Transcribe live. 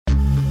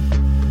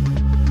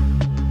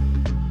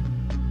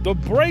The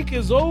break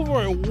is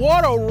over, and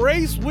what a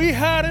race we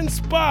had in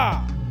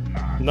Spa.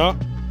 No,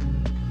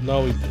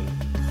 we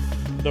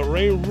didn't. The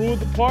rain ruined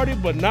the party,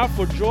 but not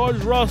for George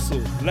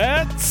Russell.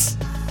 Let's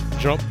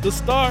jump the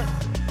start.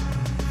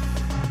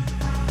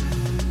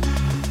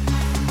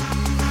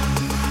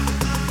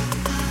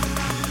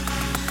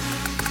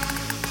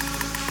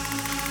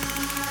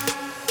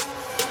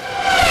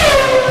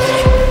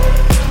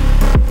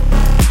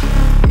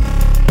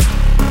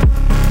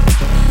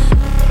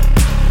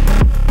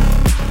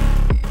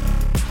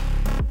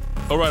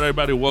 All right,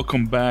 everybody,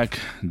 welcome back.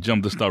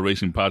 Jump the Start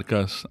Racing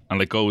Podcast. And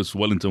like always,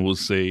 Wellington will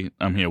say,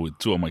 I'm here with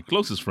two of my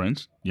closest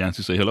friends.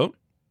 Yancy, say hello.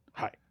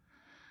 Hi.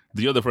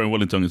 The other friend,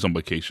 Wellington, is on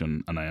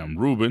vacation, and I am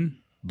Ruben,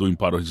 doing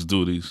part of his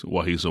duties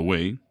while he's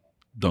away.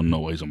 Don't know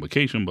why he's on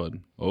vacation, but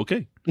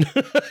okay.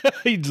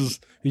 he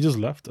just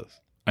left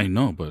us. I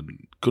know, but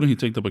couldn't he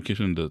take the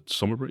vacation in the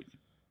summer break?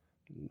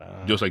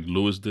 Nah. Just like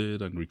Lewis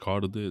did and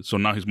Ricardo did. So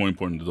now he's more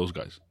important to those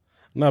guys.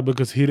 No,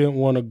 because he didn't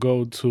want to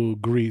go to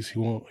Greece.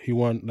 He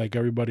want like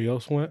everybody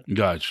else went.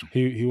 Gotcha.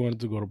 He wanted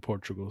to go to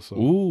Portugal. So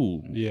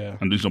Ooh. yeah.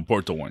 And do some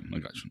Porto wine. I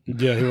got you.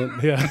 Yeah, he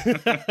went, yeah.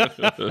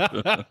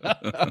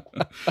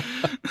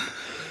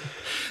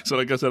 So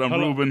like I said, I'm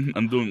Ruben.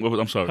 I'm doing.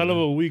 I'm sorry. Hell of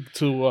a week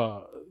to.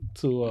 Well,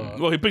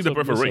 he picked the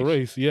perfect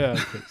race. Yeah.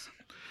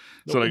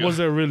 So like, was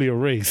there really a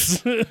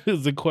race?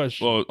 Is the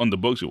question. Well, on the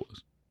books it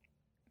was.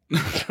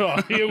 Oh,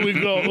 here we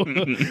go.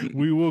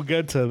 We will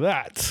get to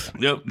that.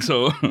 Yep.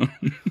 So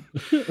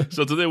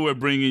today we're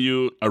bringing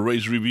you a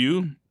race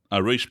review,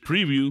 a race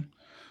preview,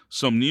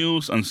 some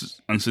news, and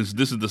since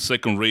this is the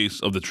second race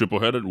of the triple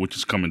header, which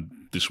is coming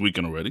this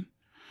weekend already.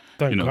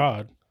 Thank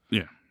God.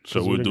 Yeah.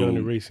 So we'll do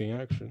any racing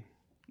action.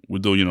 We'll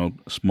do a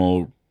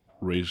small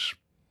race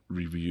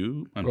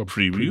review and a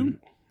preview.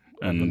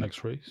 And the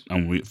next race.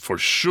 And we for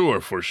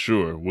sure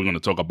we're gonna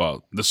talk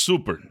about the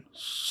super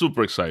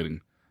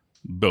exciting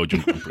Belgium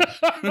Grand Prix.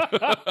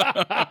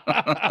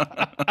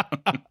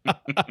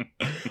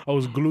 I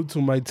was glued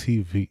to my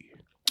TV.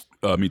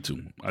 Me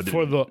too. I did.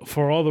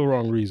 For all the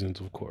wrong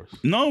reasons, of course.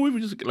 No, we were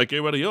just like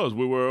everybody else.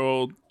 We were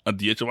all at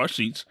the edge of our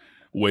seats,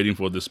 waiting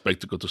for the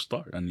spectacle to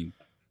start, and he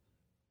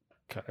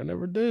kind of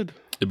never did.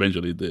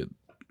 Eventually, did.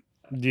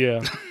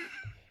 Yeah.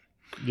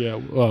 Yeah.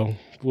 Well,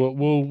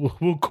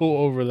 we'll go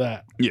over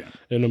that. Yeah.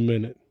 In a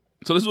minute.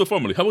 So let's do it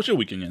formally. How was your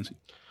weekend, Yancy?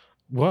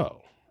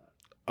 Well,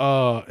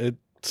 it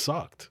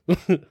sucked.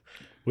 We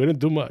didn't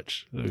do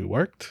much. We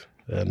worked,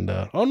 and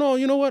oh no,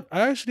 you know what?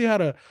 I actually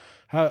had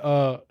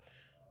I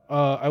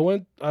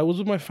was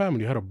with my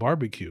family. I had a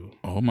barbecue.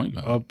 Oh my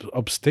God!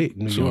 Upstate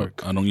New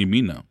York. I don't eat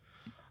meat now.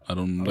 I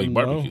don't like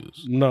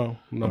barbecues. No.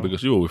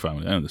 Because you were with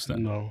family. I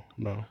understand. No.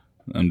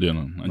 And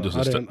I'm just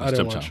I a didn't want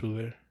stepchild. you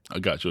there. I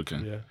got you. Okay.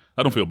 Yeah.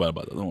 I don't feel bad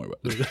about that. Don't worry about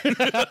it.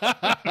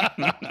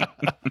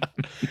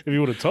 If you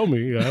would have told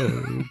me, yeah.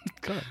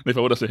 If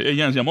I would have said, "Hey,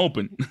 Yancy, I'm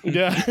open."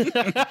 Yeah.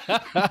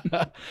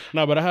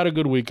 No, but I had a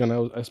good weekend.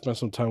 I spent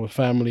some time with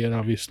family, and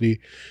obviously,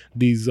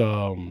 these, we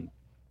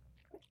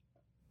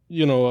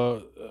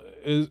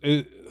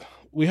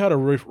had a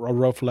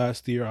rough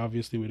last year.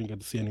 Obviously, we didn't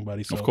get to see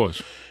anybody. So of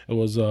course, it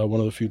was one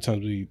of the few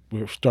times we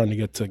were starting to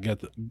get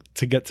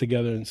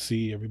together and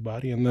see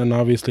everybody. And then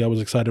obviously, I was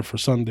excited for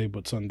Sunday,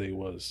 but Sunday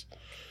was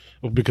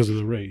because of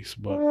the race.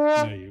 But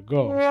there you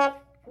go.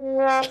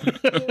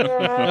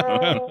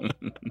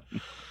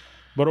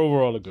 But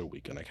overall, a good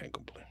weekend. I can't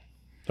complain.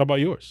 How about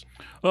yours?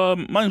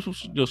 Mine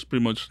was just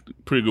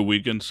pretty good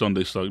weekend.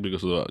 Sunday sucked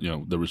because of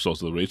the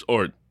results of the race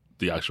or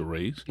the actual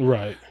race.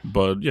 Right.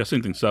 But yeah,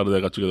 same thing. Saturday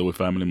I got together with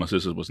family. My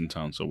sister was in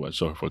town, so I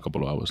saw her for a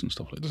couple of hours and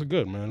stuff like that. That's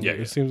good, man. Yeah.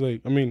 It seems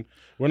like, I mean,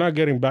 we're not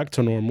getting back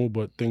to normal,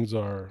 but things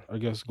are, I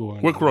guess,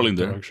 going. We're crawling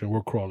there. Direction.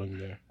 We're crawling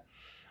there.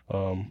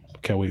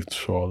 Can't wait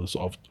for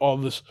all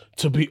this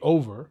to be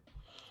over.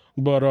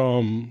 But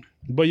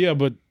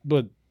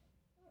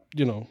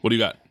you know. What do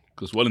you got?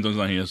 Because Wellington's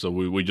not here, so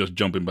we're just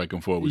jumping back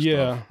and forth with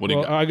stuff. What do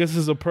you got? I guess this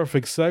is a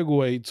perfect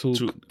segue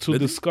to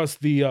discuss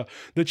the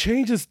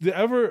changes,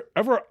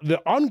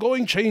 the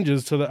ongoing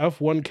changes to the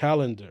F1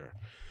 calendar.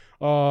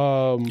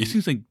 It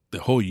seems like the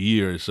whole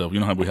year itself. You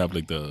know how we have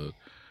like where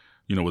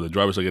the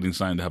drivers are getting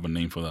signed, they have a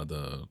name for that.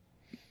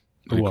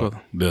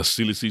 The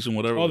silly season,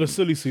 whatever. Oh, the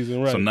silly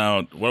season, right? So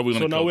now, what are we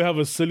going to? So now we have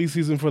a silly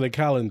season for the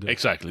calendar.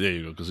 Exactly. There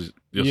you go. Because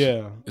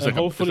it's like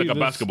a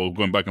basketball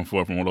going back and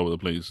forth from all over the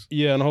place.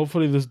 Yeah, and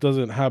hopefully this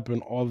doesn't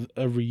happen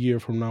every year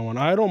from now on.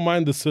 I don't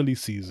mind the silly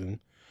season,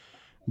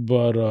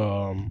 but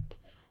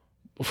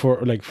for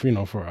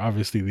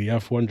obviously the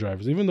F1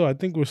 drivers, even though I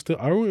think we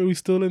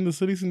still in the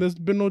silly season? There's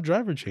been no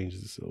driver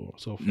changes so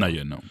far. Not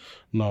yet, no.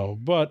 No,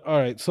 but all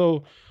right,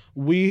 so.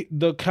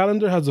 The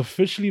calendar has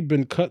officially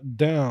been cut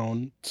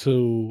down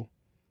to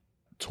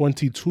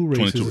 22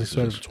 races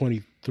instead of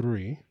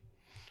 23.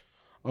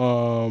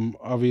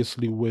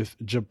 Obviously with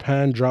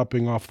Japan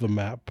dropping off the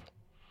map,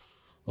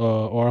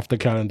 or off the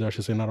calendar, I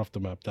should say, not off the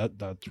map. That's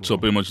so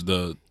pretty much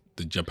the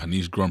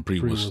Japanese Grand Prix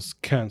was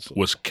canceled.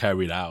 Was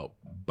carried out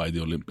by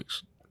the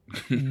Olympics.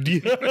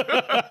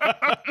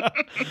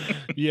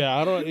 Yeah,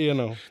 I don't,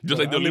 Just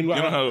like the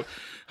Olympics,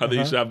 how they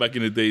used to have back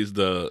in the days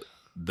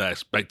that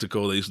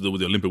spectacle they used to do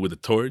with the Olympic with the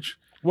torch.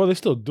 Well, they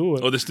still do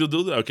it. Oh, they still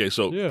do that? Okay,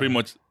 so Yeah. pretty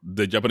much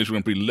the Japanese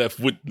Grand Prix left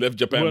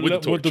Japan Well, with the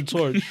torch. With the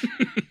torch.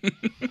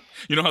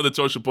 You know how the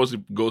torch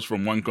supposedly goes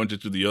from one country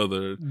to the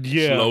other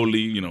Yeah.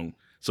 slowly,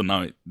 So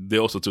now they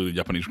also took the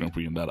Japanese Grand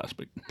Prix in that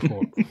aspect.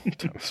 Poor-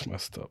 That's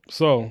messed up.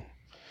 So,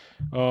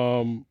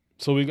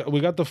 we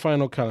got the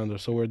final calendar.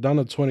 So we're down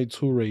to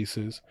 22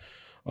 races.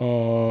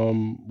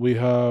 We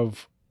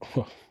have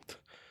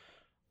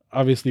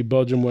obviously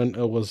Belgium when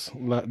it was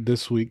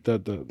this week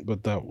but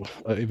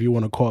if you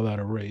want to call that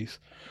a race.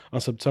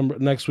 On September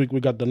next week we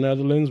got the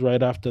Netherlands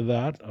right after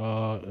that,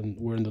 and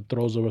we're in the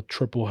throes of a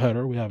triple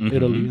header. We have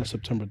Italy on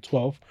September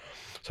 12th.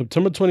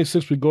 September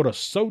 26th we go to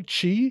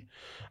Sochi,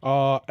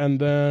 and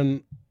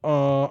then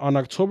on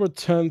October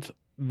 10th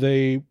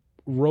they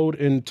rode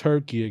in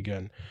Turkey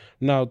again.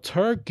 Now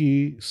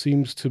Turkey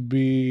seems to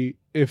be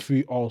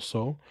iffy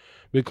also,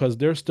 because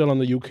they're still on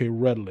the UK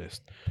red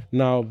list.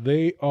 Now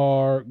they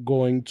are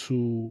going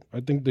to, I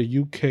think the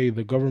UK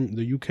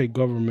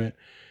government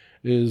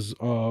is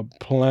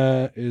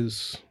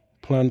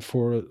planned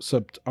for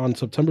on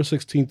September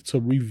 16th to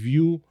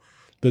review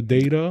the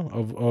data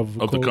of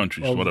the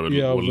countries, whatever.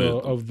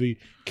 Of the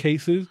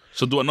cases.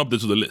 So do an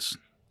update to the list.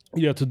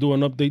 Yeah, to do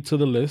an update to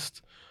the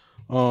list.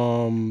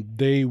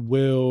 They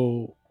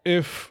will,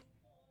 if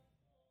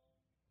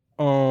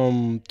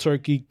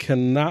Turkey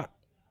cannot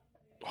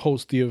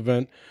host the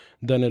event,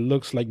 then it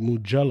looks like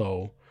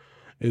Mugello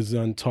is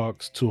in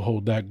talks to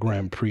hold that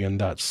Grand Prix in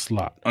that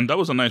slot. And that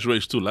was a nice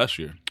race too last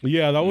year.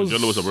 Yeah,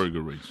 Mugello was a very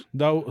good race.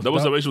 That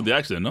was the race with the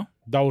accident, no?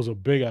 That was a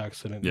big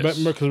accident. Yes.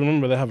 Because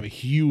remember, they have a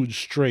huge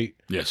straight.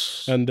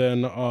 Yes. And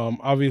then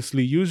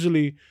obviously,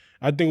 usually,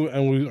 I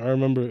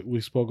remember we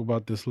spoke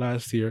about this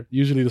last year.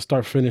 Usually the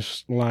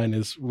start-finish line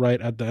is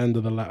right at the end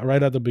of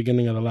right at the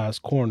beginning of the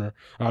last corner.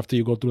 After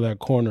you go through that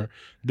corner,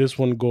 this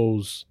one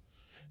goes,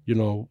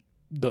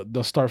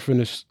 the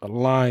start-finish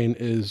line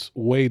is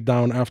way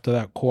down after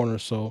that corner.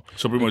 So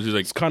pretty much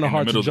it's kind of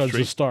hard to judge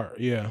the start.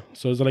 Yeah.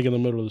 So it's like in the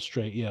middle of the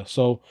straight. Yeah.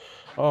 So,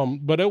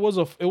 but it was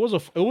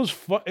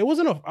fun. It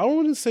wasn't I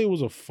wouldn't say it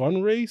was a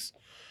fun race.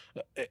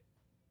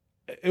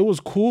 It was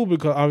cool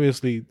because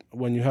obviously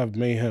when you have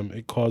mayhem,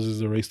 it causes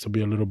the race to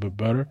be a little bit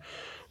better.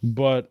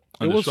 But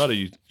and the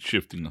strategy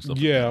shifting and stuff.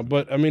 Yeah, like that.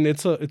 but I mean,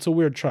 it's a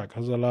weird track. It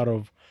has a lot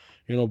of,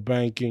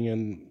 banking,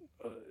 and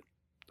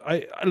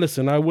I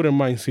listen. I wouldn't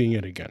mind seeing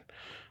it again.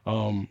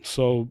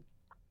 So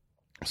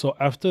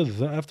after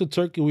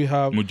Turkey, we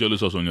have Mugello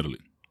is also in Italy.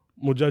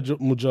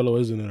 Mugello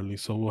is in Italy,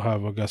 so we'll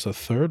have, I guess, a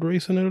third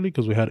race in Italy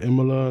because we had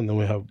Imola, and then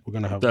we're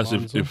gonna have. That's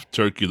if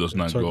Turkey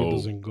doesn't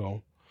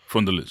go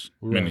from the list,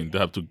 right. Meaning they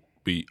have to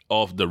be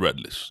off the red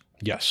list.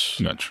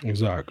 Yes, gotcha.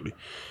 Exactly.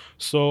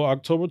 So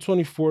October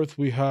 24th,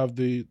 we have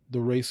the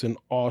race in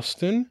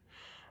Austin.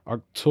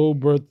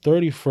 October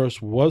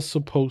 31st was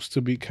supposed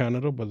to be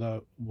Canada, but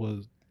that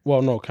was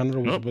Canada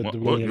was a bit.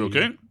 You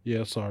okay?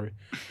 Yeah, sorry.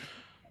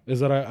 Is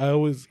that I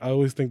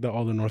always think that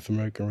all the North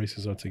American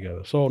races are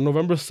together. So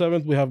November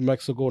 7th we have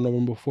Mexico.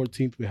 November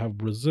 14th we have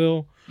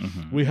Brazil.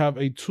 Mm-hmm. We have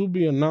a to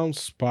be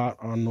announced spot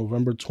on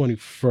November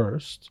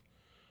 21st.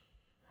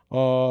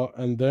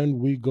 And then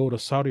we go to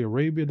Saudi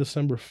Arabia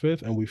December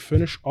 5th, and we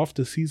finish off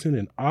the season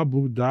in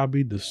Abu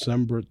Dhabi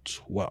December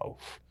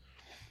 12th.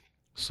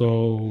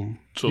 So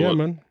yeah,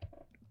 man.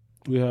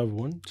 We have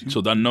one, two.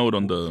 So that note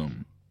on the,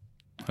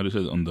 how do you say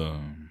it, on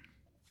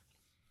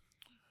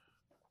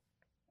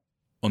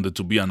the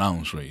to be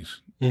announced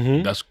race,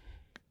 mm-hmm.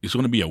 It's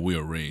going to be a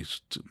weird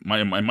race.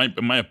 In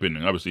my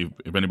opinion, obviously,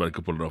 if anybody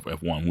could pull it off,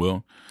 F1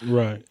 will.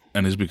 Right.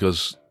 And it's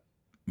because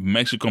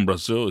Mexico and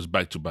Brazil is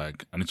back to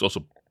back, and it's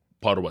also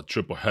part of a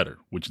triple header,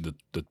 which the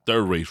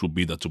third race will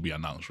be the to be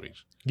announced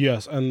race.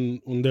 Yes,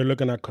 and when they're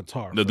looking at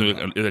Qatar. They're doing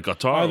either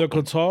Qatar, either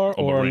Qatar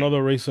or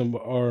another race in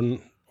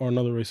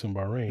another race in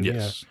Bahrain.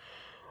 Yes.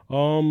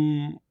 Yeah.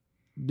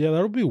 Yeah,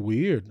 that would be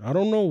weird. I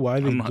don't know why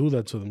they do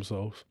that to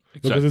themselves.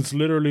 Exactly. Because it's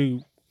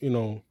literally,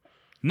 No,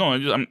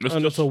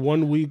 it's a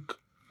 1 week.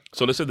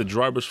 So let's say the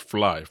drivers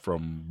fly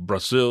from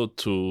Brazil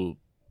to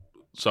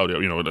Saudi,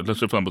 let's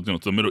say from to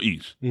the Middle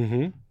East.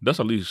 Mm-hmm. That's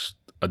at least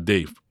a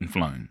day in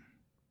flying.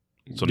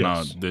 So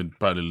now they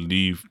probably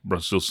leave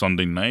Brazil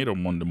Sunday night or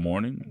Monday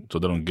morning, so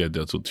they don't get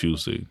there till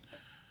Tuesday.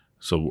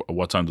 So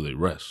what time do they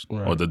rest?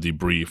 Right. Or the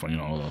debrief and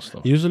all that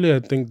stuff? Usually I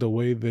think the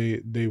way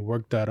they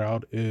work that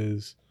out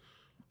is,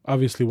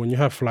 obviously when you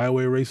have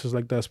flyaway races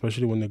like that,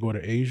 especially when they go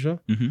to Asia,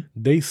 mm-hmm.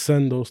 they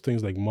send those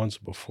things like months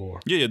before.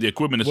 Yeah, the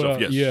equipment and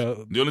stuff, yes. Yeah,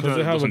 the only thing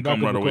that doesn't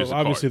come right away is the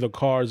obviously the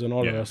cars and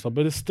all of that stuff,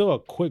 but it's still a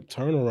quick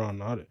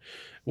turnaround.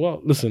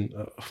 Well, listen,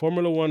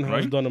 Formula One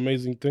has done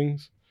amazing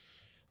things.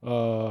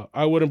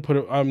 I wouldn't put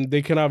it.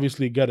 They can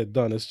obviously get it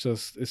done. It's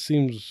just it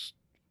seems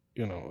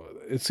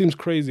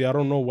crazy. I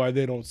don't know why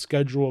they don't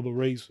schedule the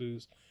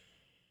races,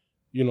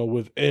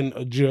 within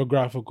a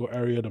geographical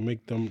area to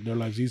make their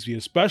lives easier,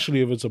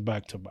 especially if it's a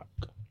back to back.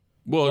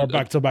 Well, or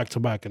back to back to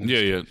back.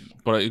 Yeah.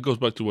 But it goes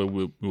back to what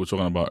we were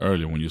talking about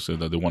earlier when you said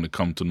that they want to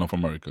come to North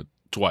America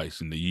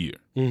twice in the year.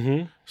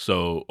 Mm-hmm.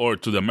 So, or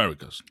to the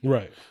Americas.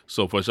 Right.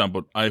 So, for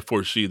example, I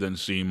foresee them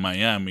seeing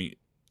Miami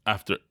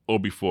after or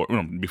before.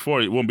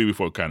 Before it won't be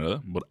before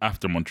Canada, but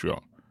after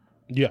Montreal.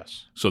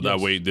 Yes. So that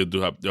way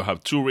they'll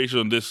have 2 races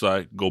on this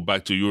side, go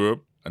back to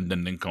Europe, and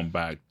then come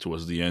back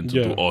towards the end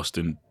to do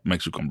Austin,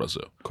 Mexico, and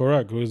Brazil.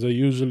 Correct, because they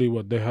usually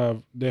they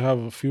have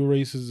a few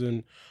races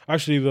in.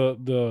 Actually,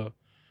 the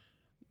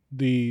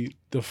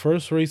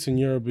first race in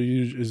Europe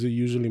is it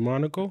usually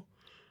Monaco?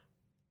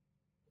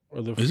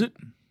 Is it?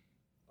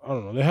 I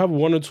don't know. They have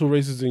 1 or 2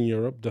 races in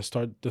Europe that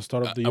start of the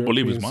European I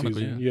believe it's Monaco.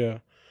 season. Yeah, I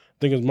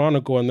think it's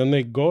Monaco, and then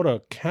they go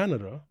to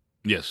Canada.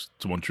 Yes,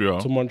 to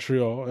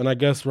Montreal. And I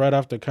guess right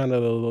after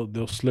Canada,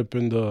 they'll slip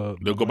in the.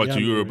 They'll go back to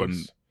Europe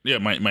race.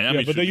 Miami.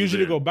 Yeah, but they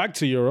usually go back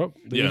to Europe.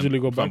 They usually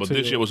go back. But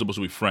this year was supposed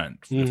to be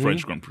France, the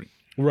French Grand Prix.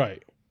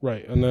 Right,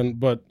 and then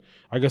but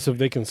I guess if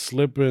they can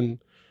slip in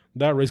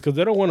that race, because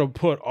they don't want to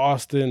put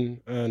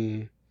Austin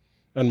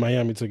and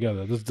Miami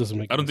together. This doesn't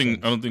make. I don't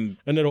think.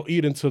 And it'll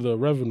eat into the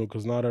revenue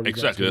because not every.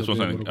 Exactly, that's what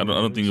I'm saying. I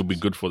don't think it'll be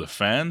good for the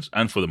fans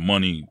and for the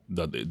money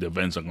that the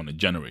events are going to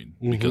generate.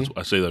 Because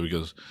I say that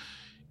because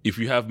if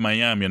you have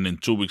Miami and then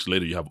 2 weeks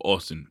later you have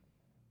Austin,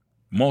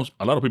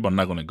 a lot of people are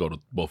not going to go to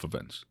both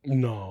events.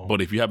 No.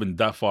 But if you have them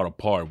that far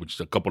apart, which is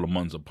a couple of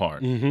months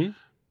apart,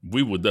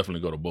 we would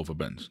definitely go to both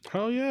events.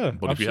 Hell yeah!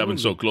 But if you have them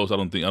so close, I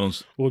don't.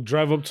 We'll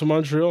drive up to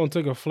Montreal and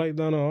take a flight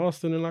down to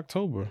Austin in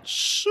October.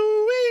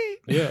 Sweet.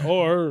 Yeah,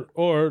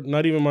 or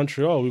not even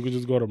Montreal. We could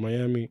just go to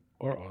Miami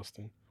or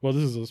Austin. Well,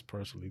 this is us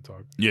personally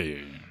talking.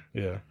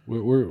 Yeah.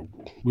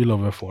 We love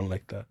F1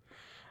 like that.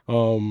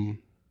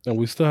 And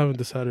we still haven't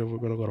decided if we're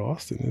gonna go to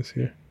Austin this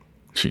year.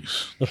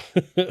 Jeez.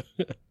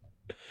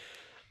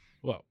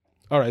 Well,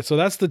 all right. So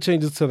that's the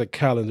changes to the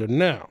calendar.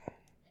 Now,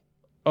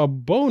 a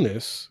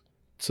bonus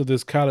to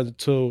this calendar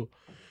to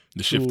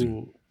the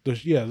shifting.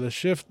 The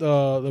shift.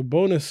 The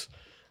bonus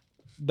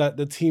that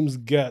the teams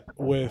get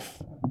with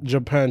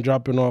Japan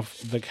dropping off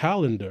the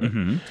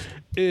calendar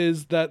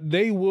is that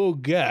they will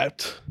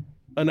get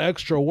an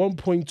extra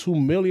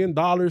 $1.2 million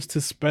to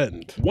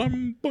spend.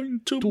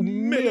 $1.2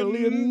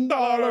 million.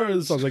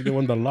 Sounds like they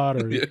won the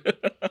lottery.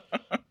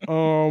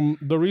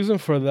 The reason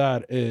for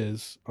that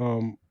is,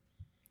 and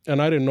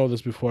I didn't know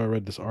this before I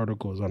read this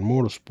article, is on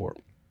Motorsport.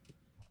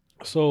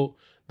 So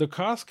the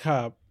cost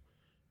cap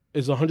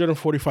is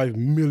 $145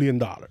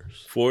 million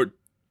for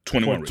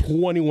 21 races.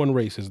 21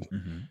 races.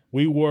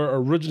 We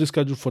were originally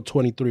scheduled for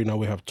 23. Now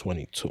we have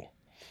 22.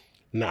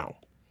 Now,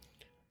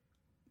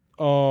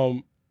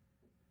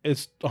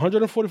 it's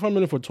 $145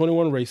 million for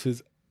 21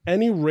 races.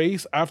 Any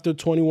race after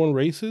 21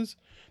 races,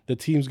 the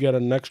teams get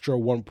an extra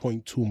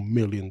 $1.2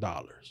 million.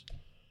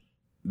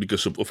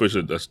 Because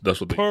officially, that's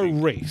what they per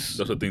think. Race.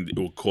 That's the thing it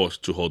will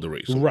cost to hold the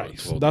race. Right.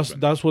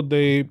 That's what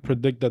they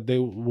predict that they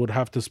would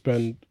have to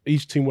spend.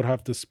 Each team would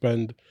have to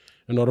spend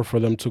in order for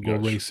them to go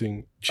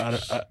racing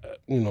at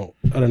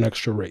an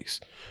extra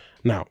race.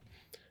 Now,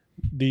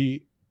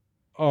 the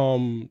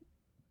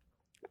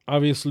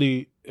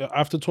obviously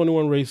after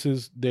 21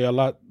 races, they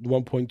allot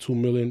 $1.2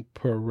 million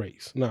per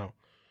race. Now,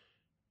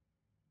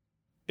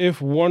 if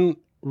one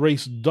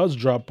race does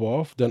drop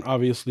off, then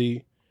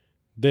obviously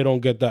they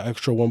don't get that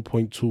extra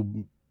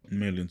 $1.2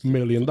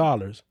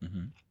 million.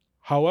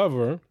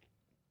 However,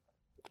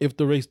 if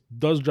the race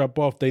does drop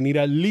off, they need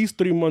at least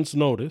 3 months'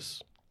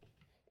 notice.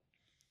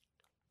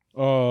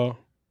 3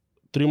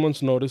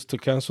 months' notice to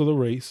cancel the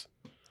race,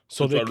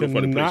 so they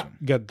can not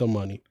get the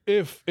money.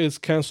 If it's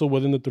canceled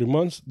within the 3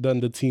 months, then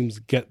the teams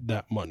get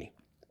that money.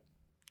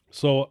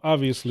 So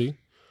obviously,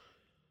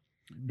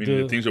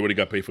 the teams already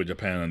got paid for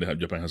Japan, and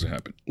Japan hasn't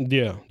happened.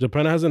 Yeah,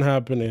 Japan hasn't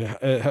happened.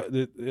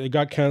 It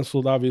got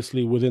canceled,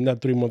 obviously, within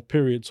that 3 month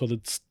period, so the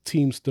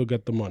teams still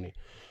get the money.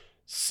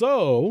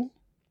 So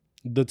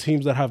the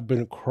teams that have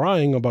been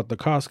crying about the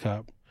cost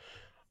cap,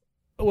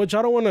 which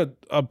I don't want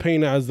to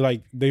paint as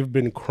like they've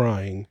been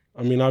crying.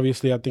 I mean,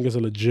 obviously, I think it's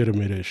a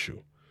legitimate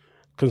issue,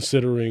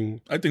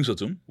 considering. I think so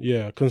too.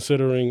 Yeah,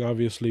 considering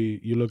obviously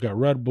you look at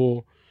Red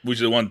Bull, which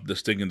is the one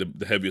that's taking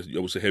the heaviest, I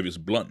would say,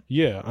 heaviest blunt.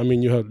 Yeah, I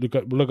mean, you have look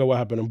at what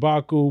happened in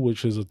Baku,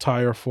 which is a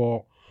tire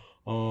fault.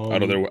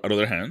 Out of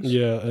their hands.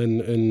 Yeah, and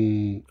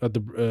in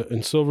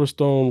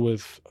Silverstone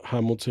with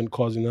Hamilton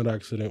causing that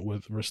accident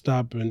with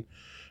Verstappen,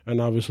 and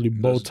obviously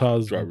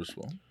Bottas driver's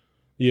fault.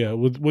 Yeah,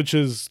 which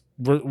was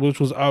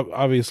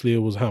obviously it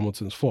was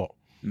Hamilton's fault.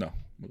 No,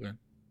 okay.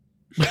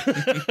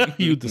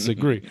 You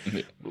disagree.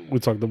 We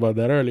talked about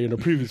that earlier in the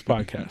previous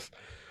podcast.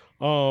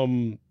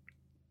 And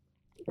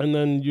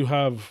then you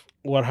have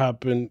what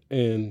happened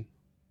in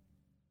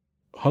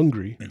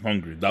Hungary. In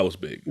Hungary, that was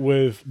big.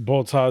 With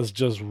Bottas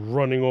just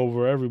running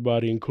over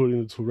everybody,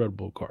 including the 2 Red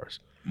Bull cars.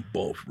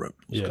 Both Red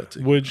Bulls. Yeah,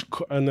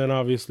 and then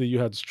obviously you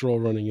had Stroll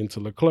running into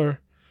Leclerc,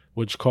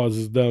 which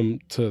causes them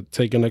to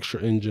take an extra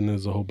engine.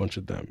 There's a whole bunch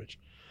of damage.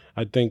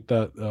 I think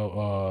that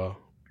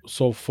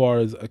so far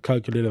as I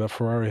calculated that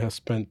Ferrari has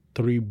spent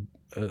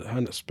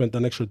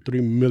an extra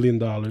 $3 million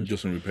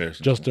just in repairs.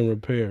 Just in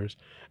repairs,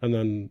 and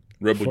then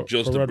Red Bull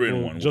just the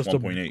Britain one was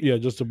 1.8. Yeah,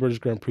 just the British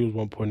Grand Prix was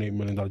 $1.8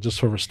 million just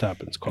for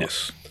Verstappen's car.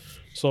 Yes.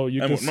 So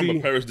you can remember see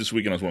Paris this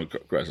weekend was one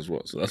crash as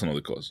well, so that's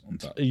another cause on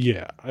top.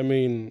 Yeah, I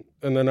mean,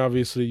 and then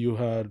obviously you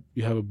have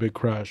a big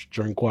crash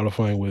during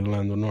qualifying with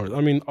Lando Norris.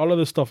 I mean, all of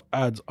this stuff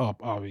adds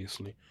up,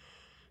 obviously.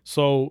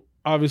 So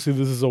obviously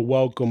this is a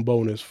welcome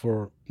bonus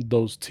for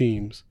those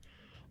teams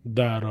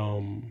that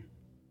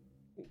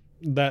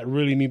that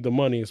really need the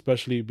money,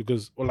 especially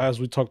because, well, as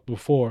we talked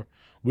before,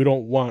 we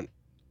don't want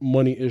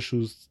money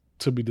issues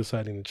to be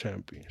deciding the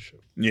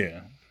championship.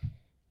 Yeah.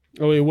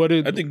 I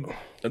mean, I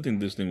think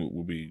this thing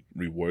will be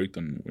reworked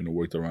and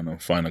worked around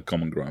and find a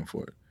common ground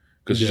for it,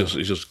 because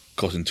it's just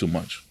costing too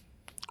much.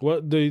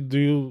 What do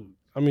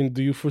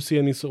you foresee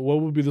any?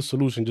 What would be the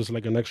solution? Just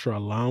like an extra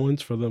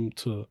allowance for them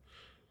to?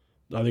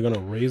 Are they going to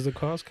raise the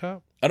cost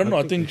cap? I don't know.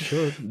 I think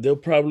they'll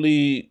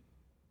probably.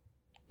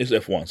 It's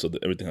F1, so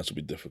everything has to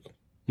be difficult.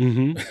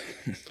 Mm-hmm.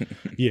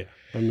 Yeah,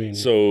 I mean,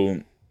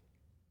 so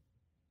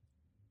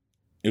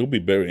it would be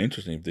very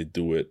interesting if they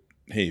do it.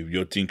 Hey, if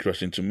your team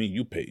crashed into me,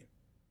 you pay.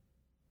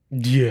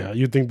 Yeah,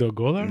 you think they'll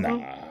go there? Nah,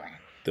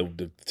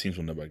 the teams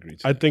will never agree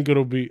to I think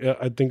it'll be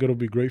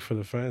great for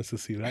the fans to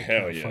see that.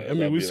 Hell fight. I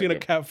mean, we've seen a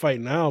cat fight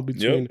now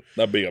between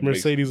that'd be a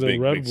Mercedes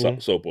and Red Bull.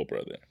 Soap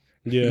opera there.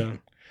 Yeah,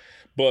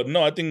 but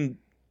no, I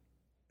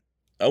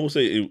would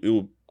say it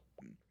will.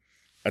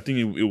 I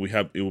think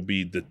it will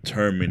be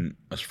determined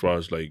as far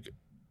as like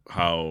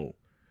how,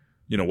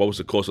 what was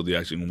the cause of the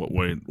accident,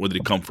 where did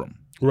it come from?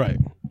 Right.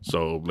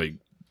 So like,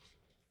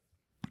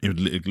 if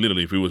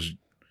it was,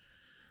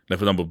 like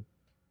for example,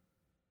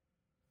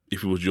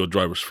 if it was your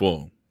driver's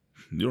fault,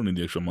 you don't need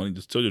the extra money.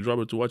 Just tell your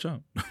driver to watch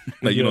out,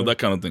 that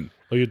kind of thing.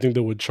 Or you think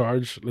they would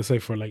charge? Let's say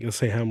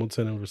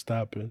Hamilton and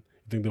Verstappen.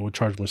 You think they would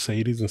charge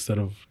Mercedes instead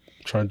of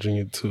charging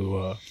it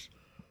to?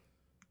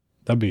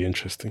 That'd be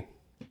interesting.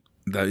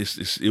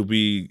 It'll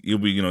be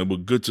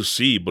good to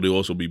see, but it'll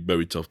also be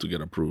very tough to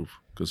get approved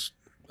because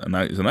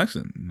it's an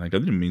accident. Like, I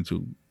didn't mean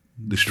to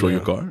destroy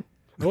your car.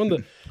 I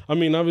wonder. I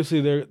mean,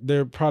 obviously,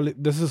 they're probably,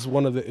 this is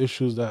one of the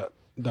issues that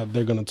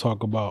they're going to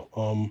talk about.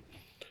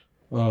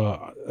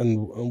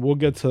 And we'll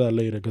get to that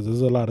later because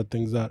there's a lot of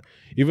things that,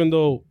 even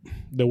though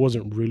there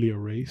wasn't really a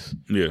race,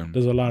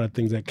 there's a lot of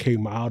things that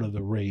came out of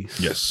the race.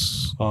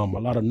 Yes. A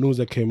lot of news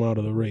that came out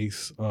of the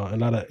race, a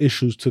lot of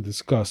issues to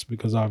discuss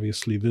because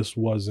obviously this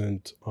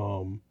wasn't.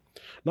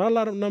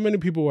 Not many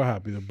people were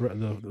happy.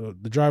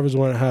 The drivers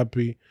weren't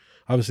happy.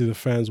 Obviously, the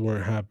fans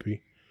weren't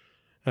happy,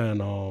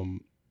 and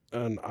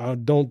I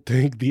don't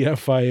think the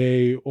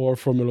FIA or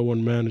Formula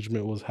One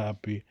management was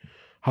happy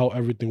how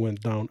everything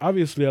went down.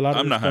 Obviously, a lot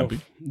of I'm not stuff,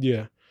 happy.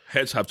 Yeah.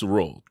 Heads have to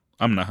roll.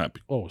 I'm not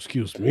happy. Oh,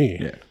 excuse me.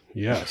 Yeah.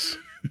 Yes.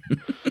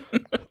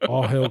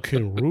 All hail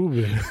King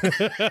Ruben.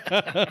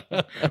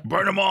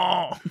 Burn them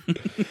all.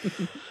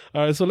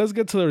 All right, so let's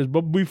get to the race.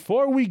 But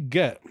before we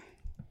get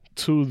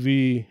to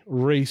the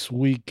race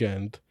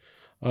weekend,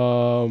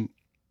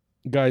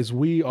 guys,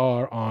 we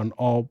are on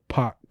all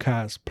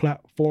podcast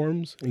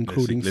platforms,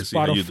 including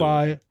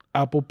Spotify,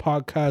 Apple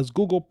Podcasts,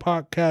 Google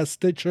Podcasts,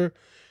 Stitcher,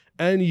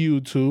 and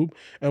YouTube,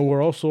 and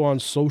we're also on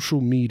social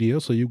media,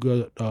 so you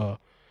could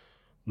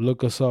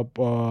look us up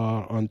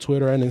on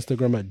Twitter and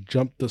Instagram at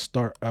Jump the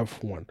Start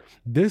F1.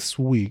 This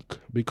week,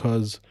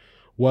 because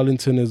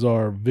Wellington is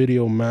our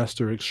video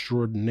master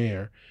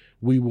extraordinaire,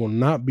 we will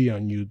not be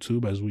on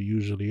YouTube as we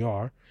usually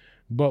are,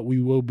 but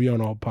we will be on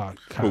all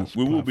podcasts.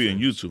 We will be on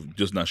YouTube,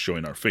 just not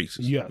showing our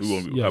faces. Yes,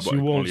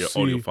 you won't see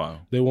audio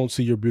file. They won't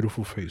see your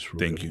beautiful face,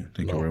 Ruben. Thank you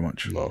very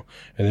much. No,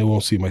 and they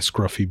won't see my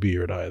scruffy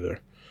beard either.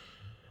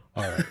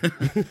 All right.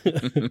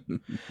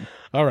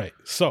 All right.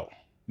 So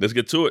let's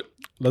get to it.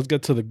 Let's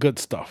get to the good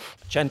stuff.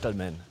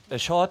 Gentlemen, a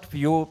short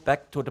view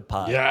back to the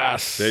past.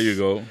 Yes. There you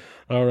go.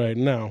 All right.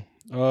 Now,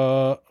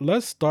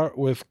 let's start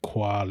with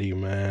quali,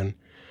 man.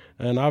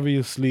 And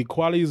obviously,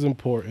 quali is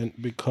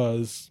important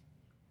because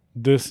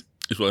this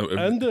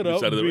ended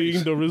up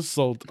being the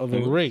result of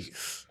the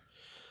race.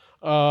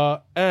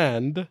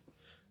 And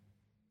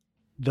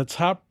the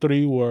top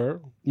three were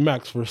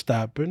Max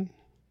Verstappen.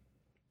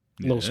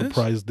 No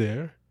surprise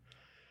there.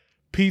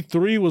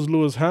 P3 was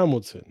Lewis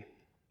Hamilton.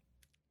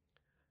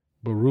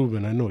 But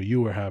Ruben, I know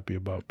you were happy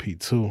about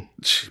P2.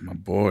 My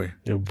boy.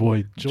 Your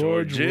boy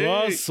George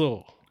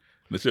Russell.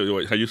 Let's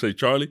see how you say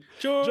Charlie?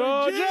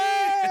 George!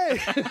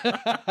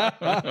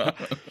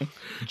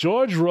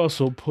 George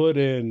Russell put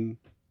in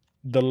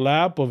the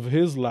lap of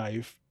his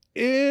life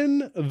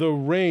in the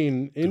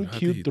rain in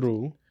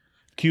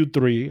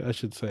Q3, I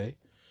should say.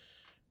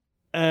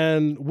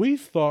 And we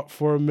thought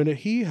for a minute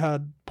he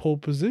had pole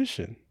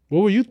position.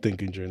 What were you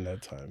thinking during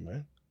that time,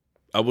 man?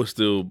 I was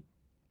still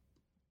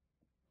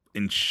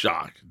in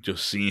shock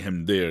just seeing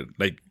him there.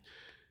 Like,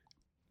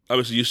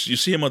 obviously, you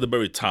see him at the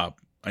very top,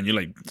 and you're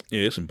like,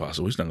 yeah, it's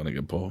impossible. He's not going to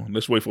get pole.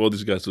 Let's wait for all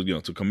these guys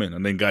to come in.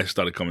 And then guys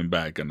started coming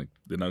back, and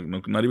they're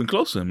not even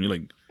close to him. You're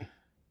like,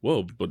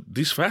 whoa, but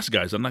these fast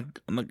guys are not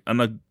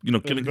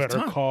killing his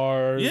time.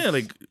 Cars. Yeah,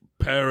 like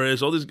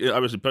Perez, all these.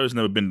 Obviously, Perez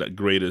never been that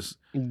greatest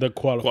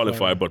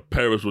qualifier, but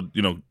Perez would,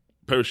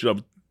 Perez should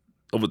have,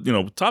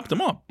 topped him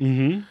up.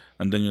 Mm-hmm.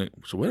 And then you're like,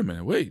 so wait a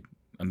minute,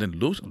 and then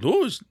Lewis,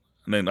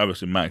 and then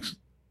obviously Max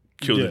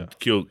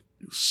killed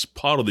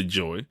part of the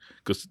joy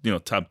because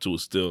Tab 2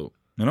 is still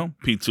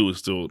P2 is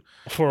still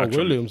for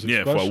Williams.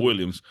 For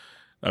Williams,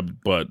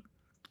 but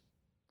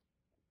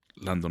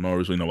Lando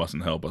Norris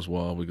wasn't help as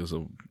well because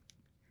of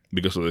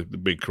the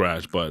big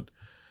crash. But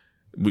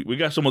we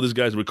got some of these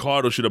guys.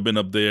 Ricardo should have been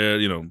up there,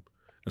 and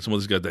some of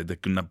these guys that they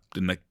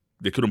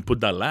couldn't put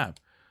that lap.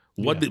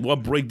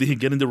 What break did he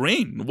get in the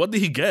rain? What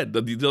did he get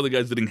that the other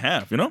guys didn't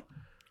have?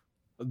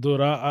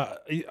 Dude, I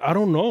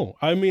don't know.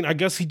 I mean, I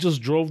guess he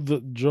just drove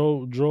his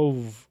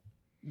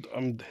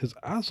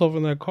ass off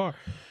in that car.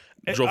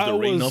 Drove the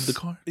rain off the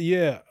car?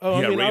 Yeah.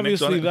 I mean,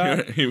 obviously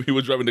that... he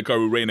was driving the car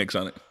with Rain-X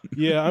on it.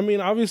 Yeah, I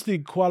mean, obviously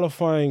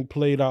qualifying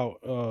played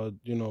out, Q1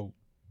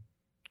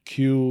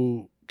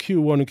 and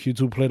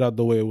Q2 played out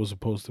the way it was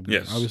supposed to be.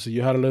 Yes. Obviously,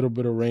 you had a little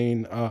bit of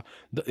rain. And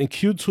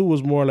Q2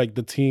 was more like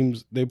the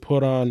teams, they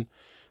put on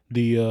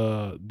the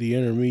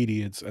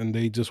intermediates and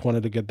they just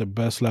wanted to get the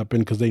best lap in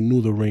because they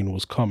knew the rain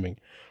was coming.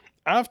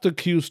 After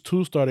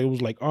Q2 started, it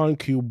was like on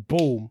cue,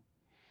 boom,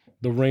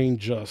 the rain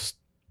just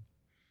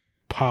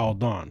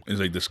piled on. It's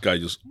like the sky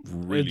just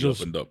really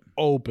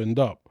opened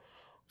up.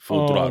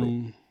 Full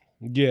throttle.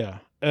 Yeah.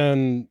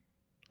 And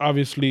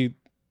obviously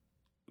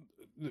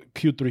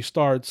Q3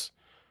 starts,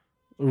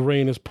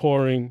 rain is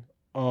pouring.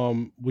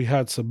 We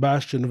had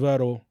Sebastian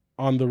Vettel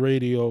on the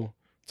radio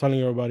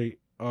telling everybody,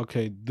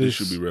 okay, this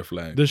should be red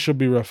flag. This should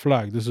be red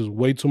flag. This is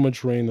way too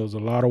much rain. There's a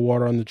lot of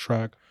water on the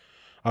track.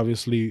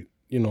 Obviously,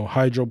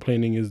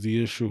 hydroplaning is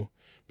the issue.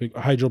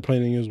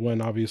 Hydroplaning is when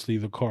obviously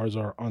the cars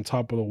are on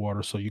top of the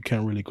water, so you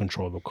can't really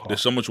control the car.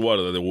 There's so much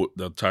water that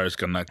the tires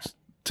cannot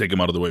take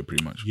them out of the way,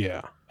 pretty much.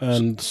 Yeah,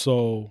 and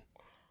so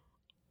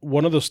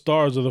one of the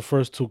stars of the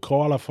first two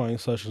qualifying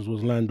sessions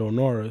was Lando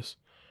Norris,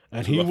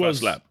 and he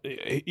was fast lap.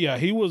 Yeah,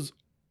 he was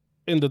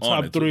in the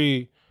top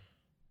three.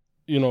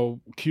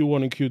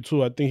 Q1 and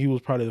Q2. I think he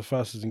was probably the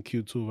fastest in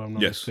Q2, if I'm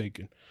not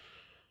mistaken.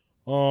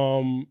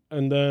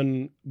 And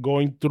then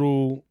going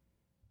through,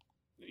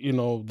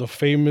 the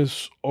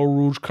famous Eau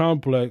Rouge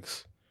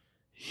complex,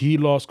 he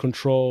lost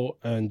control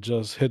and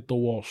just hit the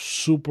wall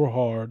super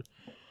hard.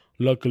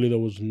 Luckily, there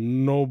was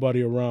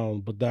nobody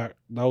around, but that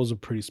was a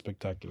pretty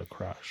spectacular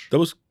crash. That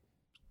was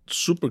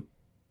super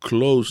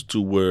close to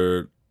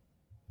where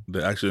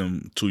the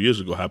accident 2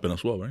 years ago happened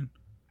as well, right?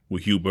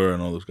 With Hugh Burr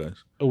and all those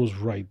guys. It was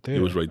right there. It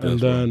was right there. And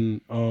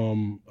then,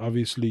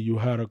 obviously, you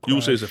had a crash. You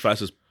would say it's the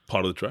fastest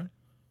part of the track?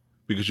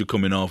 Because you're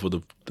coming off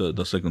of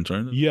the second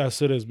turn?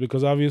 Yes, it is.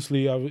 Because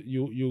obviously,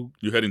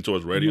 you're heading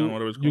towards Radion,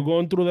 whatever it's called? You're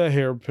going through that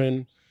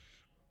hairpin.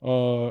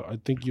 I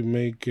think you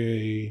make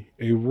a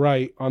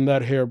right on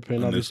that hairpin,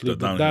 and obviously.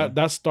 But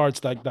that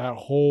starts like that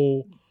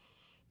whole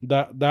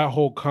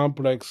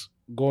complex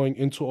going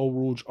into Eau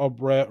Rouge,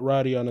 up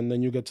Radion, and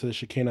then you get to the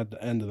chicane at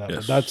the end of that.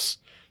 Yes. But that's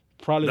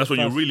probably when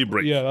you really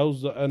break. Yeah, that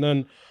was and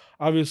then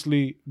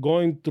obviously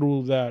going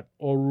through that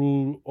Eau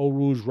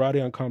Rouge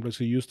Radion complex,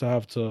 you used to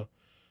have to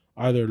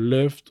either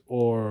lift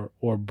or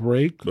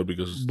brake. But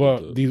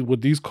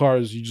with these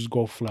cars, you just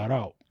go flat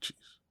out. Jeez.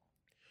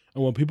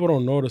 And what people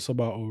don't notice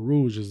about Eau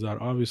Rouge is that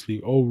obviously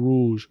Eau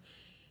Rouge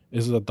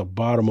is at the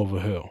bottom of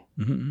a hill.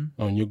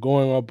 Mm-hmm. And you're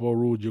going up Eau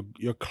Rouge,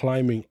 you're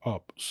climbing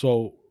up.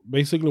 So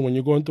basically, when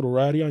you're going through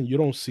Radion, you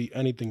don't see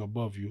anything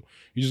above you.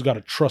 You just got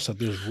to trust that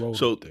there's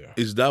road up there.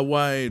 Is that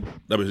why,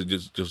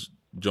 just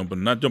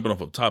not jumping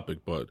off a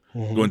topic, but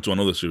going to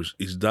another series,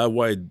 is that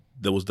why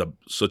there was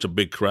such a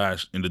big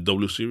crash in the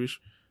W Series?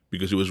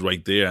 Because it was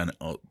right there and,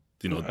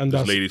 and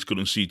these ladies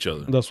couldn't see each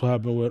other. That's what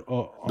happened with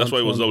that's why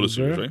it was W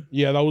Series, right?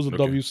 Yeah, that was a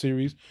W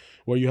Series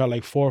where you had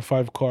like 4 or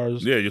 5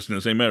 cars. Yeah, just in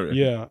the same area.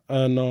 Yeah,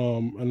 and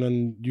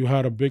then you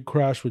had a big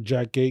crash with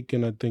Jack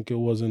Aitken. I think it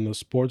was in the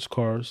sports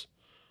cars.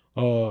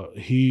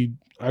 He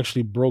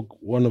actually broke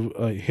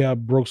he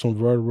had broke some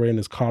vertebrae in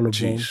his collarbone.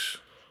 Jeez.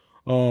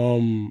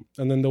 And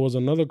then there was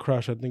another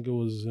crash. I think it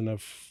was in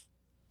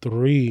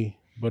F3,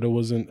 but it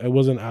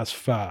wasn't as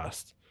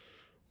fast.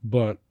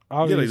 But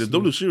obviously, the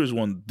W Series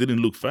one didn't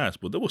look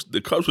fast, but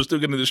the cars were still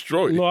getting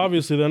destroyed. No,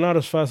 obviously they're not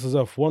as fast as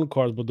F1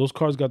 cars, but those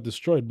cars got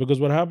destroyed because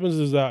what happens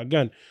is that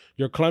again,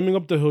 you're climbing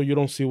up the hill, you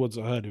don't see what's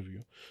ahead of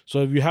you. So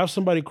if you have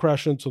somebody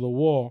crash into the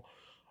wall,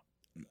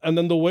 and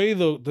then the way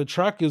the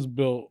track is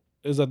built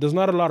is that there's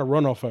not a lot of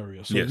runoff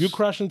area. So if you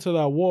crash into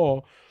that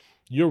wall,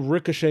 you're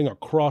ricocheting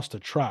across the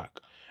track.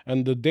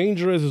 And the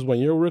danger is when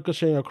you're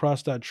ricocheting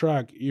across that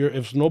track,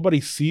 if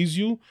nobody sees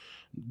you,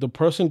 the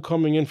person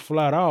coming in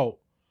flat out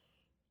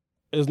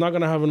is not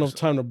going to have enough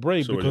time to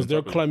brake because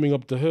they're climbing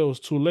up the hill. It's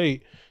too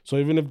late. So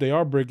even if they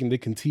are braking, they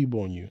can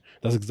T-bone you.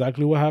 That's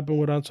exactly what happened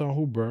with Anton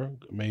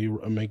Hubert.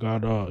 May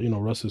God,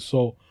 rest his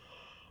soul.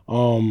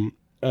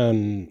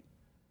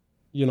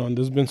 And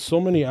there's been so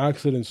many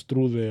accidents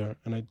through there,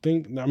 and I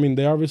think,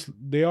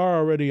 they are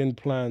already in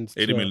plans.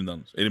 $80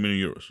 million, €80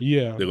 million.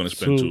 Yeah, they're going to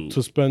spend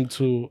to spend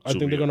to. I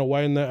think they're going to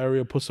widen that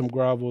area, put some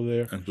gravel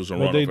there, and put some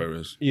runoff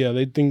areas. Yeah,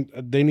 they think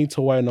they need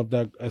to widen up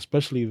that,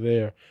 especially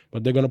there.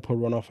 But they're going to put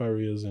runoff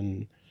areas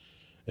in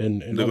they're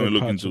going to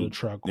look into the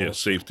track.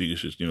 Safety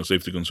issues,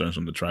 safety concerns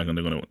on the track, and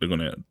they're going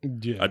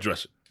to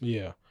address it.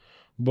 Yeah,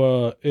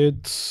 but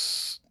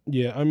it's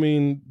Yeah, I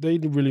mean, they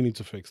really need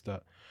to fix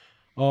that.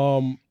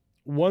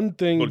 One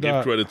thing But that...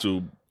 give credit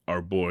to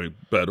our boy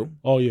Beto.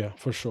 Oh, yeah,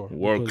 for sure.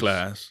 World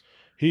class.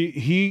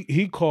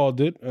 He called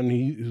it, and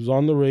he was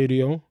on the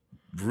radio.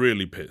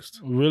 Really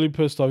pissed. Really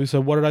pissed off. He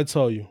said, "What did I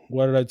tell you?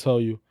 What did I tell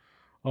you?"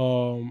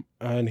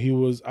 And he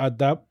was, at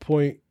that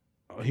point,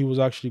 he was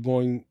actually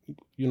going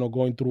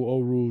through Eau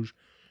Rouge.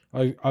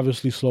 I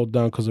obviously slowed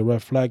down because the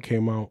red flag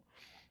came out,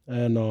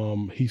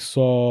 and he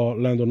saw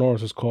Lando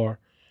Norris's car.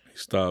 He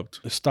stopped.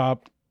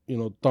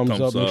 Thumbs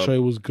up, make sure it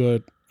was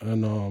good,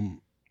 and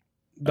I'm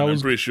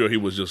pretty sure he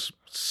was just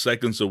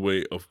seconds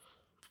away of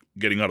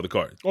getting out of the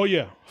car. Oh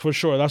yeah, for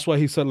sure. That's why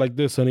he said like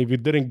this. And if he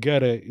didn't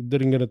get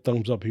a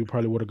thumbs up, he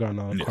probably would have gotten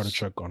another car to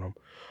check on him.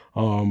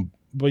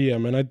 But yeah,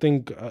 man, I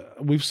think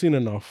we've seen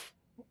enough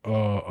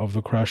of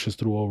the crashes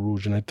through Eau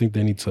Rouge, and I think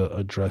they need to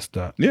address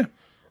that. Yeah,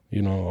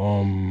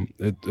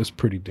 it's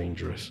pretty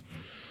dangerous.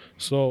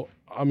 So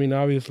I mean,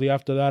 obviously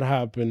after that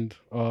happened,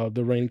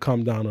 the rain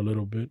calmed down a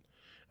little bit.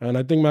 And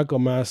I think Michael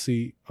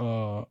Massey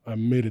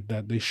admitted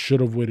that they should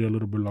have waited a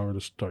little bit longer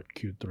to start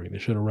Q3. They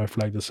should have red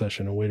flagged the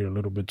session and waited a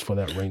little bit for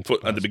that rain to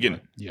pass at the beginning.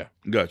 By. Yeah.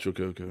 Gotcha.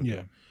 Okay.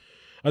 Yeah.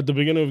 At the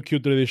beginning of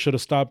Q3, they should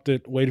have stopped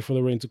it, waited for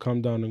the rain to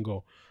come down and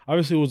go.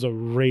 Obviously, it was a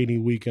rainy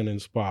weekend in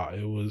Spa.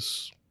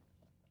 It's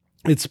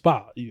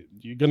Spa.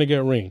 You're going to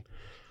get rain.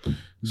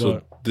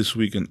 So this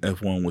weekend,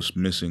 F1 was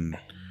missing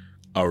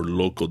our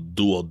local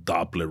dual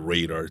Doppler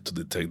radar to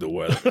detect the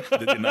weather.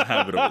 They did not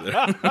have it over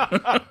there.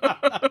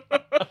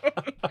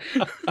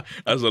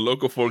 As a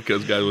local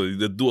forecast guy,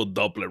 the dual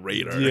Doppler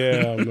radar.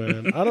 Yeah,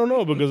 man. I don't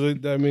know because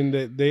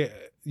they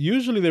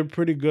usually they're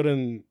pretty good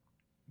in.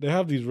 They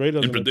have these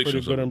radars and they're pretty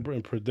good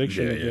in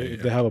prediction.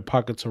 If they have a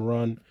pocket to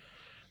run,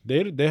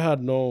 they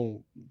had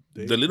no.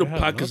 The little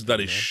pockets that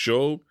it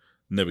showed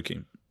never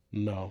came.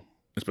 No,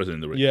 especially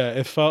in the rain. Yeah,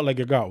 it felt like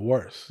it got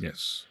worse.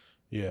 Yes.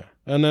 Yeah,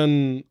 and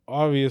then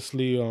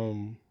obviously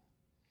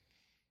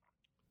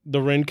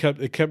the rain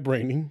kept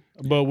raining,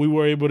 but we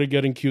were able to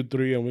get in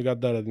Q3 and we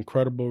got that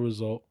incredible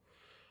result.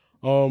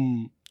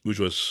 Which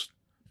was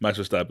Max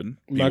Verstappen,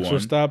 P1. Max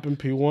Verstappen,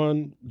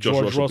 P1,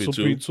 George Russell,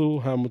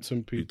 P2,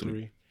 Hamilton,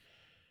 P3.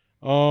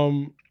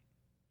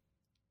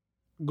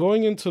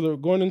 Going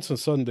into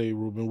Sunday,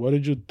 Ruben, what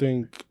did you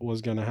think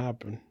was gonna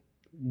happen?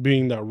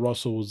 Being that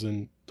Russell was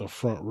in the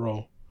front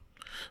row.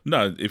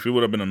 No, if it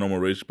would have been a normal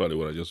race, probably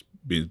would have just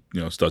been,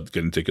 start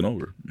getting taken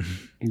over.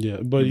 Yeah,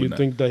 but you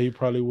think that he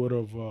probably would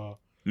have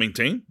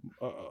maintained?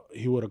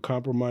 He would have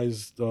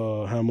compromised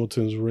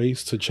Hamilton's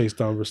race to chase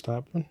down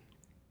Verstappen?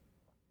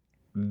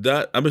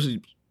 That,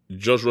 obviously,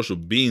 George Russell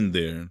being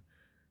there,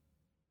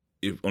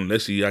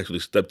 unless he actually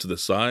stepped to the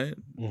side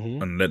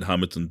and let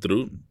Hamilton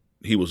through,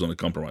 he was going to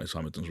compromise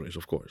Hamilton's race,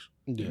 of course.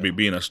 Yeah.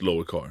 Being a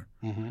slower car.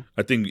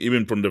 I think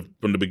even from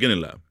the beginning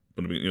lap,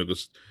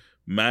 because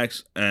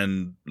Max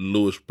and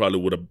Lewis probably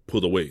would have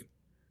pulled away,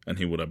 and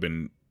he would have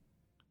been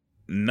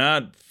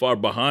not far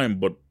behind,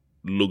 but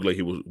looked like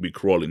he would be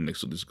crawling next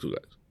to these two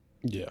guys.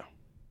 Yeah,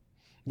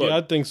 but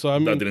I think so. I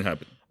mean, that didn't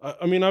happen.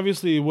 I mean,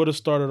 obviously, it would have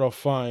started off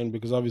fine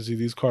because obviously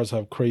these cars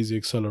have crazy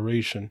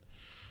acceleration,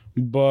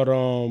 but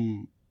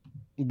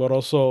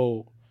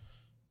also,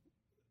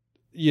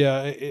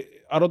 yeah,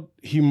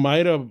 he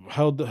might have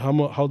held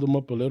them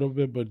up a little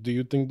bit, but do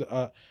you think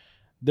that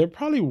there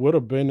probably would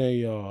have been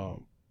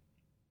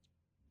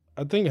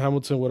I think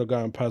Hamilton would have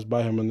gotten passed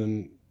by him, and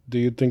then do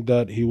you think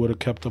that he would have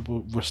kept up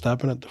with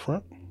Verstappen at the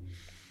front?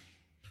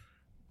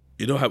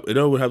 It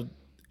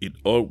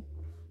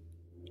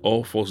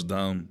all falls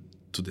down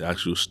to the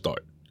actual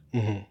start.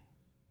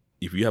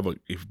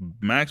 If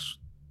Max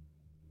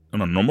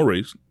on a normal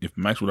race, if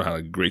Max would have had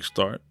a great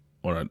start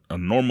or a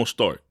normal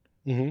start,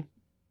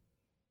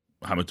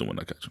 Hamilton would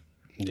not catch him.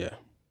 Yeah.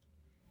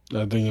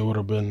 I think it would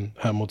have been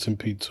Hamilton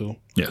P2.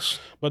 Yes.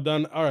 But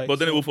then, all right. But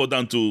then it would fall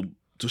down to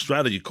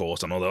strategy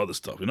calls and all the other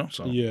stuff,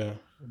 So yeah.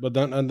 But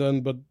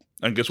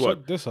guess what?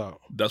 Check this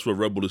out. That's what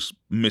Red Bull is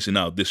missing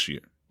out this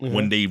year.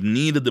 When they've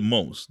needed the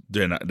most,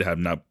 it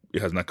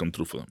has not come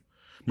through for them.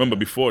 Remember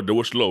before they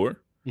were slower,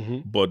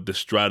 but the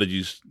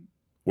strategies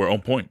were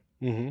on point.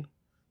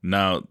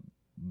 Now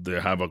they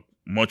have a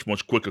much,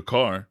 much quicker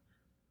car,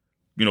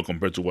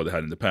 compared to what they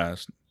had in the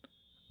past.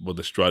 But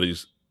the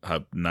strategies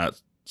have not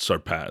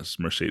surpassed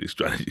Mercedes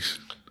strategies.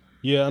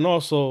 Yeah, and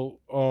also,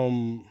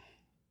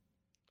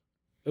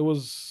 it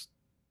was.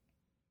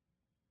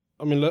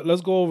 I mean,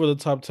 let's go over the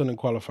top 10 in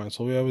qualifying.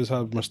 So we always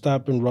have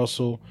Verstappen,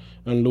 Russell,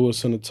 and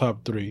Lewis in the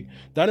top 3.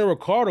 Daniel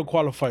Ricciardo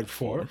qualified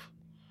 4th.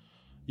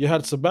 You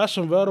had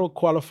Sebastian Vettel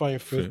qualifying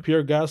 5th,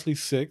 Pierre Gasly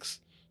 6th,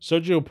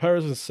 Sergio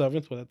Perez in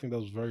 7th, but I think that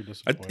was very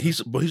disappointing.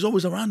 He's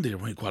always around there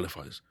when he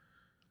qualifies.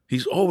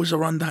 He's always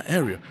around that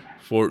area.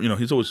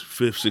 He's always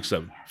 5th, 6th,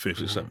 7th, 5th,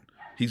 6th, 7th.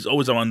 He's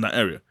always around that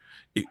area.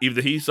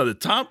 Either he's at the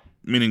top,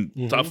 meaning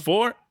top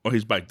 4, or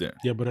he's back there.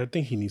 Yeah, but I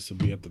think he needs to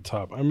be at the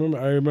top. I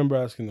remember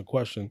asking the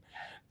question,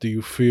 do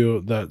you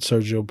feel that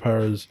Sergio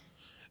Perez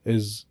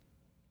is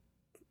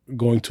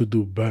going to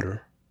do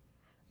better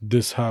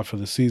this half of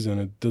the season?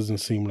 It doesn't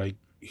seem like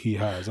he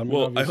has. I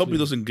hope he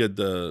doesn't get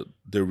the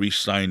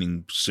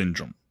re-signing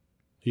syndrome.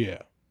 Yeah.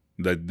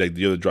 That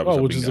the other drivers.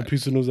 which is a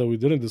piece of news that we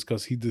didn't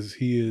discuss. He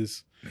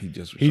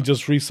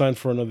just re-signed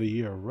for another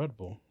year at Red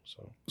Bull.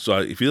 So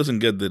if he doesn't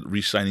get the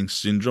re-signing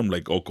syndrome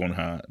like Ocon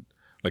had,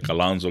 like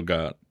Alonso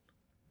got,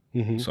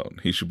 so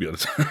he should be on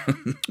the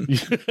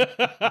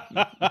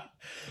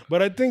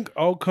But I think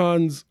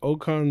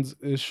Ocon's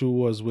issue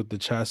was with the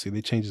chassis.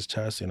 They changed his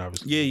chassis, and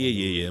obviously,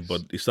 yeah.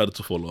 But he started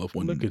to fall off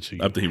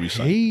after he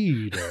resigned.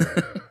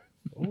 Hater.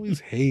 Always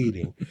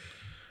hating.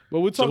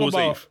 But we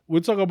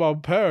talk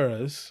about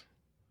Perez,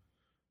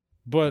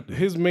 but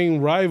his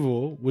main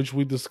rival, which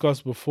we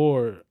discussed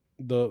before,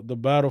 the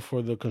battle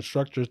for the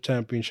Constructors'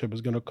 Championship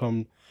is going to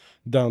come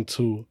down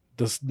to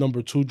the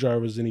number 2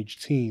 drivers in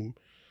each team,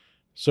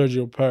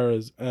 Sergio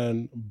Perez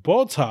and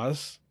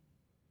Bottas.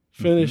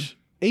 Finished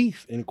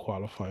 8th in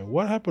qualifying.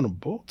 What happened to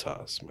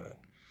Bottas, man?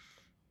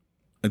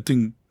 I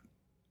think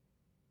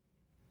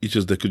it's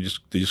just they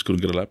just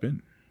couldn't get a lap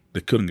in.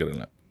 They couldn't get a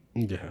lap.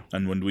 Yeah.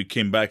 And when we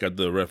came back at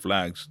the red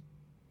flags,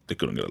 they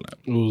couldn't get a lap.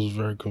 It was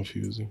very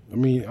confusing. I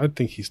mean, I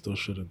think he still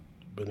should have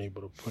been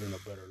able to put in a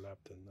better lap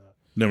than that.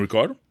 Then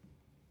Ricardo?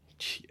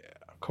 Yeah.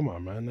 Come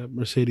on, man. That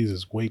Mercedes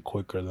is way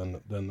quicker than the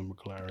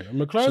McLaren. And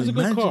McLaren's a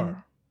good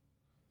car.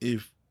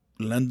 If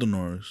Lando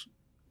Norris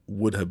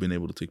would have been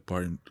able to take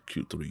part in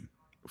Q3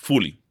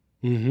 fully,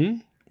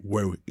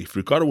 where if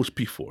Ricardo was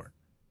P4,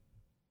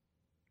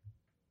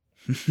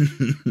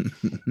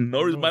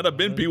 Norris might have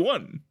been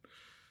P1.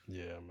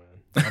 Yeah, man.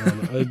 I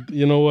don't know.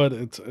 You know what?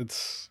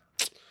 It's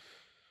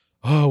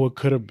what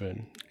could have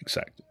been.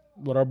 Exactly.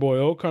 But our boy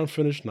Ocon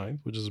finished 9th,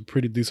 which is a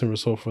pretty decent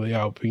result for the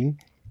Alpine.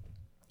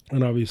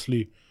 And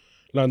obviously,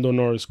 Lando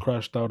Norris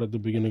crashed out at the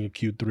beginning of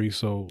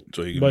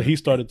Q3, but he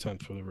started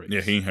 10th for the race.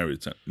 Yeah, he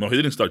inherited 10th. No, he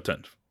didn't start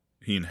 10th.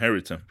 He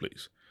inherited 10th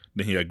place.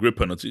 Then he had grid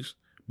penalties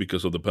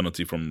because of the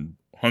penalty from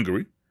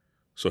Hungary,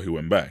 so he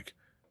went back.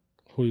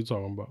 Who are you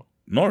talking about?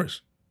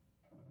 Norris.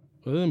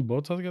 But didn't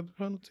Bottas get the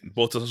penalty?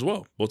 Bottas as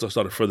well. Bottas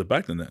started further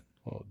back than that.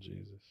 Oh,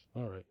 Jesus.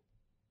 All right.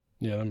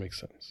 Yeah, that makes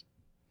sense.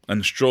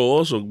 And Stroll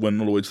also went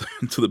all the way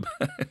to the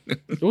back.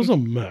 It was a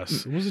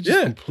mess. It was just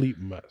a complete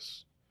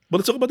mess. But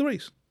let's talk about the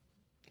race.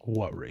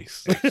 What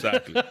race?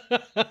 Exactly.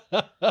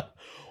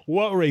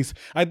 What race?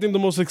 I think the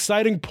most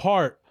exciting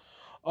part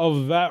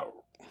of that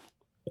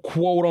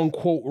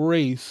quote-unquote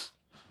race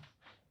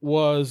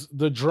was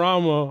the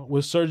drama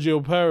with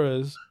Sergio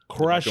Perez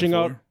crashing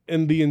out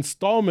in the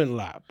installment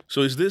lap.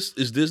 So is this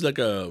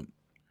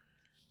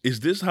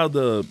how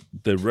the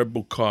Red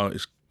Bull car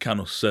is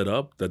kind of set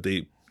up? That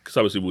because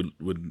obviously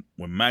when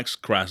Max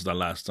crashed that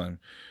last time,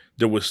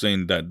 they were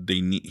saying that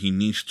he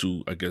needs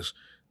to, I guess,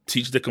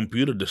 teach the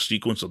computer the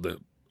sequence of the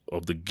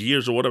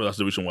gears or whatever. That's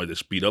the reason why they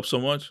speed up so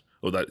much,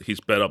 or that he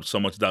sped up so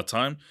much that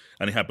time.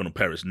 And it happened to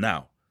Perez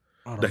now.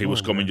 That he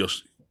was coming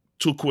just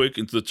too quick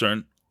into the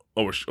turn,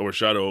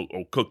 overshot or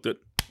cooked it,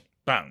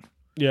 bang.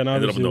 Yeah, and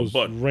obviously it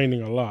was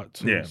raining a lot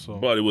too. Yeah,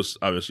 but it was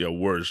obviously a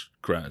worse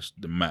crash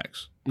than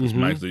Max. Because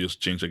Max, they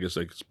just changed, I guess,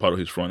 like it's part of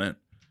his front end.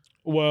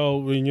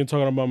 Well, when you're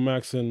talking about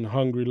Max in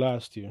Hungary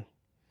last year.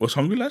 Was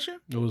Hungary last year?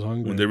 It was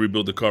Hungary. When they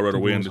rebuilt the car right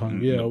away? It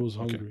was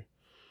Hungary.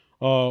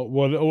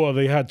 Well,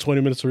 they had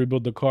 20 minutes to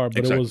rebuild the car,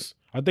 but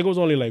I think it was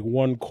only like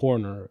one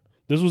corner.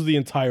 This was the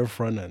entire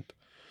front end.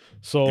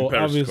 So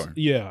obviously,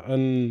 yeah,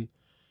 and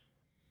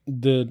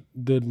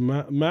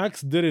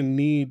Max didn't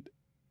need.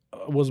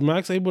 Was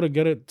Max able to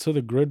get it to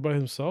the grid by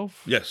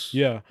himself? Yes.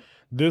 Yeah.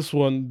 This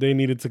one they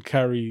needed to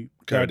carry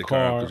the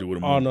car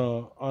on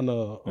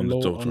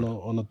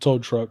a tow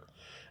truck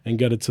and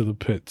get it to the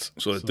pits.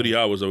 So the 3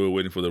 hours that we were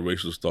waiting for the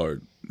race to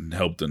start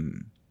helped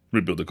them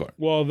rebuild the car.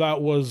 Well,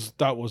 that was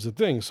the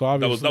thing. So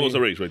obviously that was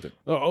the race right there.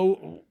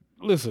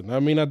 Listen, I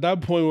mean, at that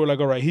point we were like,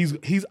 all right,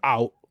 he's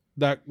out.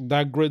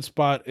 That grid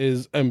spot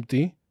is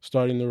empty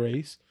starting the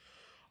race.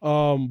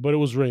 But it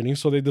was raining,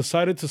 so they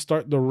decided to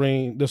start the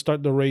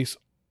race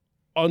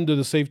under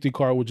the safety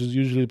car, which is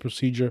usually the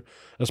procedure,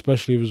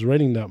 especially if it's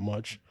raining that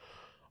much.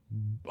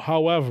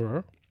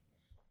 However,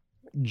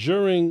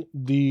 during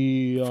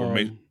the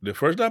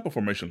first lap or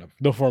formation lap?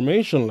 The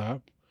formation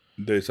lap,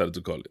 they decided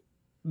to call it.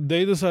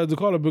 They decided to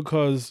call it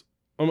because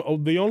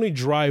the only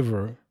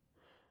driver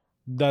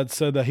that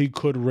said that he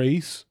could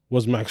race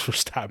was Max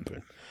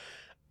Verstappen.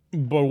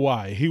 But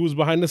why? He was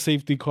behind the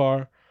safety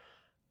car.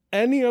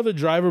 Any other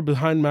driver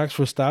behind Max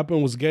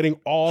Verstappen was getting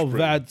all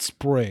that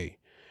spray.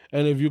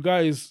 And if you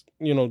guys,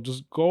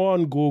 just go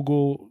on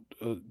Google,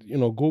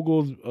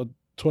 Google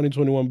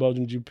 2021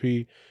 Belgian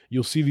GP,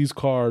 you'll see these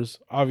cars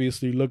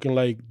obviously looking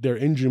like they're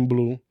engine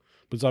blue,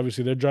 but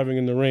obviously they're driving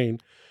in the rain.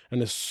 And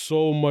there's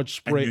so much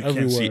spray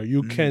everywhere.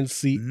 You can't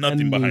see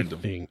nothing behind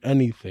them.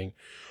 Anything.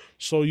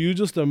 So you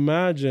just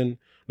imagine,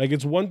 like,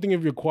 it's one thing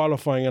if you're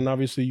qualifying, and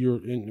obviously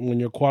when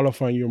you're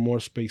qualifying, you're more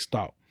spaced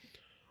out.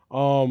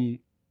 And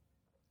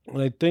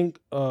I think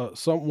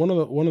one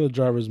of the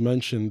drivers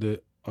mentioned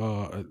that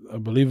I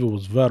believe it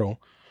was Vettel,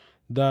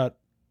 that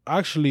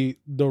actually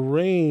the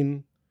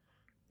rain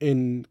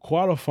in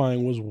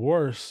qualifying was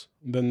worse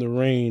than the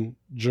rain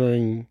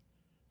during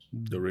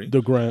during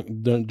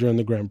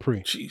the Grand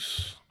Prix.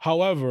 Jeez.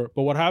 However,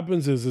 but what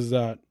happens is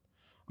that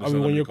I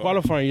mean, when you're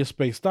qualifying, you're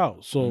spaced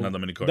out. So not that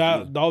many cars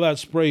all that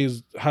spray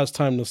has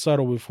time to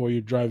settle before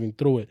you're driving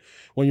through it.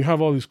 When you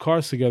have all these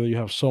cars together, you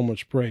have so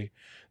much spray.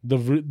 The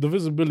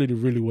visibility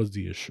really was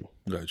the issue.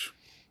 Gotcha.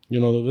 You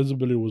know, the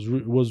visibility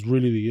was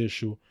really the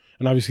issue.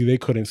 And obviously, they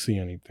couldn't see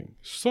anything.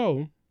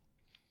 So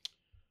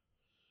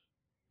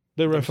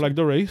they red flagged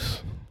the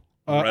race.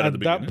 Right at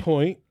that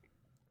point,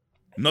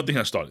 nothing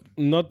has started.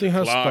 Nothing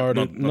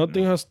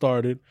has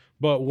started.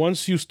 But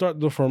once you start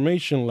the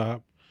formation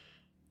lap,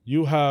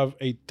 you have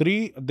a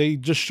 3. They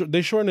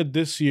shortened it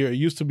this year. It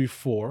used to be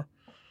 4.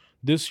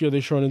 This year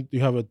they shortened. You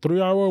have a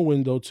 3-hour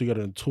window to get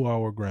a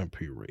 2-hour Grand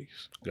Prix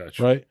race.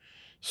 Gotcha. Right.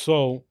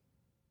 So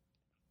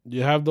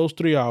you have those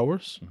 3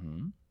 hours.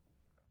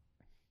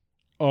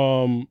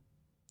 And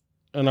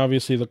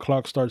obviously the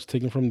clock starts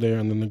ticking from there,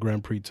 and then the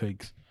Grand Prix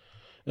takes.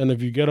 And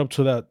if you get up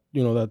to that,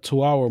 that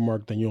 2-hour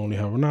mark, then you only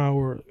have an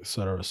hour, et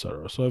cetera, et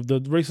cetera. So if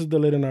the race is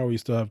delayed an hour, you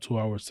still have 2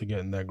 hours to get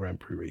in that Grand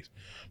Prix race.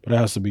 But it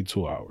has to be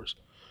 2 hours.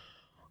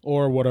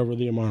 Or whatever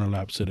the amount of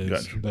laps it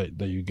is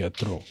that you get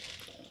through.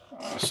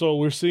 So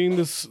we're seeing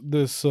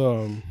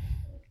the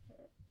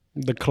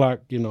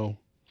clock,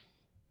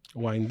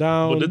 wind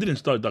down. But they didn't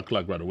start that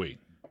clock right away.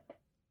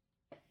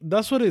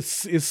 That's what it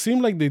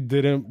seemed like they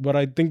didn't, but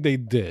I think they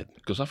did.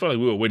 Because I felt like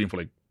we were waiting for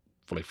like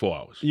 4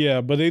 hours. Yeah,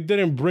 but they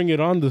didn't bring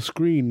it on the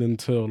screen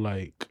until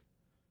like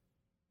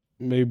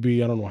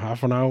maybe, I don't know,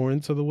 half an hour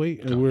into the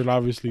wait. And we're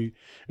obviously,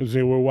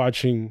 we're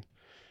watching,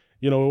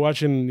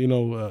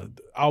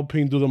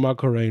 Alpine do the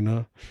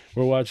Macarena.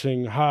 We're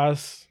watching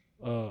Haas,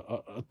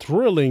 a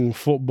thrilling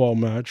football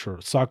match or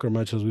soccer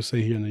match, as we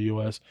say here in the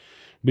U.S.,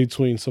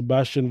 between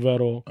Sebastian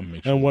Vettel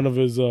and one of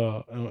his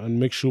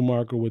and Mick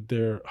Schumacher with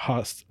their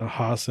Haas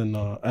and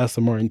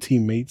Aston Martin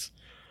teammates.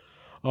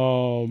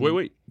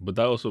 Wait, but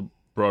that also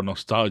brought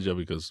nostalgia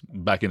because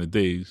back in the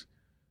days,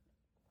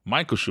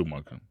 Michael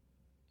Schumacher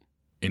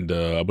in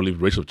the, I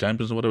believe, Race of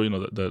Champions or whatever,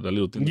 that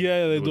little thing.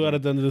 Yeah, they do that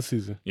at the end of the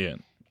season. Yeah.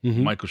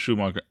 Michael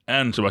Schumacher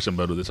and Sebastian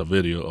Vettel, there's a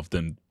video of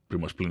them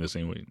pretty much playing the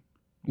same way.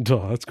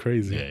 Oh, that's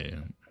crazy. Yeah.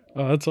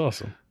 Oh, that's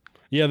awesome.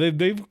 Yeah,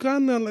 they've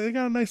got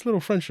a nice little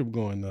friendship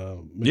going.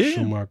 Mick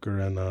Schumacher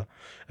and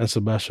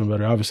Sebastian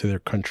Vettel. Obviously, they're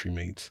country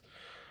mates.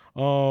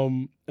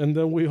 And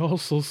then we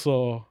also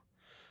saw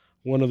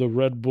one of the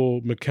Red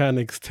Bull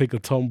mechanics take a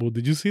tumble.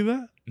 Did you see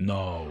that?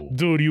 No,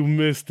 dude, you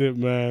missed it,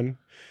 man.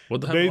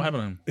 What the hell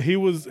happened to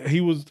him?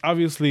 He was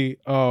obviously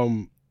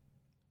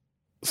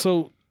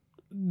so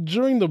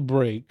during the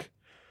break.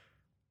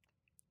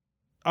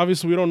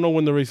 Obviously, we don't know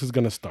when the race is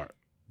gonna start.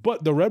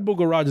 But the Red Bull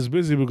garage is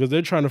busy because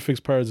they're trying to fix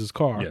Perez's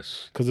car.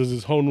 Yes. Because there's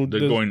this whole new...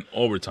 They're going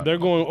overtime. They're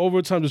going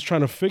overtime just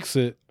trying to fix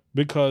it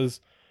because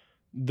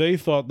they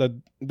thought that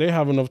they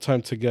have enough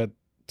time to get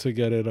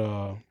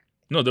it...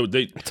 No,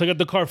 they to get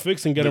the car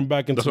fixed and get him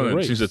back into the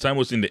race. Since the time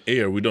was in the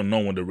air, we don't know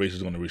when the race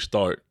is going to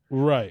restart.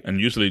 Right.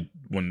 And usually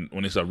when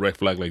it's a red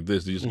flag like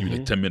this, they just give you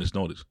like 10 minutes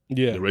notice.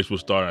 Yeah. The race will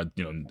start at,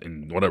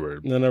 in whatever.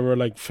 Then over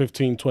like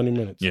 15, 20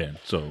 minutes. Yeah.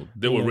 So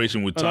they were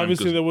racing with time. And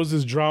obviously there was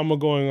this drama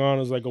going on.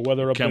 It's like a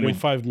weather update in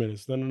 5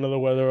 minutes. Then another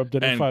weather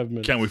update in 5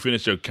 minutes. Can we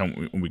finish it?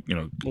 Can we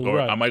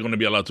or am I going to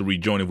be allowed to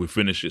rejoin if we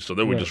finish it? So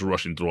they were just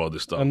rushing through all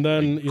this stuff. And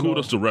then,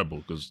 kudos to Red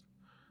Bull because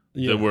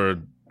they were...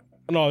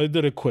 No, they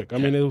did it quick. I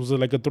mean, it was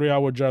like a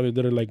 3-hour drive. They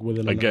did it like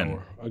within an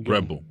hour.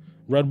 Again,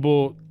 Red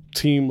Bull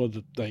team of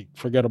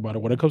forget about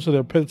it. When it comes to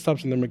their pit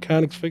stops and their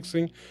mechanics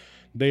fixing,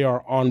 they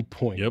are on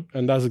point. Yep.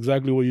 And that's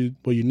exactly what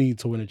you need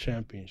to win a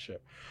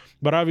championship.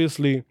 But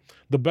obviously,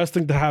 the best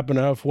thing to happen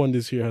to F1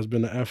 this year has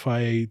been the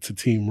FIA to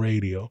team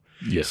radio.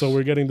 Yes. So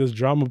we're getting this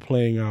drama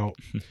playing out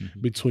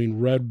between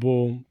Red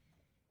Bull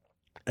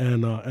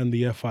and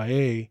the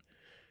FIA.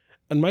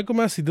 And Michael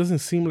Masi doesn't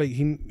seem like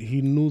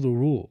he knew the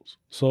rules.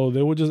 So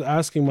they were just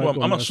asking Michael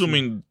Well, I'm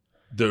assuming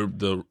the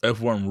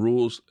F1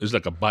 rules is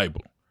like a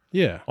Bible.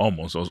 Yeah.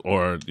 Almost.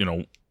 Or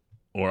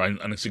an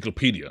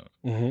encyclopedia.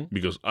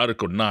 Because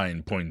Article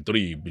 9.3,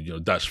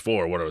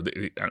 -4, whatever,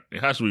 it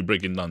has to be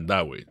breaking down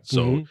that way.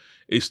 So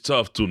it's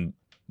tough to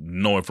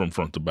know it from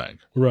front to back.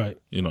 Right.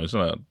 It's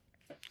not...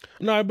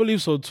 No, I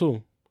believe so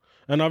too.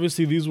 And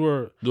obviously these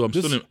were...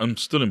 Dude, I'm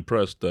still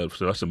impressed that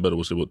Sebastian Vettel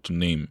was able to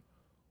name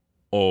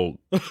all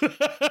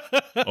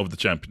of the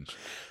champions.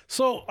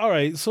 So, all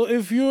right. So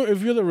if you're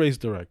the race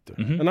director,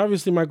 and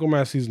obviously Michael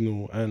Masi's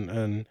new,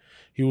 and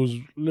he was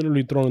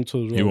literally thrown into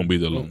the role. He won't be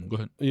there long. Go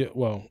ahead. Yeah,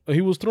 well,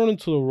 he was thrown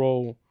into the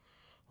role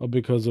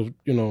because of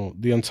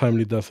the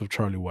untimely death of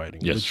Charlie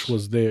Whiting, which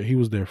was there. He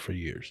was there for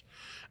years.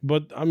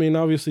 But I mean,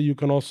 obviously, you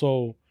can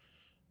also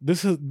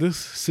this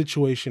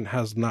situation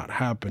has not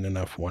happened in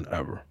F1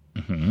 ever.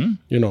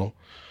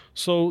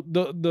 So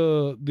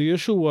the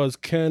issue was,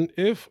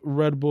 if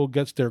Red Bull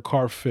gets their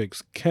car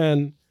fixed,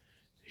 can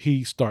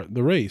he start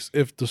the race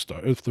if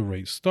the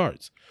race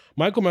starts?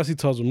 Michael Masi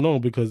tells him no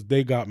because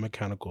they got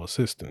mechanical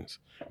assistance,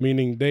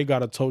 meaning they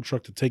got a tow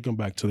truck to take him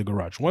back to the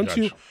garage.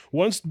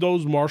 Once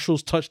those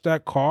marshals touch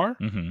that car,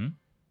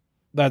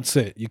 that's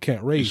it. You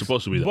can't race. It's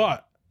supposed to be that.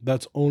 But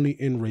that's only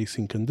in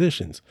racing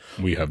conditions.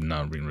 We have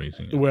not been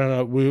racing.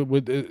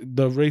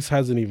 The race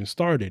hasn't even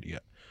started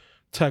yet,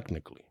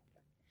 technically.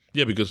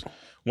 Yeah, because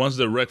once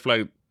the red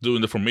flag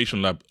doing the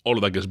formation lap, all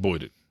of that gets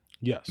voided.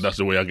 Yes. That's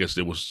the way I guess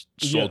it was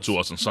sold to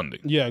us on Sunday.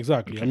 Yeah,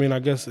 exactly. Okay. I mean, I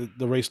guess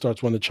the race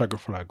starts when the checker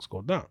flags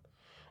go down.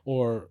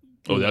 Or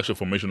the actual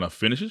formation lap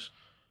finishes?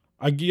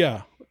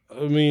 Yeah.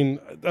 I mean,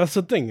 that's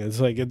the thing.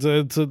 It's like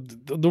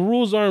the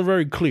rules aren't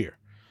very clear.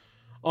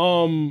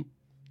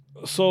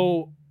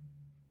 So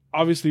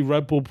obviously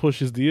Red Bull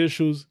pushes the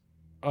issues,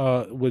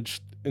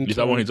 which is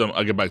that when he told him,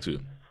 I'll get back to you?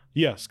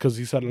 Yes, because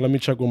he said, let me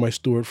check with my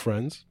steward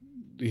friends.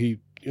 He,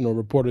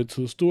 reported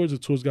to the stewards. The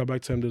stewards got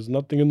back to him. There's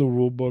nothing in the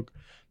rule book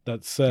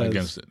that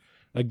says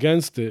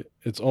against it.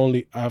 It's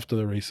only after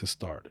the race has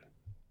started.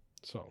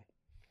 So,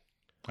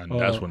 and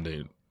that's when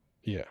they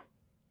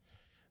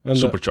and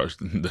supercharged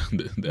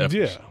the efforts.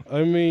 Yeah,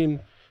 I mean,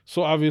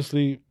 so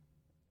obviously,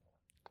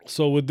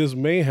 with this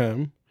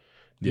mayhem,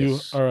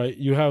 yes.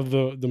 you have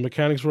the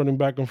mechanics running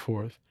back and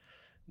forth.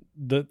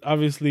 That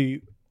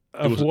obviously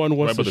F1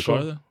 wants to show.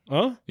 Car,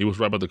 huh? He was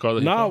right by the car.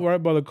 Not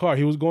right by the car.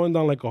 He was going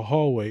down like a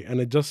hallway, and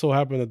it just so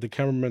happened that the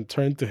cameraman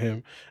turned to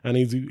him, and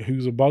he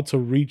was about to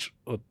reach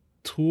a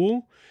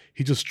tool.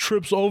 He just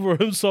trips over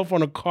himself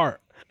on a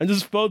cart and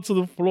just fell to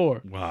the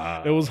floor.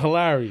 Wow! It was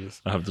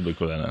hilarious. I have to look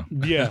for that now.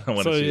 Yeah.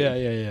 So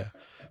yeah.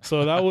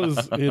 So that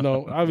was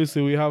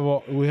obviously we have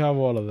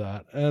all of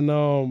that, and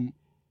and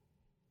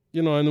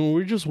then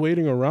we're just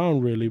waiting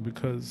around really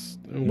because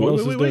what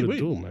else is there to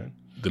do, man?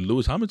 The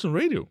Lewis Hamilton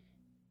radio.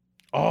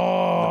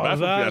 Oh,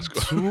 that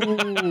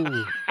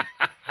too.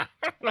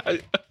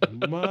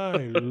 My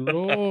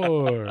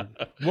Lord.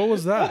 What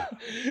was that?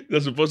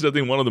 That's supposed to, I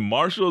think, one of the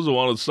marshals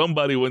or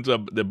somebody went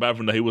to the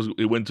bathroom that he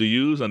went to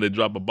use, and they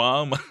dropped a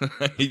bomb.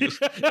 he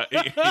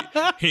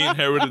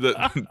inherited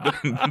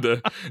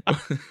the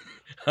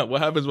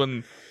what happens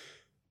when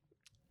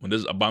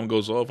a bomb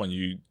goes off and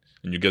you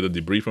get the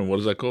debris from, what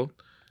is that called?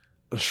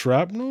 A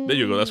shrapnel? There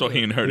you go. That's what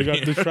he inherited. You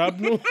got the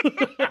shrapnel?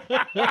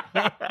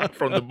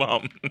 From the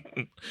bomb.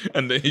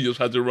 And then he just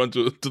had to run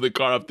to the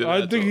car after that.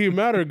 I think he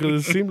mattered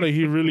because it seemed like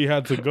he really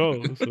had to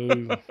go. So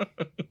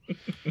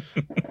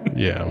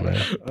yeah, man.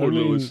 Poor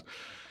Lewis.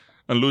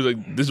 And Lewis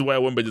like, this is why I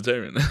went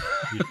vegetarian.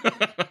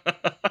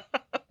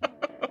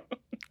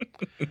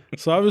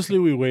 So obviously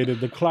we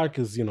waited. The clock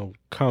is,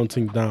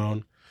 counting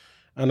down.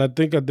 And I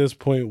think at this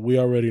point we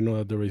already know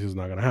that the race is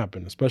not going to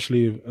happen.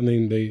 Especially,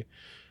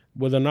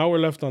 with an hour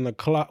left on the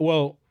clock.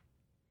 Well,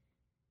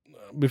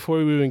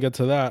 before we even get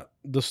to that,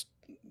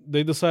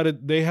 they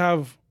decided they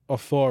have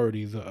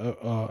authority.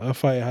 The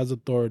FIA has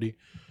authority,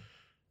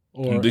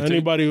 or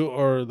anybody,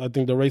 or I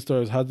think the race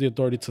stars has the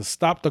authority to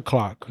stop the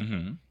clock.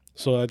 Mm-hmm.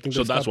 So I think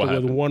they stopped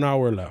it with 1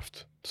 hour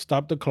left.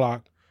 Stop the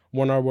clock.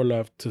 1 hour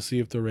left to see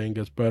if the rain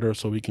gets better,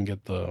 so we can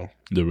get the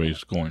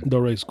race going. The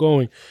race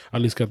going.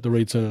 At least get the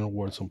race in and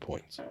award some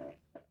points.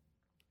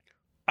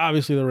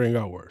 Obviously, the rain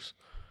got worse.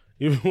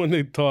 Even when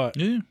they thought.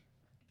 Yeah.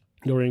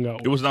 The rain got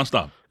worse. It was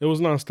nonstop.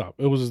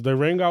 It was the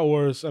rain got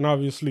worse, and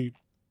obviously,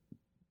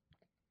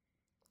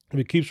 if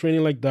it keeps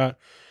raining like that,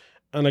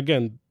 and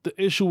again, the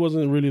issue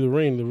wasn't really the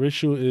rain. The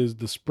issue is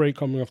the spray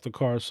coming off the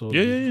car, so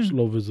there's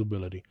low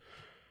visibility.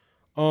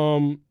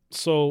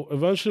 So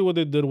eventually, what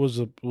they did was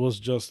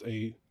just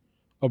a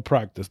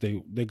practice.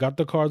 They got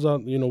the cars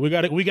out. We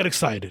got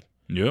excited.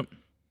 Yep.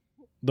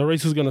 The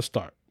race is gonna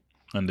start.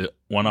 And the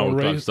 1 hour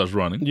clock starts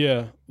running.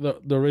 Yeah,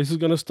 the race is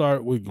gonna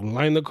start. We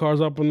line the cars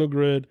up on the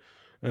grid.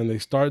 And they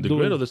start doing... The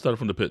grid, or they start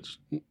from the pits?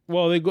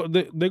 Well, they're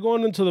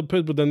going into the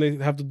pit, but then they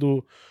have to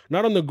do...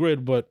 Not on the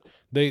grid, but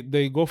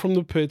they go from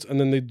the pits, and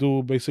then they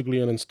do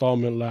basically an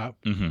installment lap.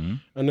 Mm-hmm.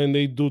 And then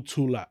they do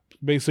 2 laps.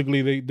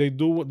 Basically, they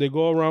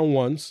go around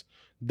once,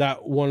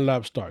 that 1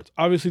 lap starts.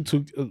 Obviously,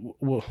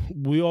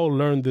 we all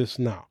learned this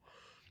now.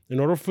 In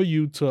order for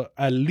you to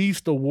at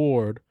least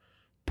award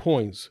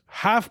points,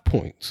 half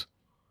points,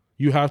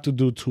 you have to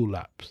do 2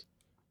 laps.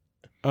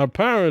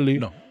 Apparently...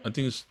 No, I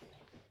think it's...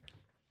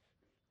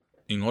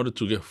 In order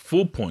to get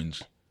full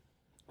points,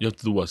 you have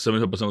to do what,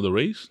 75% of the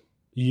race?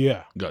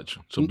 Yeah. Gotcha.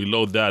 So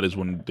below that is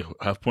when the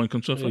half point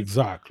comes off?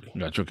 Exactly.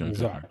 Gotcha. Okay.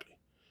 Exactly.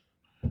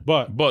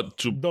 But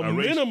to the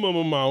minimum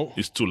amount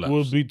is 2 laps.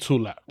 Will be 2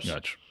 laps.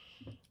 Gotcha.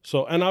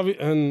 So and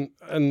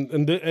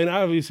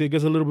obviously it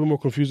gets a little bit more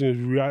confusing if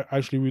you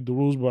actually read the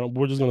rules, but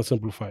we're just gonna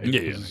simplify it.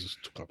 Yeah. It's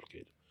too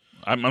complicated.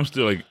 I'm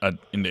still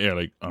in the air,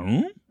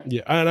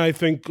 Yeah, and I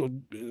think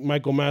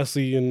Michael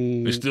Massey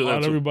and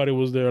everybody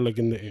was there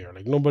in the air.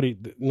 Nobody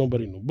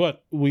knew.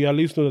 But we at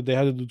least knew that they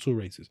had to do 2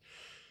 races.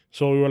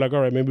 So we were like,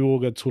 all right, maybe we'll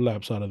get 2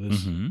 laps out of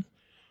this. Mm-hmm.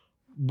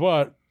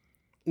 But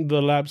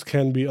the laps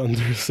can be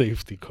under a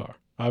safety car.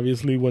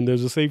 Obviously, when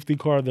there's a safety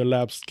car, the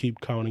laps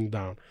keep counting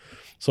down.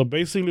 So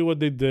basically what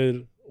they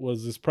did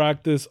was this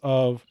practice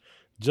of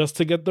just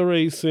to get the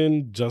race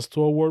in, just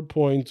to award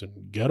points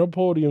and get a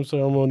podium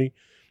ceremony.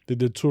 They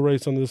did 2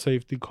 races on the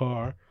safety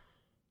car.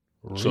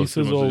 Race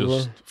is over.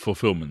 Just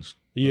fulfillments.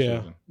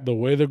 Yeah. The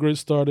way the grid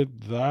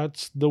started,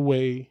 that's the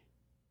way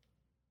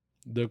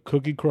the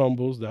cookie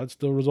crumbles. That's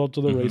the result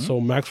of the race. So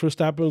Max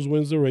Verstappen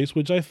wins the race,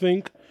 which I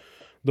think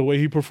the way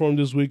he performed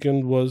this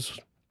weekend was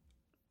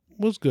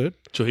was good.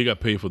 So he got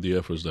paid for the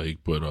efforts that he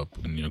put up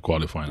in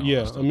qualifying.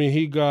 Yeah, I mean,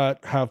 he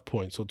got half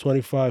points. So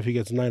 25, he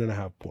gets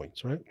 9.5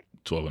 points, right?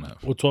 12 and a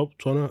half. Well, 12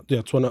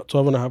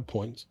 and a half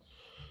points.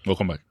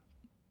 Welcome back.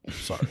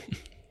 Sorry.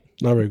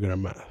 Not very good at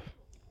math.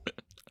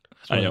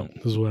 I am.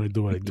 This is what I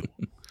do.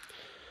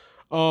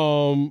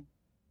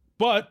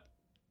 But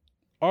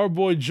our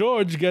boy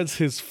George gets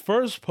his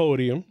first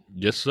podium.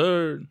 Yes,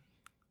 sir.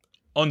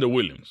 Under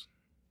Williams.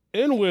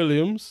 In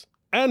Williams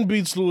and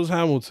beats Lewis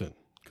Hamilton.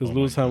 Because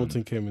Lewis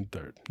Hamilton came in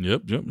third.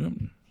 Yep.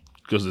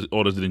 Because the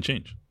orders didn't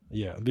change.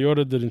 Yeah, the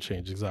order didn't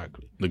change,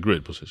 exactly. The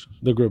grid positions.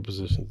 The grid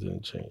positions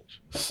didn't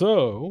change.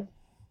 So,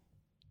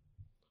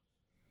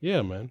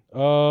 yeah, man.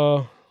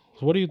 So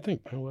what do you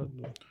think, man?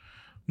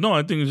 No,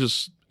 I think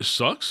it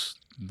sucks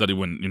that it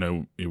went,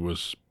 it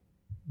was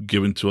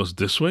given to us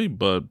this way,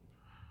 but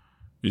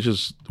it's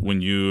just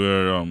when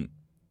you're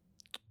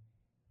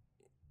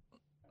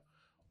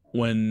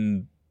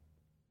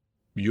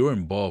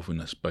involved in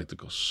a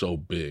spectacle so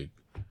big,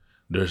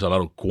 there's a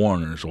lot of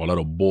corners or a lot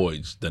of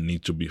voids that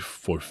need to be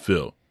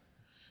fulfilled.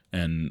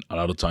 And a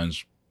lot of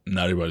times,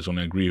 not everybody's going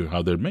to agree with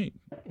how they're made.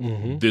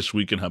 Mm-hmm. This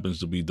weekend happens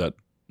to be that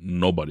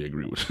nobody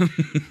agree with.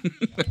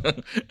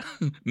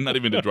 Not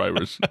even the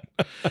drivers.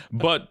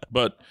 But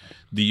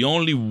the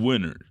only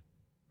winner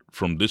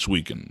from this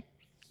weekend,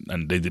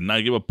 and they did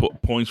not give up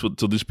points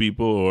to these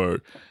people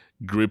or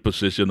grid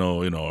position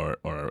or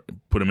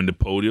put them in the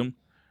podium.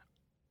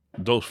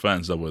 Those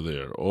fans that were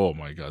there, oh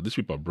my God, these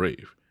people are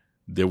brave.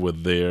 They were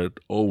there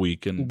all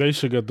weekend. They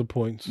should get the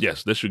points.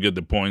 Yes, they should get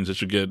the points. They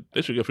should get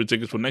free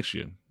tickets for next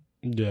year.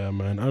 Yeah,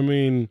 man. I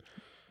mean,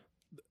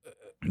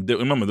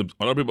 remember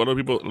a lot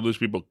of these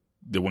people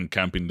they went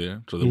camping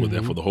there, so they were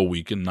there for the whole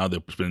weekend. Now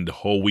they're spending the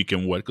whole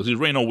weekend wet because it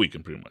rained all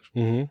weekend pretty much.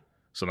 Mm-hmm.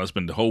 So now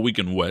spend the whole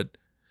weekend wet.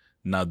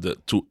 Now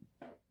to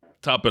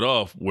top it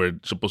off, where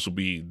it's supposed to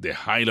be the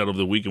highlight of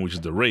the weekend, which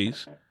is the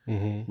race,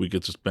 we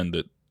get to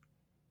spend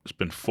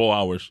 4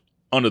 hours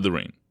under the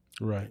rain.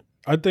 Right.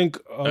 I think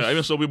I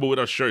even saw people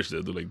without shirts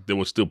there. They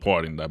were still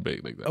partying that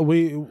big like that.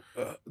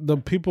 The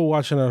people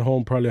watching at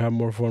home probably had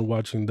more fun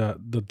watching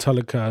the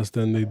telecast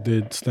than they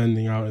did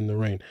standing out in the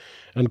rain.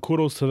 And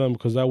kudos to them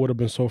because that would have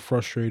been so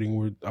frustrating.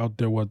 We're out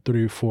there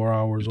 3-4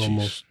 hours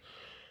almost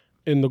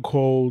in the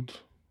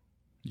cold.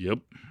 Yep.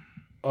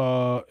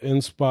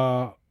 In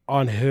Spa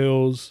on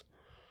hills,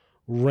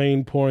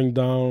 rain pouring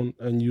down,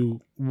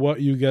 and what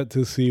you get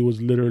to see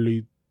was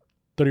literally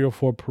 3 or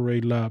 4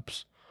 parade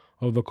laps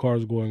of the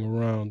cars going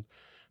around,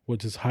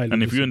 which is highly.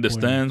 And if you're in the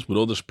stands with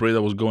all the spray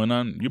that was going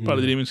on, you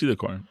probably didn't even see the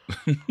car.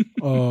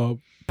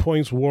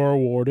 Points were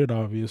awarded.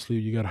 Obviously,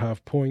 you got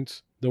half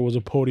points. There was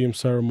a podium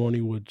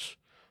ceremony, which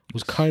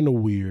was kind of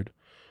weird,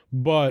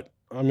 but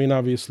I mean,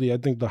 obviously, I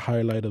think the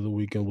highlight of the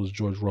weekend was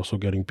George Russell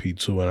getting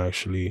P2 and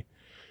actually,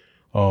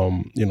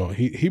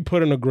 he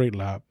put in a great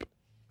lap.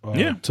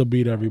 To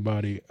beat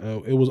everybody.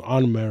 It was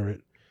on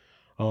merit.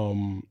 I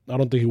don't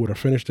think he would have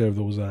finished there if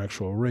there was an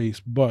actual race,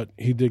 but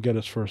he did get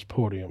his first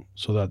podium,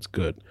 so that's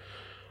good.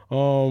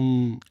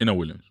 In a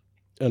Williams.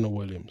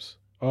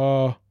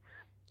 So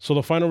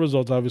the final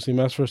results, obviously,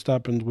 Max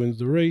Verstappen wins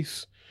the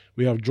race.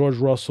 We have George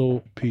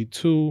Russell,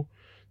 P2.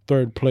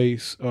 Third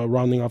place,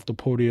 rounding off the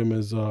podium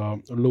is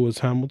Lewis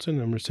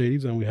Hamilton and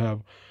Mercedes. And we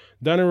have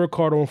Daniel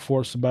Ricciardo in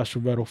fourth,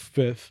 Sebastian Vettel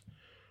fifth,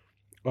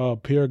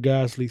 Pierre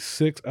Gasly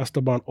sixth,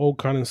 Esteban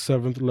Ocon in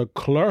seventh.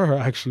 Leclerc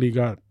actually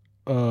got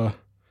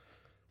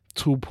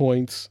 2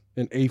 points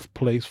in eighth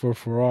place for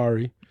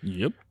Ferrari.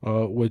 Yep.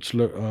 Which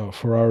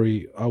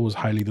Ferrari, I was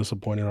highly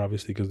disappointed,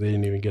 obviously, because they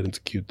didn't even get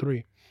into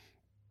Q3.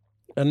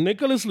 And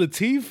Nicholas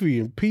Latifi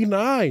in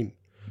P9.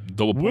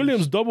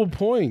 Williams double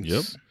points.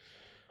 Yep.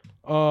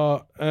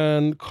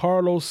 And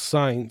Carlos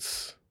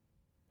Sainz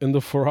in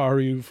the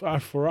Ferrari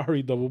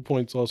double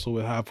points also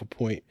with half a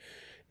point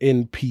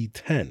in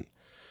P10.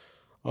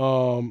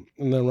 And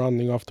then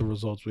rounding off the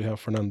results, we have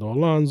Fernando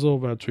Alonso,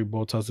 Valtteri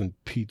Bottas in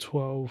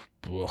P12.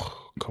 Ugh,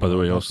 By the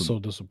way, also so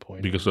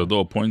disappointing. Because of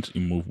those points,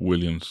 he moved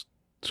Williams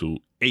to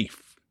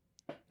 8th.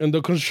 And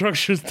the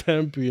Constructors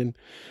Champion,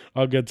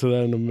 I'll get to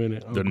that in a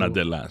minute. They're not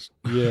dead last.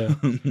 Yeah.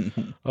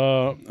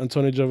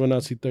 Antonio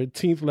Giovinazzi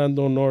 13th,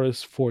 Lando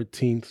Norris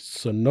 14th,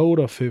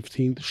 Tsunoda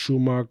 15th,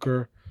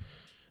 Schumacher,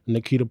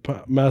 Nikita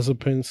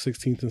Mazepin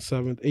 16th and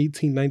 7th,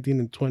 18, 19,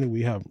 and 20.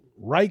 We have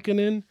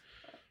Raikkonen,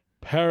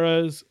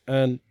 Perez,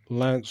 and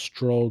Lance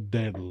Stroll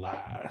dead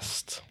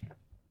last.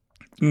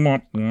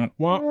 Stroll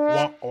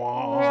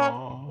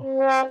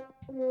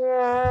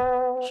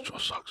Stroll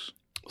sucks.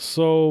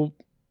 So,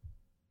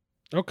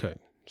 okay.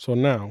 So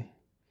now,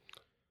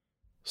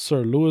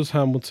 Sir Lewis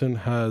Hamilton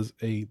has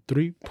a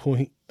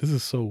 3-point. This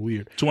is so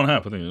weird. 2.5,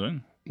 I think,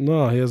 right?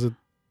 No, he has a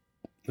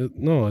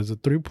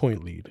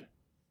 3-point lead.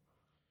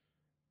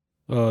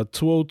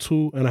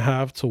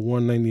 202.5 to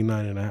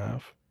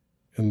 199.5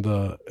 in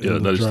the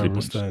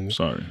driver's standing.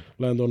 Sorry.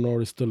 Lando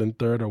Norris still in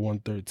third at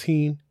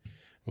 113.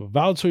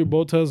 Valtteri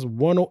Bottas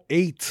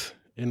 108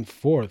 in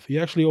fourth. He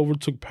actually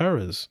overtook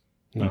Perez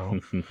now.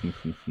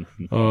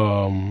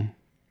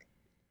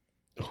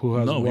 Who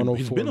has 104?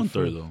 He's been on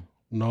third though.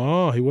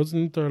 No, he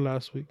wasn't in third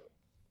last week.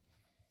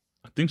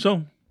 think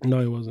so. No,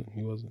 he wasn't.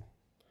 He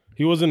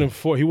wasn't in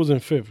fourth. He was in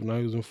fifth. Now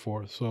he was in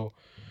fourth. So,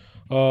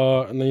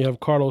 and then you have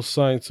Carlos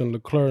Sainz and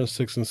Leclerc in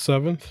sixth and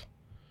seventh.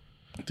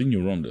 I think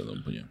you're wrong there, though,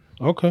 but yeah.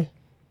 Okay.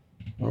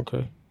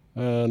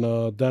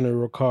 And Daniel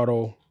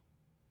Ricciardo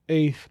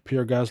eighth,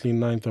 Pierre Gasly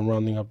ninth, and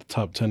rounding up the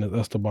top 10 is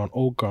Esteban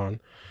Ocon.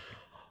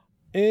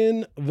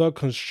 In the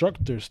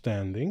constructor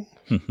standing,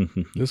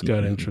 this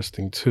got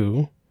interesting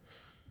too.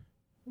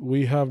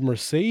 We have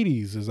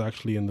Mercedes is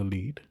actually in the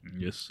lead.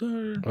 Yes,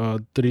 sir.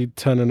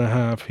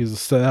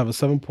 310.5. Have a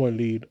 7-point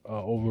lead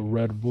over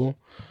Red Bull.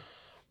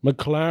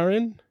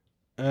 McLaren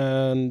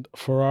and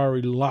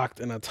Ferrari locked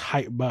in a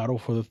tight battle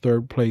for the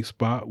third place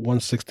spot,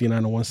 169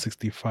 and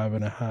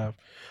 165.5.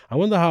 I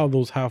wonder how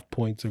those half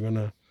points are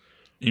gonna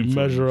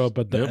measure up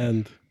at the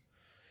end.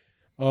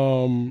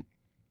 And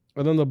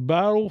then the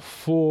battle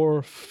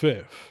for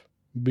fifth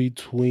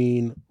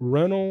between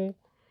Renault,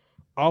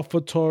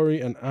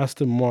 AlphaTauri, and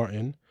Aston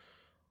Martin.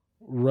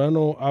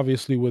 Renault,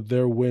 obviously, with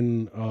their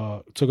win,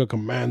 took a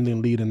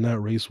commanding lead in that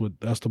race with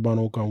Esteban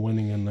Ocon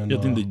winning, and then I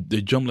think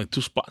they jumped like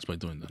 2 spots by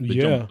doing that. They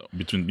jumped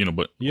between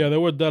they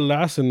were dead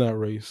last in that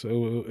race. It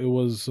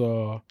was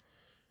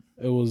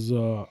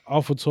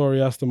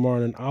AlphaTauri, Aston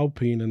Martin, and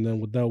Alpine, and then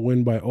with that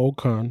win by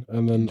Ocon,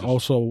 and then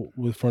also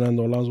with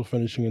Fernando Alonso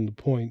finishing in the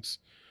points.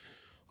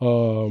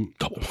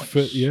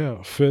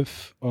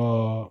 Fifth.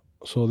 So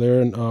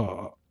they're in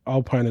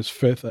Alpine is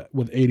fifth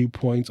with 80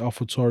 points.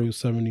 AlphaTauri is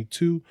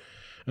 72,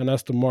 and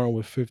Aston Martin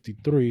with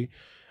 53.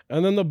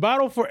 And then the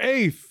battle for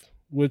eighth,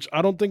 which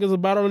I don't think is a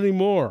battle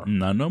anymore.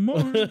 Not no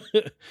more.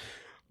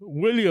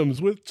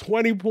 Williams with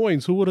 20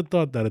 points. Who would have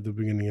thought that at the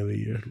beginning of the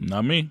year?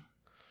 Not me.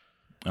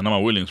 And I'm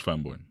a Williams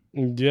fanboy.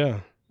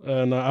 Yeah.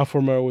 And Alfa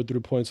Romeo with 3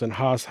 points, and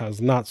Haas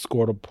has not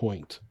scored a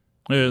point.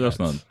 Yeah, that's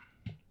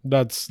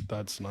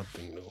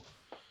nothing new.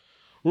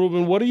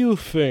 Ruben, what do you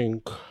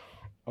think?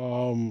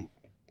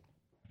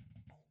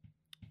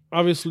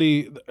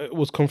 Obviously, it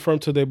was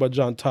confirmed today by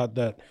John Todt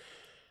that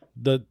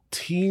the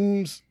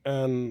teams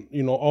and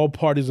all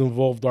parties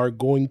involved are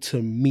going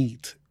to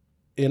meet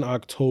in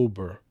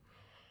October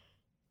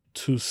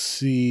to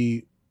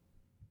see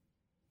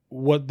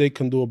what they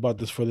can do about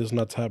this for this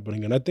not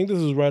happening. And I think this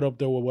is right up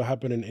there with what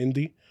happened in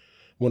Indy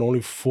when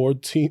only 4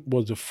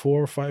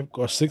 or 5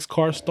 or 6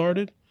 cars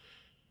started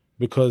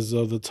because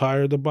of the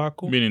tire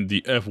debacle. Meaning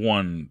the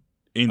F1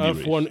 Indy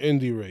race. F1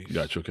 Indy race.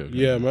 Gotcha. Okay.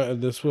 Yeah, man.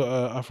 This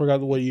I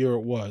forgot what year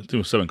it was. I think it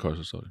was 7 cars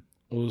or something.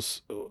 It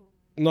was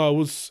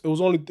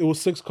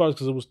 6 cars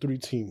because it was 3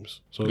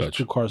 teams, so it was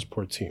 2 cars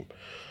per team.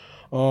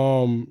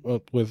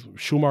 With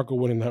Schumacher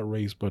winning that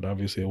race, but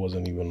obviously it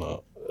wasn't even a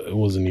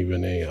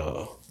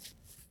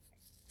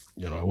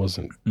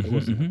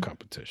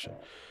competition.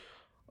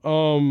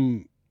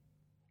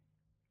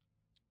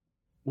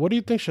 What do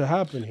you think should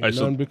happen here,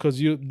 man? Because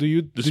did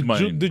you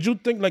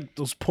think like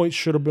those points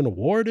should have been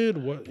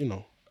awarded? What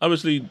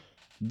Obviously,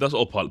 that's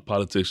all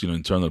politics,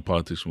 internal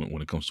politics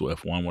when it comes to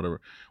F1,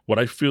 whatever. What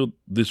I feel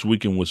this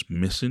weekend was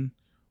missing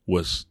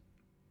was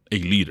a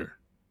leader,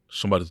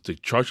 somebody to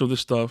take charge of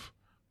this stuff.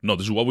 No,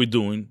 this is what we're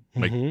doing.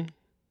 Like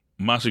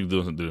Masi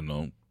didn't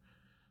know.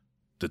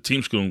 The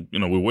team's going,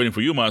 we're waiting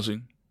for you,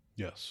 Masi.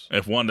 Yes.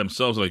 F1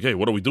 themselves like, hey,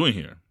 what are we doing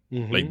here?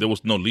 Like there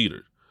was no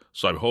leader.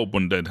 So I hope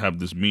when they have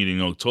this meeting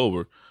in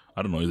October,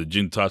 I don't know, either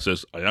Jim Todd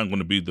says, I am going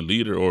to be the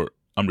leader or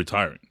I'm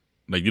retiring.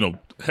 Like,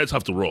 heads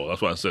have to roll.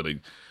 That's why I said,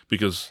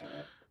 because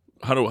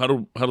how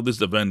do this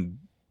event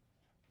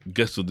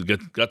got to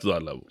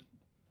that level?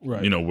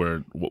 Right.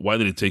 Why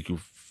did it take you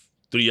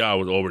 3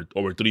 hours,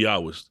 over 3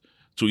 hours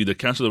to either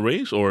cancel the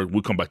race or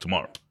we come back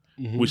tomorrow?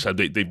 Which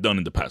they've done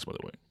in the past, by the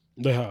way.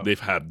 They have.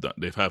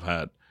 They've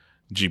had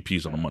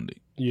GPs on a Monday.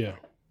 Yeah.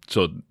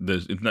 So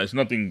it's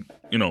nothing,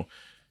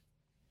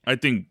 I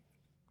think,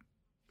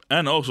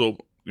 and also,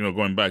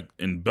 going back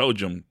in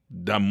Belgium,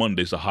 that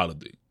Monday's a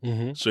holiday.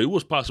 So it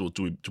was possible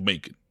to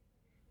make it.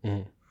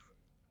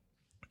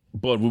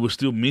 But we were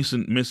still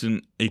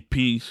missing a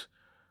piece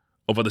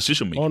of a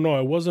decision making. Oh no,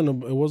 it wasn't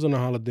a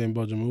holiday in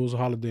Belgium. It was a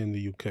holiday in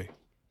the UK.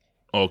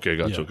 Okay,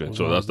 gotcha. Okay,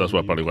 so that's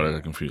why probably why I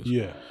got confused.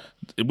 Yeah,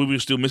 we were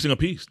still missing a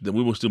piece. That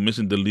we were still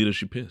missing the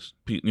leadership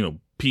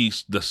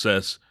piece that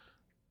says,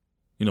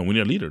 we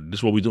need a leader. This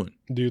is what we're doing.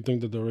 Do you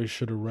think that the race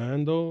should have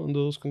ran though under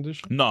those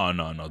conditions? No.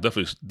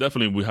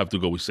 Definitely, we have to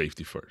go with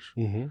safety first.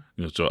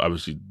 So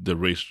obviously the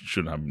race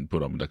shouldn't have been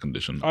put up in that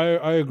condition.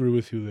 I agree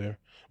with you there,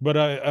 but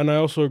I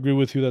also agree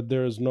with you that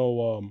there is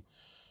no.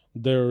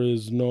 But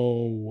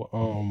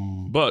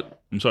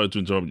I'm sorry to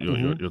interrupt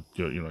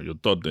your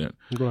thought there.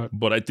 Go ahead.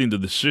 But I think the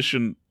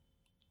decision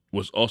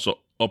was also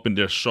up in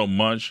there so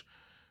much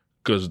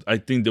because I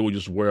think they were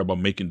just worried about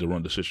making the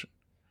wrong decision,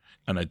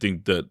 and I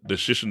think the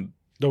decision.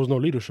 There was no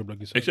leadership, like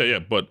you said. Exactly, yeah.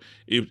 But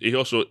it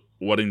also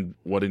what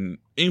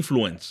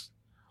influenced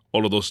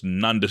all of those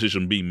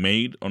non-decisions being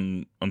made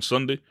on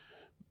Sunday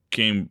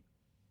came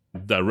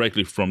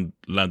directly from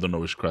Lando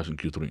Norris crash in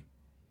Q3.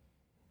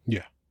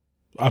 Yeah,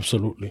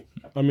 absolutely.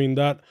 I mean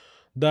that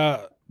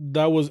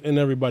was in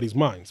everybody's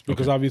minds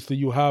because obviously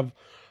you have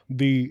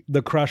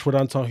the crash with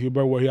Anton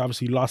Hubert, where he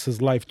obviously lost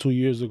his life 2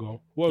 years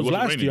ago. Well, it was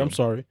last year. I'm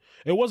sorry,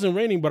 it wasn't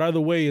raining, but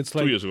either way, it's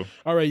like 2 years ago.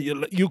 All right,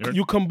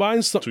 you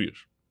combine some 2 years.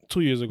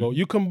 2 years ago.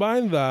 You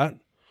combine that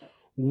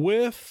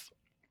with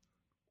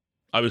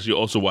obviously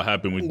also what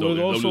happened with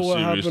also W what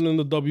Series, happened in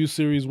the W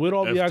Series, with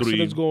all the F3.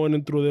 accidents going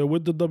in through there,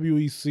 with the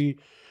WEC.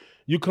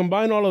 You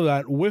combine all of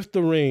that with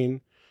the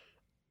rain.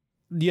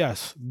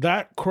 Yes,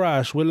 that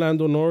crash with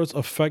Lando Norris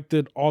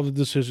affected all the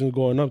decisions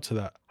going up to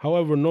that.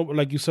 However, no,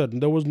 like you said,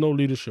 there was no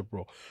leadership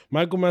role.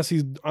 Michael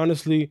Massey,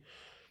 honestly,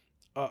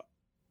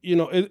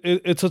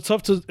 it's a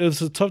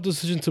tough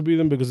decision to be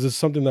them, because it's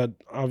something that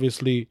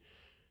obviously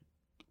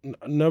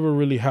never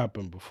really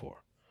happened before.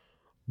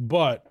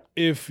 But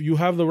if you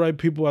have the right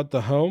people at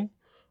the helm,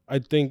 I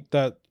think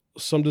that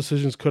some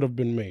decisions could have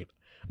been made.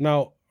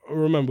 Now,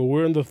 remember,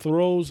 we're in the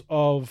throes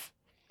of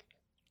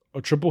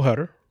a triple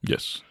header.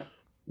 Yes.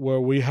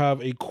 Where we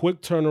have a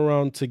quick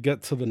turnaround to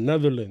get to the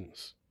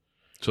Netherlands.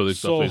 So they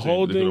do it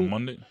on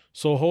Monday?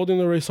 So holding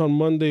the race on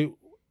Monday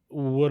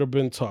would have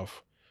been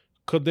tough.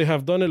 Could they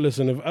have done it?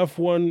 Listen, if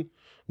F1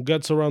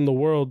 gets around the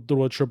world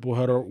through a triple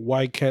header,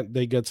 why can't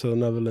they get to the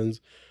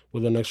Netherlands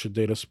with an extra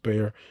day to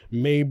spare?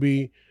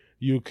 Maybe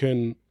you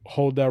can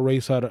hold that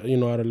race at a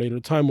later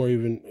time, or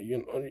even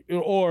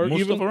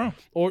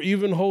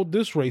even hold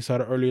this race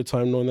at an earlier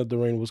time, knowing that the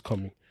rain was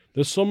coming.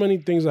 There's so many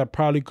things that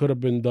probably could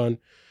have been done.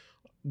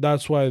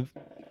 That's why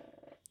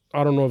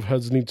I don't know if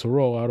heads need to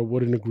roll. I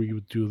wouldn't agree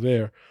with you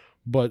there,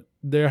 but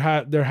there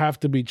have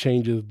to be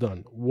changes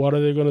done. What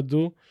are they going to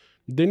do?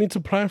 They need to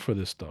plan for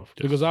this stuff,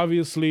 because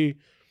obviously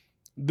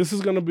this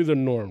is going to be the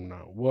norm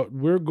now. What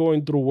we're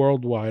going through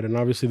worldwide, and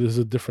obviously this is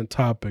a different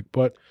topic,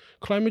 but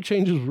climate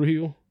change is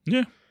real.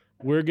 Yeah.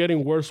 We're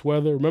getting worse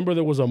weather. Remember,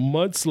 there was a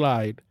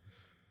mudslide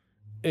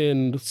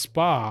in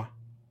Spa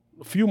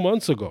a few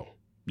months ago.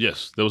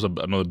 Yes, there was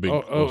another big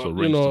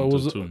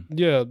rainstorm too.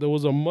 Yeah, there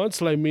was a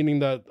mudslide, meaning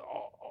that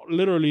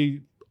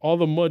literally all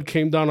the mud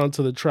came down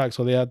onto the track,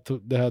 so they had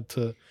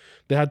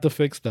to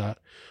fix that.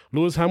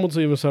 Lewis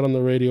Hamilton even said on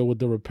the radio, with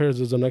the repairs,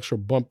 there's an extra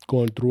bump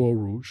going through Eau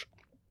Rouge.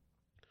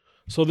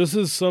 So this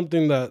is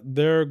something that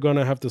they're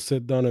gonna have to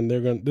sit down, and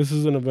this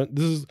is an event.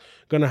 This is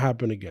gonna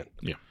happen again.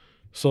 Yeah.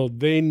 So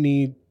they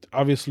need,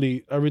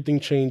 obviously everything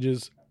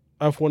changes.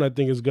 F1, I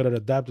think, is good at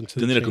adapting to.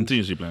 They need a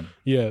contingency plan.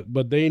 Yeah,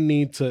 but they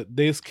need to.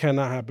 This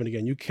cannot happen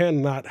again. You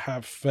cannot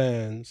have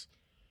fans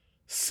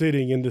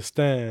sitting in the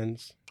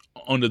stands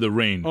under the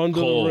rain,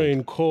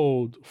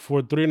 cold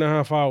for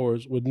 3.5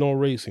 hours with no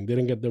racing. They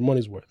didn't get their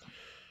money's worth.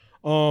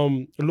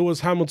 Lewis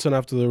Hamilton,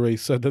 after the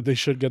race, said that they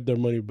should get their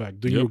money back.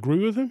 Do you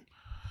agree with him?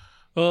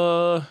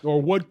 Or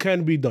what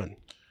can be done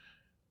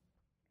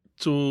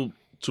to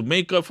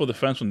make up for the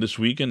fans from this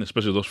weekend,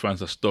 especially those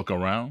fans that stuck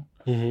around?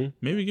 Mm-hmm.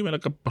 Maybe give me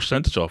like a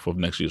percentage off of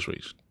next year's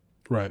race.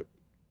 Right.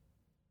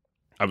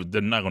 They're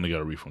not going to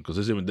get a refund, because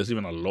there's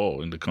even a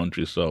law in the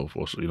country itself,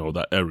 or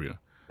that area,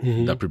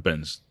 that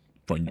prevents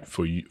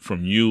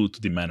from you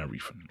to demand a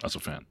refund as a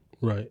fan.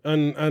 Right.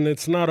 And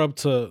it's not up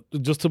to,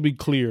 just to be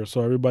clear,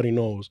 so everybody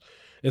knows,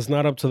 it's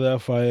not up to the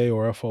FIA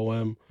or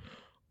FOM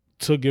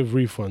to give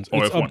refunds.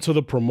 Or it's F1. Up to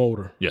the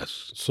promoter.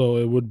 Yes. So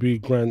it would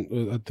be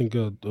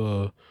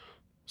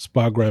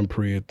Spa Grand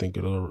Prix, I think.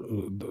 I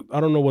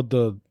don't know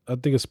I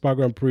think it's Spa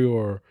Grand Prix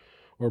or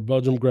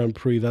Belgium Grand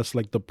Prix. That's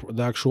like the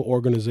actual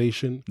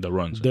organization that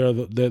runs.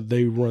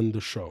 They run the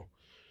show.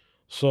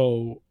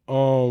 So,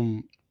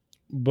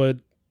 but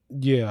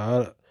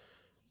yeah,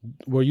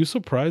 were you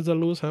surprised that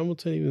Lewis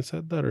Hamilton even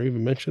said that, or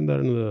even mentioned that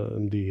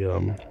in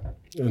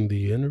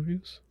the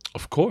interviews?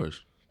 Of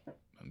course.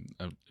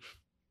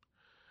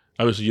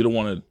 Obviously, you don't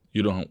want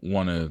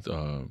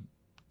to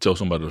tell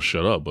somebody to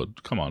shut up,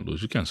 but come on,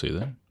 Lewis, you can't say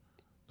that.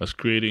 That's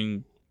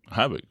creating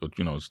havoc.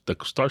 That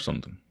could start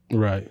something.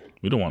 Right.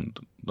 We don't want.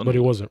 But he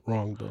wasn't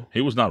wrong, though. He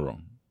was not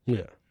wrong.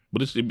 Yeah.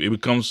 But it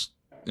becomes,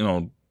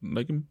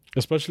 like,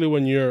 especially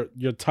when your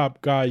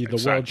top guy,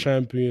 the world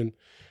champion,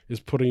 is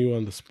putting you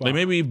on the spot. Like,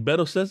 maybe if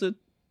Beto says it,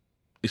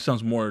 it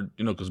sounds more,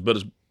 because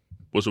Beto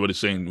was already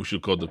saying we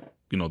should call the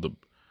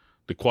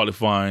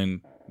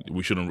qualifying.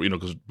 We shouldn't,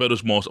 because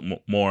Beto's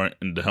more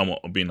in the helm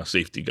of being a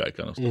safety guy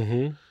kind of stuff.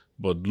 Mm-hmm.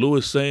 But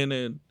Lewis saying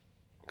it,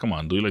 come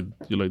on, you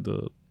like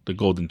the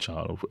golden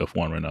child of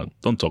F1 right now.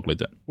 Don't talk like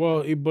that.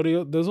 Well, but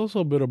there's also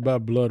a bit of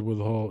bad blood with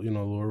the whole,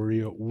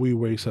 we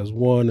race as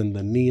one, and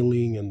the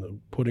kneeling and the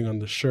putting on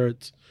the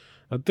shirts.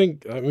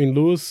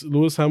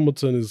 Lewis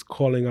Hamilton is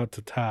calling out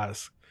to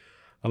task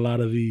a lot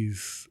of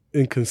these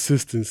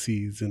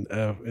inconsistencies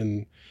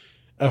in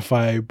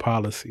FIA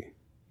policy.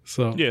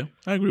 So yeah,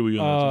 I agree with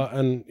you on that.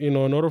 And in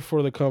order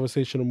for the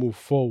conversation to move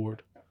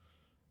forward,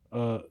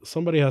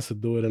 somebody has to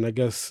do it, and I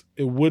guess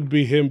it would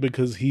be him,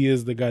 because he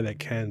is the guy that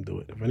can do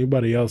it. If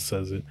anybody else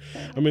says it,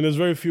 there's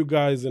very few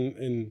guys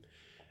in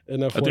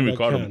F1 I think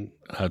Ricardo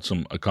had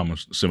a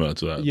comment similar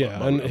to that.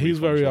 Yeah, and he's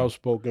very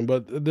outspoken,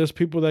 but there's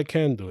people that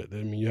can do it.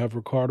 You have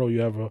Ricardo,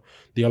 you have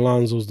the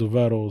Alonsos, the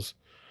Vettels,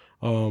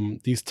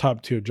 these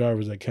top tier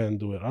drivers that can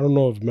do it. I don't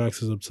know if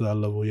Max is up to that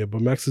level yet,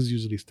 but Max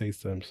usually stays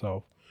to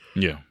himself.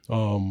 Yeah.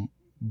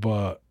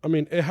 But I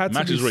mean, it had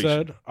Max to is be racing.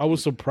 said. I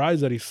was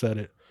surprised that he said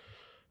it.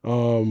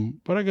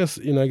 But I guess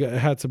it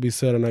had to be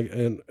said,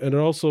 and it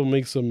also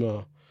makes him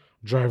a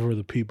driver of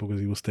the people because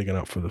he was sticking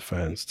out for the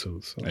fans too.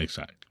 So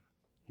Exactly.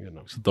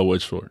 it's a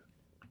double-edged sword.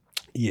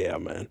 Yeah,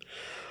 man.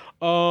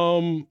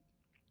 One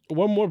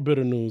more bit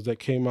of news that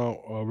came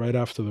out right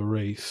after the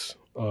race,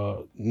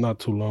 not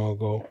too long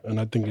ago, and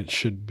I think it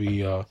should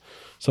be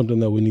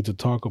something that we need to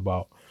talk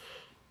about.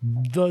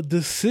 The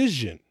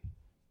decision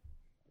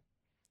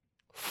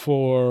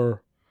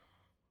for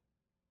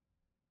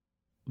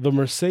the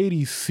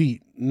Mercedes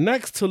seat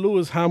next to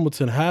Lewis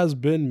Hamilton has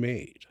been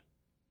made.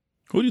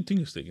 Who do you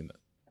think is taking that?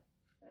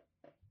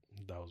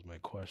 That was my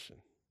question.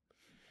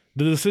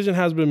 The decision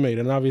has been made,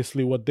 and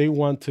obviously what they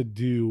want to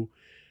do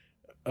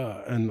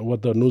and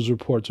what the news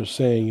reports are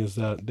saying is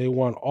that they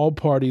want all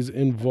parties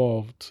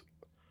involved,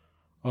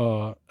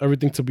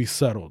 everything to be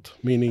settled.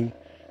 Meaning,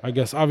 I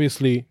guess,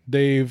 obviously,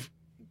 they're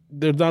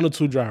down to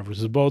 2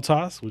 drivers. It's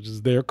Bottas, which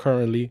is there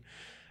currently,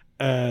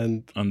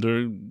 and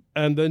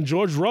then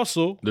George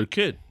Russell, their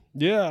kid.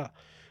 Yeah,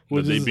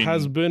 which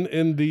has been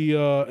in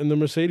the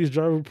Mercedes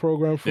driver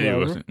program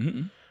forever.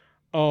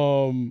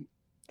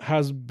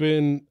 Has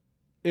been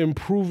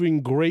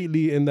improving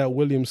greatly in that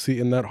Williams seat,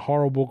 in that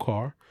horrible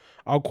car,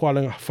 out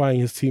qualifying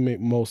his teammate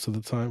most of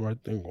the time. I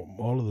think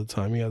all of the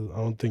time. I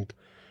don't think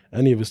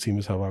any of his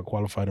teammates have out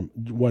qualified him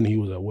when he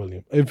was at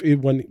Williams.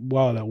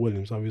 While at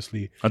Williams,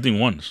 obviously. I think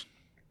once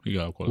he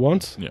got out qualified.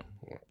 Once? Yeah.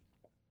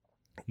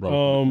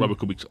 Robert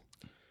Kubica.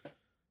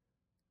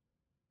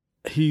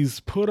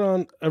 He's put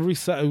on every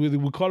Saturday.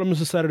 We call him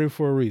Mr. Saturday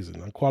for a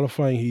reason. On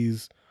qualifying,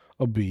 he's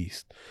a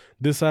beast.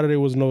 This Saturday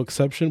was no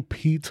exception.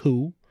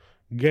 P2,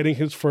 getting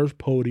his first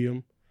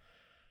podium.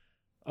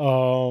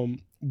 Bottas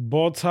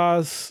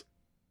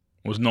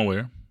was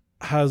nowhere.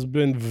 Has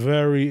been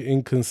very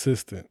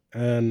inconsistent,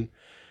 and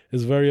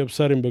it's very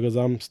upsetting because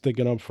I'm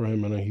sticking up for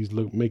him, and he's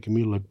making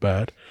me look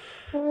bad.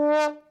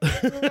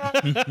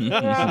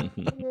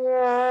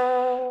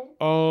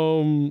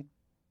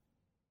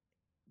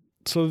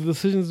 So the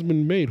decision's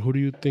been made. Who do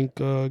you think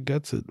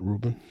gets it,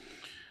 Ruben?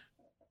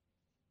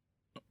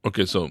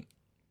 Okay, so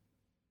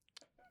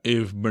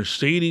if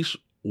Mercedes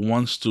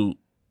wants to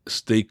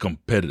stay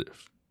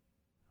competitive,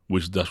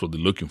 which that's what they're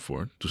looking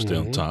for, to stay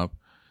on top,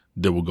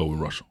 they will go with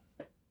Russell.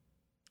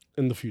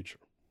 In the future.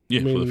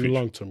 Yeah, for the future. In the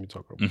long term you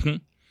talk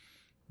about.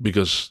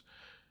 Because,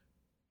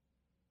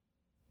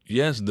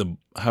 yes,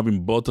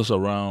 having Bottas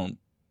around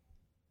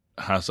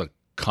has a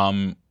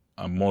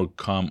more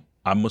calm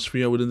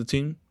atmosphere within the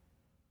team.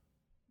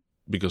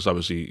 Because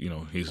obviously,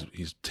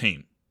 he's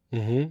tame.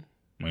 Mm-hmm.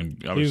 I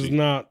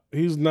mean,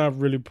 he's not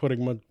really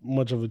putting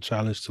much of a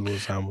challenge to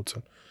Lewis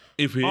Hamilton.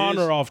 If he on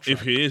is, or off track.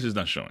 If he is, he's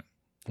not showing.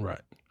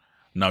 Right.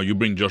 Now you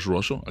bring Josh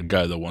Russell, a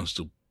guy that wants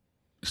to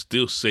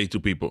still say to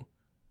people,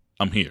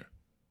 "I'm here.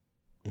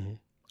 Mm-hmm.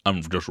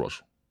 I'm Josh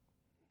Russell."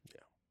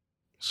 Yeah.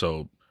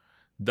 So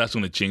that's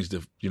going to change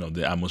the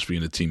atmosphere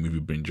in the team if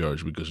you bring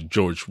George, because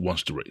George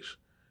wants to race,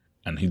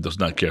 and he does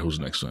not care who's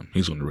next to him.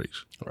 He's going to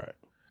race. Right.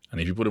 And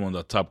if you put him on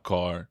the top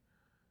car,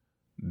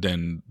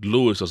 then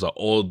Lewis as an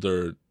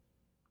older.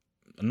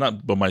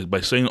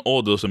 By saying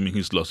all those, I mean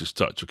he's lost his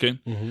touch, okay?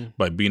 Mm-hmm.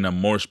 By being a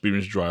more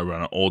experienced driver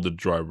and an older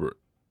driver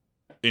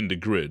in the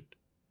grid,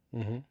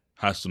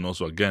 has to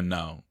also, again,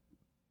 now,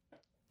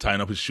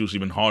 tying up his shoes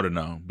even harder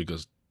now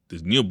because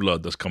this new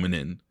blood that's coming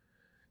in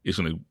is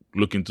going to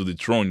look into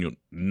dethrone you,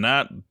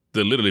 not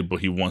literally, but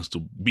he wants to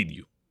beat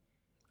you.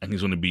 And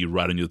he's going to be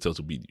riding your tail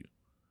to beat you.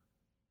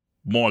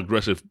 More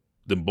aggressive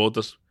than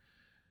Bottas,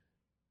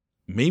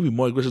 maybe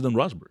more aggressive than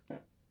Rosberg.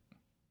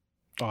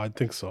 Oh, I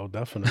think so,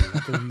 definitely. I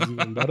think he's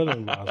even better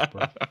than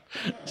Rosberg.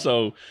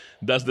 So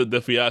that's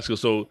the fiasco.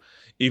 So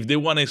if they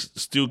want to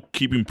still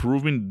keep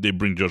improving, they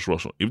bring George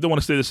Russell. If they want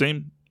to stay the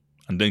same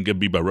and then get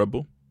beat by Red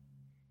Bull.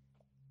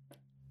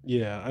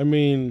 Yeah, I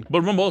mean.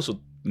 But remember also,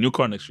 new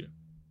car next year.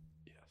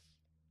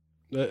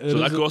 Yes. So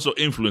that could also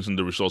influence in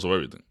the results of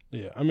everything.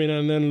 Yeah, I mean,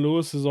 and then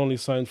Lewis is only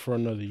signed for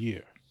another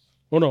year.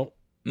 Oh, no.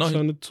 He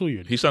signed a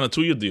 2-year deal. He signed a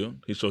 2-year deal.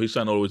 So he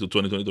signed all the way to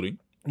 2023.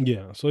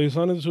 Yeah, so he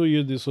signed a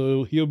 2-year deal,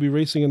 so he'll be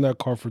racing in that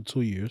car for 2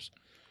 years.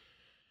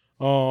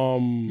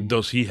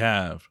 Does he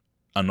have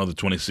another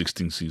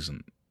 2016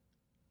 season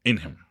in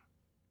him?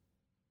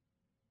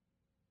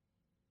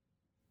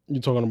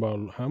 You talking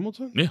about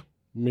Hamilton? Yeah.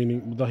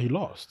 Meaning that he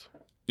lost?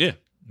 Yeah.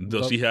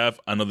 Does he have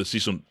another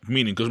season?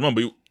 Meaning, because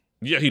remember,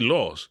 he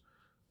lost,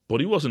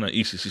 but it wasn't an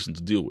easy season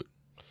to deal with.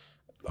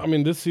 I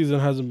mean, this season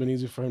hasn't been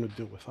easy for him to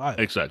deal with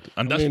either. Exactly.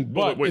 And that's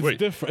it's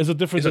different. It's a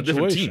different situation. A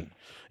different team.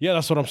 Yeah,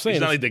 that's what I'm saying.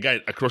 It's not like the guy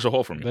across the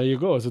hall from you. There you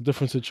go. It's a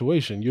different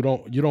situation. You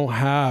don't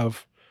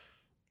have,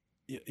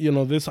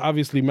 this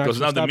obviously Max Verstappen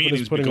now the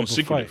meetings is putting become up a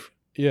secretive. fight.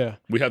 Yeah.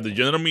 We have the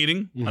general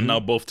meeting, and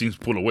now both teams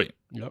pull away.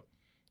 Yep.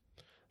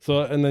 So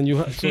and then you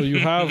have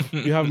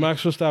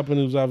Max Verstappen,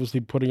 who's obviously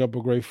putting up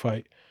a great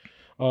fight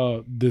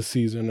this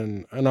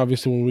season, and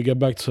obviously when we get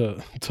back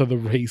to the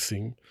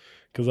racing,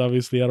 because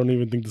obviously I don't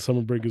even think the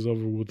summer break is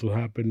over with what will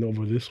happen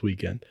over this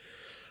weekend.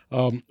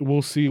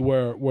 We'll see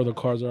where the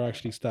cars are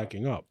actually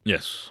stacking up.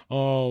 Yes.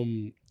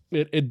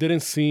 it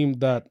didn't seem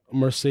that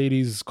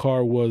Mercedes'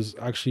 car was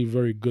actually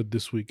very good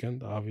this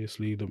weekend.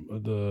 Obviously,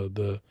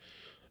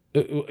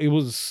 it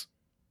was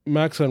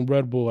Max and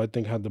Red Bull. I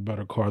think had the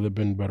better car. They've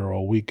been better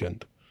all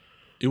weekend.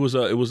 It was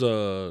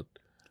a.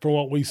 From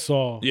what we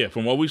saw. Yeah,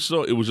 from what we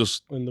saw, it was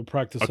just in the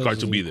practice a car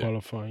to be there.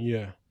 Qualifying.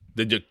 Yeah,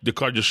 the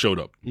car just showed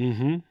up.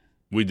 Mm-hmm.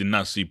 We did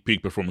not see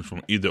peak performance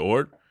from either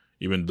or,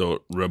 even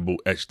though Red Bull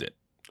edged it.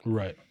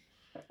 Right.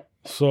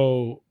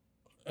 So,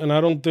 and I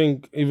don't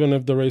think even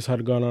if the race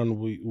had gone on,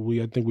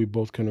 I think we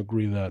both can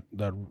agree that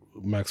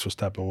Max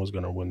Verstappen was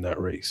going to win that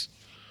race.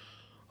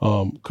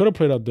 Could have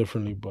played out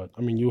differently, but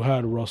I mean, you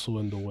had Russell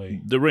in the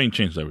way. The rain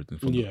changed everything.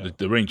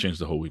 The rain changed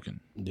the whole weekend.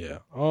 Yeah.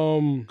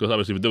 Because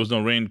obviously, if there was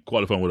no rain,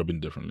 qualifying would have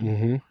been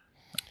differently.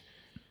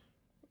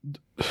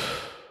 Mm-hmm.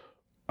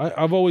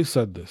 I've always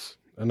said this,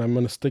 and I'm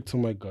going to stick to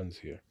my guns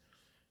here.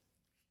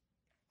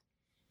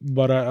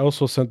 But I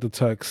also sent the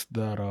text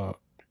that,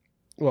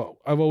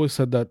 I've always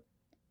said that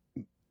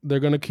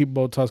they're going to keep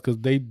Bottas because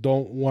they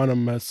don't want to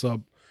mess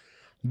up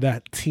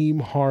that team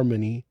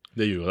harmony.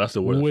 There you go. That's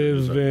the word.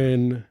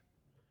 Within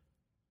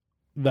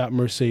that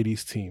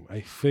Mercedes team.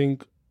 I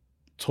think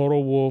Toto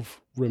Wolff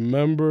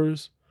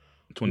remembers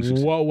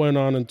what went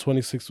on in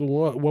 2016,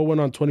 what went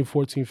on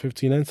 2014,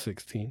 15, and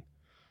 16.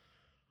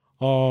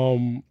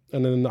 And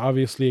then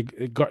obviously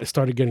it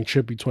started getting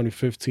trippy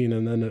 2015,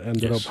 and then it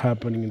ended up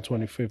happening in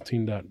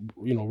 2015 that,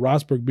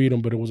 Rosberg beat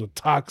him, but it was a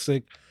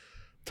toxic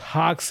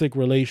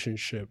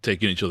relationship.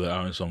 Taking each other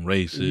out in some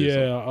races.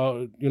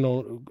 Yeah,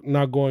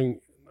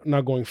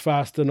 not going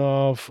fast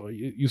enough.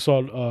 You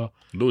saw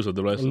Lewis at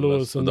the last in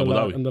Abu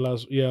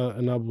Dhabi.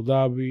 In Abu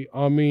Dhabi.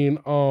 I mean,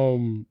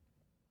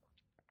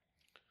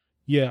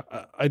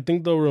 I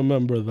think they'll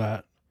remember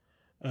that.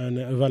 And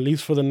if at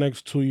least for the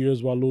next 2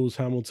 years while Lewis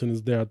Hamilton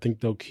is there, I think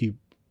they'll keep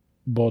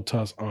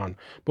Bottas on.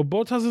 But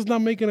Bottas is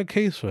not making a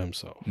case for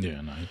himself.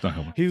 Yeah, no, he's not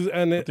helping. I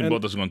think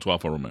Bottas is going to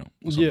Alfa Romeo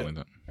or something like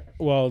that.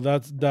 Well,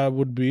 that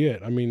would be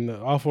it. I mean,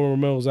 Alfa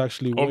Romeo is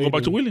actually waiting. Or go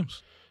back to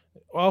Williams.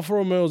 Alfa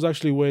Romeo is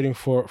actually waiting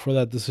for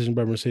that decision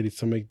by Mercedes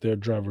to make their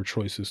driver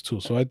choices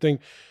too. So I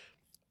think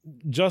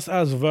just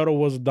as Vettel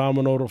was a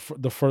domino,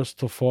 the first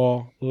to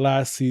fall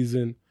last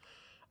season,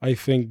 I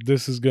think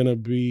this is going to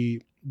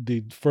be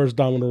the first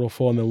domino to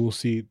fall, and then we'll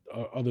see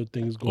other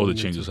things going. All the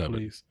changes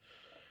happen.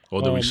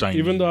 All the resigning.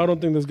 Even though I don't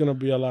think there's going to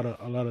be a lot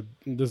of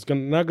there's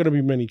not going to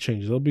be many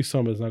changes. There'll be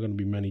some. There's not going to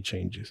be many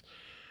changes.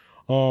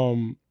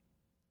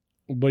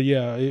 But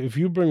yeah, if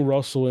you bring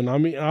Russell in, I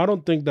mean, I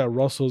don't think that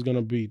Russell is going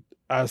to be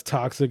as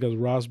toxic as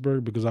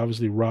Rosberg, because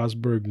obviously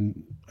Rosberg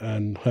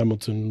and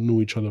Hamilton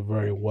knew each other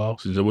very well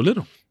since they were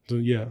little. So,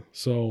 yeah.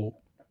 So,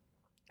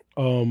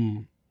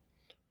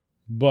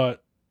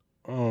 but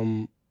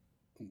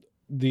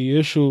the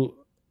issue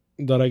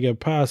that I get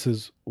past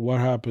is what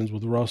happens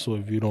with Russell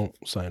if you don't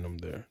sign him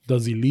there.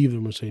 Does he leave the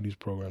Mercedes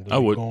program? Does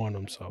he go on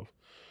himself?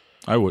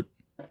 I would.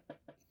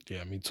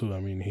 Yeah, me too. I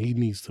mean, he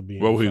needs to be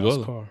in a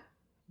fast car.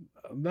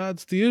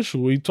 That's the issue.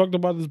 We talked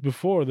about this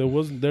before. There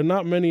are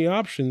not many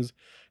options.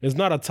 It's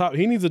not a top.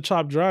 He needs a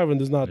top drive, and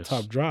there's not a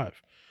top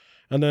drive.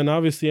 And then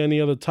obviously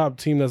any other top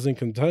team that's in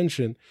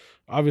contention.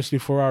 Obviously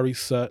Ferrari's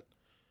set.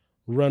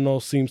 Renault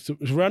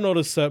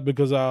is set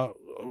because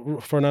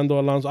Fernando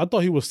Alonso. I thought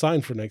he was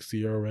signed for next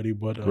year already,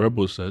 but Red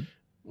Bull set.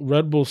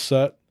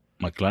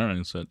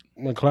 McLaren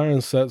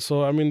set.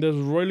 So I mean, there's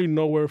really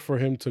nowhere for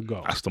him to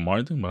go. Aston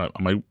Martin, but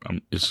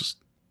it's just.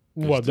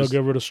 What, they'll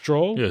get rid of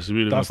Stroll? Yes,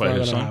 really. That's not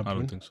going to happen. I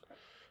don't think so.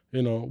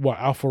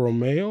 Alfa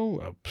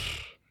Romeo?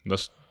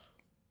 That's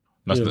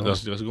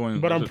going.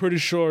 But I'm pretty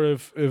sure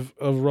if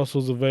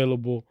Russell's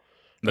available,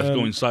 that's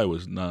going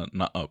sideways, not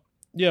up.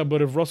 Yeah,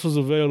 but if Russell's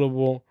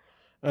available,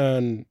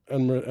 and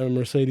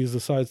Mercedes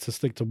decides to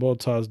stick to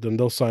Bottas, then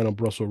they'll sign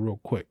up Russell real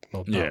quick.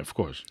 No doubt. Yeah, of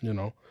course.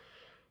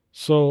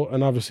 So,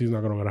 and obviously he's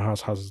not going to go to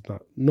Haas. Haas is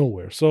not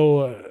nowhere.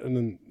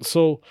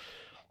 So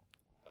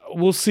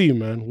we'll see,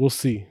 man. We'll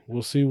see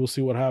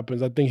what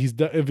happens. I think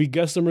if he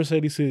gets the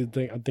Mercedes, I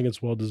think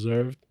it's well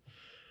deserved.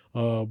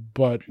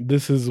 But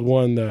this is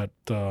one that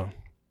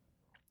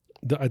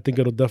I think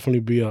it'll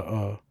definitely be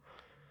a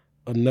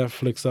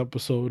Netflix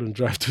episode and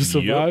Drive to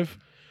Survive,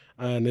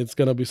 and it's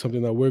gonna be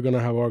something that we're gonna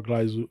have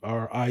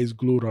our eyes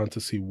glued on to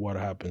see what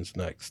happens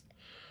next.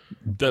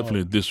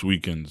 Definitely, this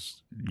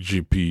weekend's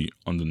GP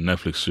on the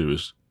Netflix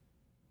series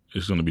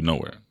is gonna be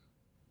nowhere.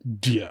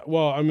 Yeah,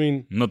 well, I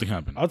mean, nothing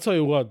happened. I'll tell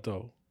you what,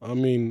 though. I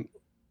mean,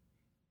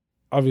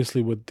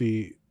 obviously with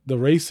the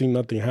racing,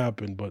 nothing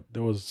happened, but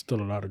there was still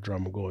a lot of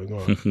drama going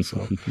on.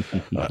 So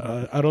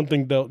I don't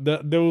think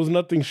that there was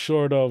nothing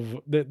short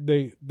of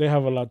they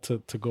have a lot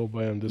to go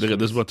by on this.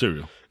 There's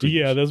material.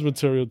 Yeah, there's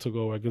material to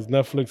go by because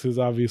Netflix is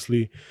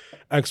obviously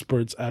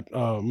experts at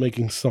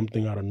making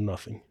something out of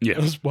nothing. Yeah,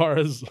 as far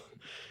as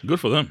good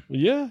for them.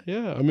 Yeah.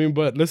 I mean,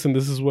 but listen,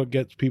 this is what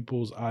gets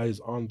people's eyes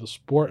on the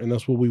sport, and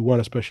that's what we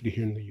want, especially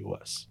here in the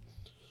U.S.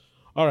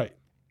 All right.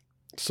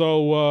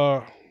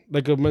 So,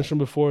 like I mentioned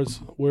before,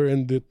 we're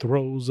in the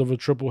throes of a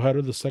triple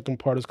header. The second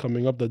part is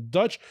coming up. The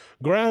Dutch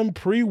Grand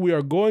Prix. We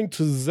are going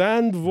to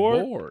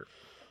Zandvoort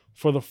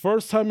for the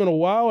first time in a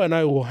while, and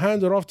I will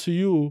hand it off to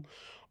you,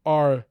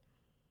 our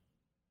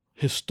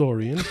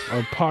historian,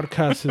 our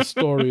podcast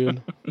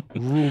historian,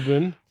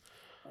 Ruben.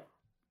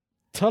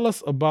 Tell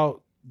us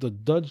about the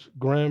Dutch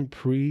Grand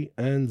Prix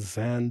and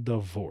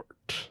Zandvoort.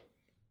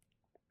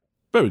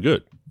 Very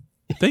good.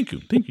 Thank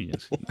you.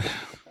 Yes.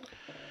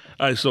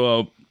 All right,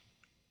 so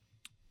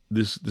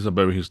this is a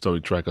very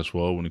historic track as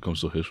well when it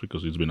comes to history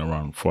because it's been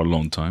around for a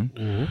long time.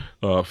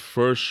 Mm-hmm.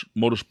 First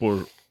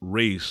motorsport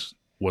race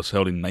was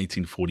held in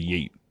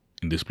 1948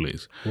 in this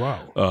place.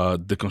 Wow.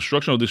 The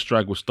construction of this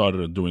track was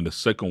started during the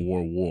Second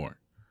World War.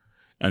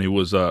 And it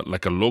was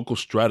like a local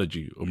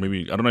strategy, or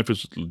maybe, I don't know if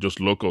it's just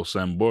local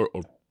Zandvoort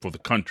or for the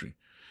country.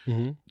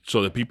 Mm-hmm.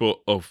 So the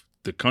people of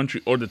the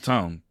country or the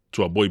town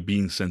to avoid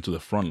being sent to the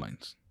front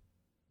lines.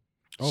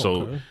 Oh,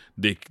 So okay.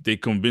 they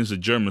convinced the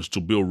Germans to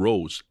build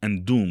roads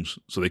and dooms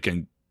so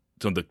the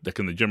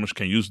Germans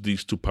can use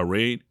these to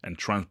parade and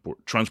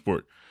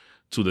transport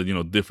to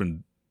the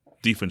different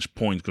defense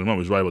points, because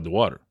remember it's right about the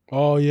water.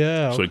 Oh,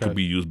 yeah. So it could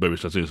be used very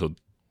strategically.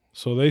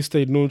 So they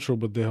stayed neutral,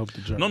 but they helped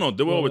the Germans. No,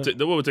 they were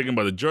overtaken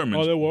by the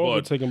Germans. Oh, they were but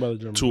overtaken by the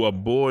Germans. to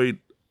avoid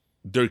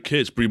their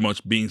kids pretty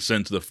much being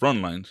sent to the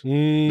front lines.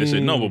 They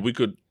said, no,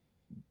 but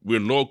we're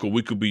local.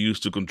 We could be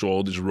used to control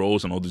all these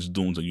roads and all these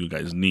dunes that you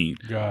guys need.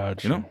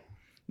 Gotcha.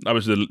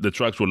 Obviously the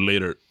tracks were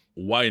later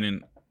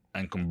widened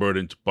and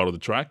converted into part of the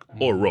track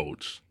or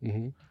roads.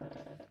 Mm-hmm.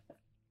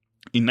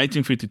 In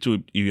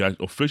 1952, he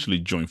officially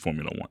joined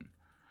Formula One,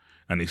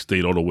 and he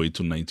stayed all the way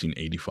to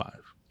 1985.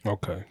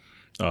 Okay.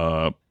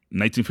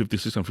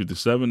 1956 and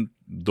 57,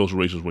 those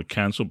races were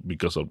canceled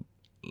because of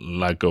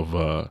lack of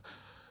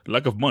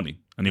money,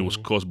 and it was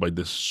caused by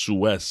the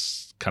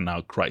Suez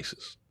Canal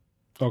crisis.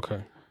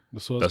 Okay. The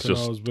Suez That's Canal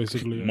just was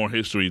basically more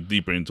history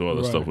deeper into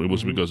other Right. stuff. It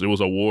was because it was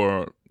a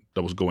war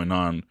that was going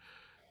on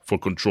for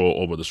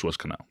control over the Suez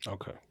Canal.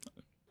 Okay.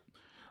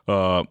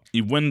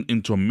 It went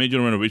into a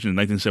major renovation in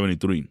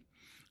 1973,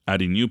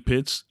 adding new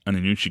pits and a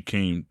new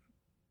chicane.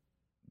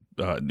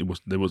 They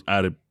was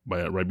added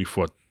by right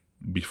before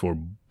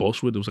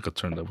Bosworth. There was like a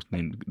turn that was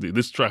named.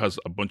 This track has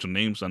a bunch of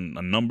names and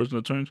numbers in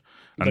the turns,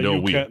 and That they're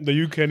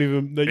you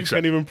weird.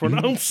 can't even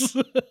pronounce.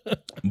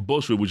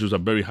 Bosworth, which was a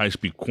very high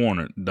speed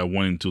corner that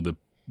went into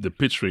the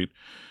pit straight,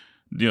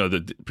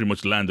 that pretty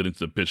much landed into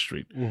the pit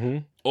straight. Mm-hmm.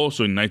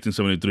 Also in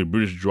 1973,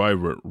 British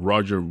driver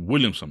Roger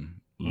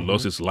Williamson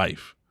lost his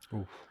life.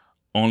 Oof.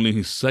 Only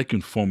his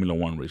second Formula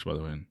One race, by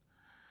the way.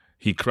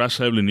 He crashed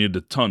heavily near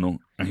the tunnel,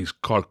 and his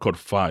car caught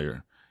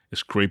fire,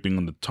 scraping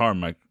on the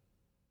tarmac.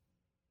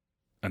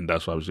 And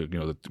that's why I was,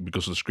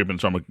 because of the scraping on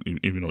the tarmac,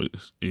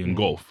 in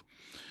Gulf.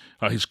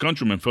 His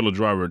countryman, fellow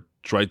driver,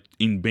 tried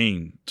in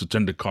vain to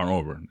turn the car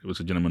over. It was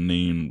a gentleman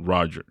named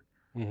Roger.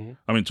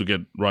 Mm-hmm. To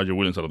get Roger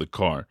Williams out of the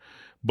car,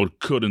 but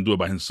couldn't do it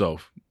by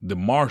himself. The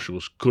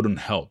marshals couldn't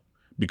help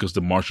because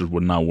the marshals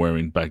were not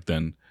wearing back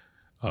then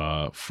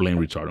flame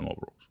retardant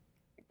overalls.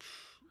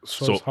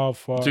 So how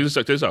far?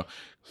 Check this out.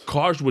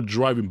 Cars were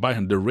driving by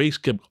him. The race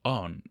kept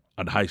on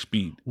at high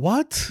speed.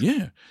 What?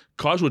 Yeah.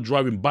 Cars were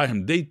driving by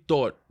him. They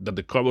thought that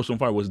the car was on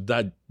fire was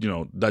the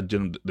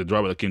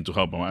driver that came to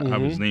help him. I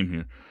have his name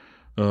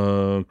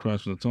here.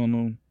 Crash in the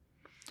tunnel.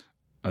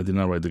 I did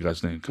not write the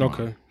guy's name. Come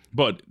on.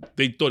 But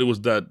they thought it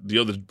was the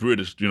other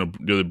British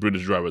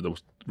driver that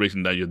was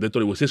racing that year. They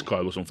thought it was his car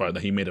that was on fire,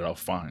 that he made it out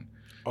fine.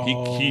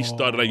 He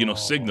started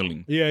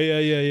signaling. Yeah.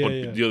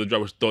 But the other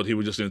drivers thought he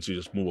was just going to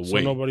just move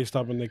away. So nobody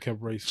stopped and they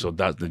kept racing. So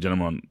that the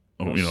gentleman,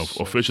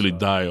 officially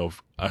died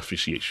of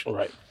asphyxiation.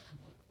 Right.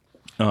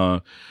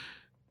 The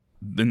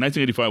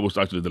 1985 was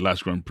actually the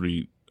last Grand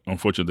Prix.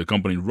 Unfortunately, the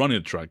company running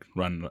the track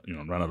ran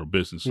out of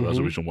business. So that's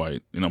the reason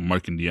why,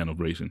 marking the end of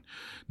racing.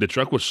 The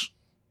track was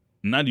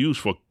not used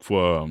for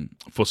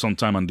some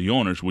time, and the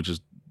owners, which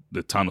is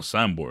the town of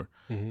Zandvoort,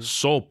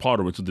 sold part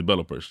of it to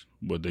developers,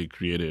 where they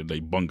created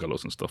like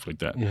bungalows and stuff like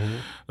that.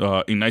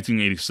 In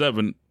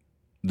 1987,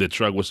 the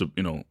track was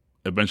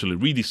eventually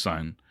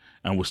redesigned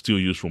and was still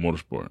used for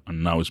motorsport,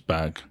 and now it's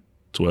back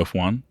to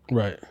F1.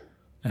 Right.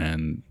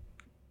 And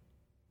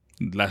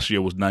last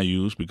year was not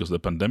used because of the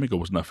pandemic. It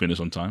was not finished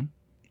on time,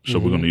 so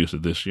we're going to use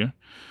it this year.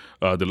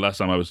 The last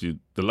time it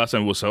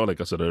was held,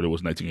 like I said earlier,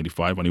 was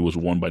 1985, and it was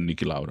won by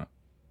Niki Lauda.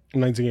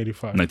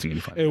 1985.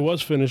 1985. It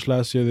was finished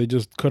last year. They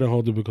just couldn't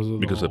hold it because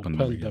of the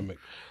pandemic.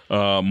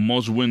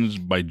 Most wins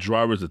by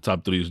drivers, the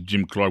top three is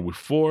Jim Clark with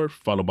 4,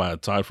 followed by a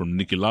tie from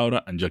Niki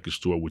Lauda and Jackie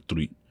Stewart with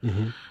 3.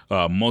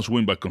 Most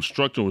win by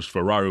constructor was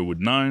Ferrari with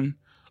 9,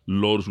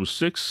 Lotus with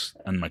 6,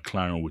 and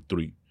McLaren with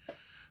 3.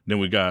 Then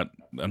we got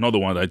another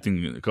one that I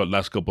think the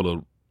last couple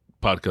of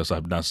podcasts I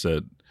have not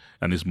said,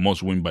 and it's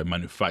most win by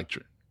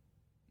manufacturer.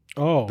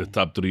 Oh. The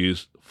top 3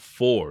 is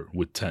Ford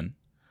with 10,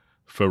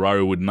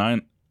 Ferrari with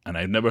 9, and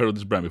I've never heard of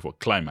this brand before,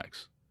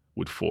 Climax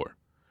with 4.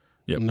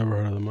 Yep. Never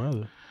heard of them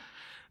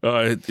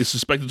either. It's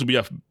suspected to be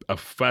a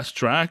fast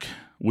track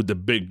with the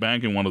Big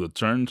Bang in one of the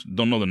turns.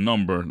 Don't know the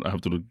number. I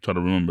have to try to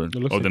remember. It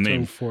looks or like the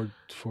name.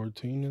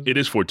 14, is it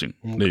is 14.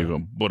 Okay. There you go.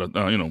 But,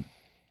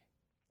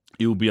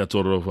 it will be a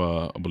total of,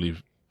 I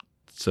believe,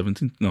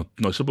 17. No,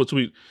 it's supposed to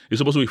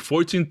be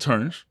 14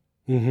 turns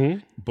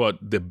but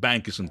the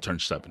bank is in turn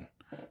 7,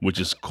 which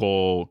is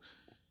called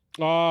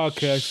Oh,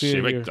 okay, I see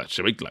it here.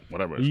 Schweikla,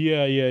 whatever.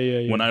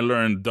 Yeah. When I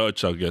learned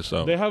Dutch, I guess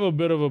They have a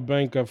bit of a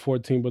bank at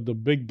 14, but the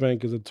big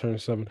bank is at turn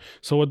 7.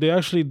 So what they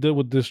actually did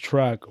with this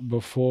track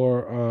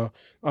before,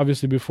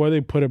 obviously before they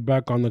put it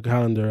back on the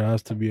calendar, it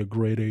has to be a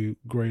grade A,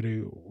 grade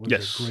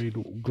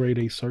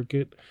A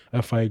circuit,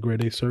 FIA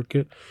grade A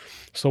circuit.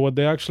 So what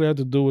they actually had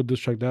to do with this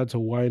track, they had to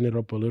widen it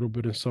up a little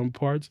bit in some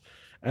parts,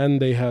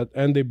 and they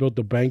built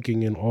the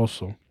banking in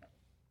also.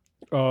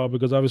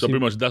 Because obviously, so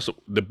pretty much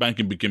the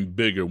banking became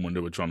bigger when they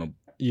were trying to.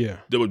 Yeah,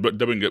 they were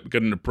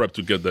getting the prep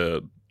to get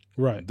the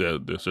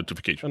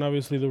certification. And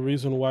obviously, the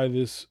reason why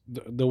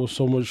there was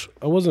so much,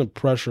 it wasn't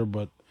pressure,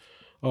 but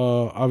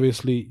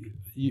obviously,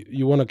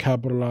 you want to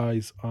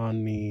capitalize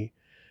on the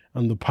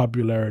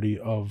popularity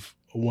of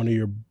one of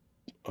your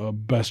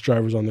best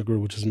drivers on the grid,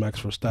 which is Max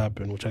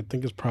Verstappen, which I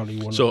think is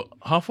probably one. So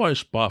how far is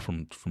Spa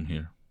from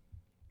here?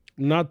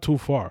 Not too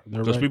far.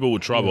 Because people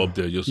would travel up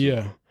there.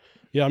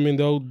 Yeah, I mean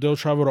they'll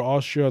travel to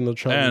Austria and they'll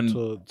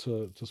travel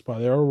to Spa.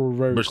 They are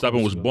very.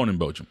 Verstappen was born in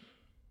Belgium.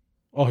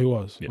 Oh, he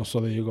was. Yeah. Oh, so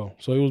there you go.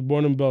 So he was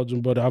born in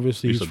Belgium, but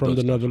obviously he's from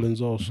the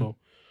Netherlands also.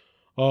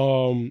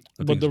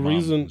 But the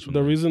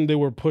reason they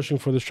were pushing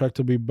for this track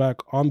to be back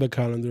on the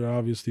calendar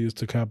obviously is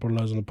to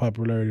capitalize on the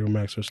popularity of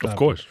Max Verstappen. Of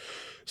course.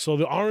 So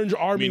the Orange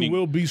Army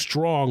will be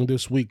strong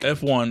this week.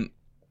 F1,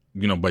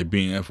 by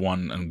being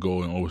F1 and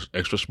going always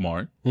extra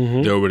smart,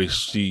 they already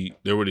see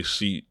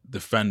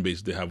the fan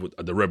base they have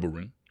at the Rebel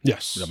Ring.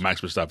 Yes. That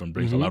Max Verstappen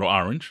brings a lot of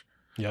orange.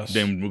 Yes.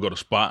 Then we go to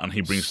Spa and he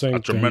brings a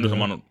tremendous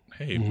amount of,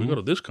 if we go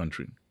to this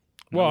country.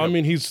 Well, I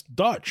mean, he's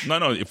Dutch.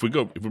 No, if we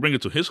bring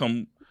it to his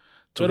home,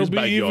 to it'll his be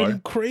backyard.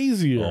 Even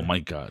crazier. Oh my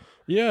God.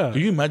 Yeah.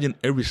 Can you imagine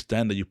every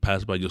stand that you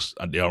pass by just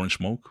at the orange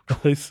smoke?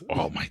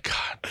 Oh my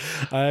God.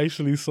 I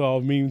actually saw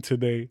a meme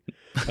today.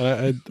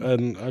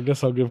 And I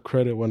guess I'll give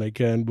credit when I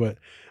can, but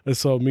I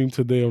saw a meme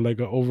today of like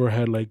an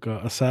overhead, like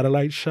a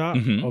satellite shot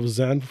of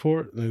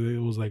Zandvoort. It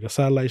was like a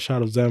satellite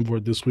shot of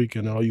Zandvoort this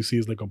weekend, and all you see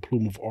is like a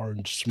plume of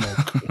orange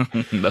smoke.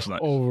 That's nice.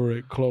 Over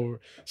it, Clover.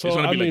 So it's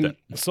gonna be like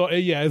that. So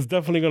yeah, it's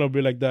definitely gonna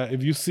be like that.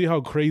 If you see how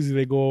crazy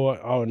they go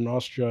out in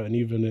Austria and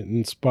even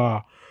in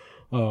Spa,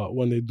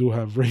 when they do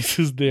have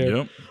races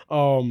there,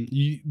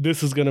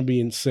 this is gonna be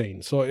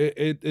insane. So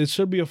it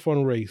should be a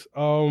fun race.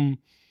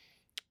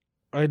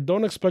 I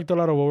don't expect a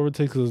lot of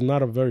overtakes because it's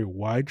not a very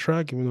wide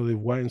track, even though they've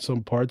widened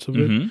some parts of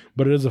it.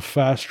 But it is a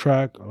fast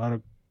track. A lot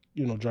of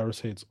drivers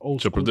say it's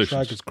old school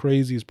track. It's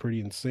crazy. It's pretty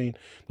insane.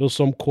 There's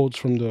some quotes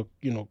from the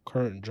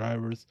current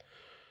drivers.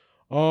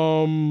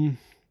 Who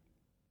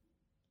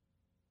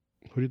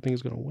do you think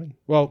is gonna win?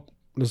 Well,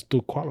 let's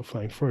do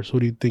qualifying first.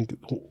 What do you think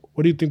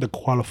the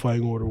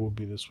qualifying order will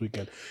be this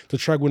weekend? The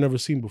track we've never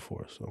seen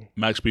before. So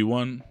Max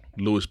P1,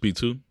 Lewis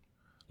P2,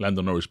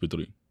 Lando Norris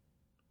P3.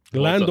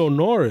 Lando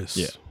Norris.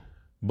 Yeah.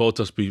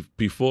 Bottas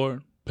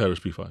P4, Perez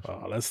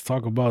P5. Let's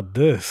talk about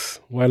this.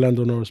 Why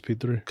Lando Norris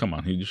P3? Come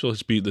on, you saw the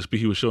speed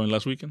he was showing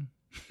last weekend?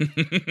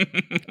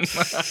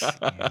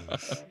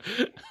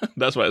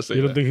 That's why I say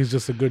You don't think he's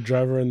just a good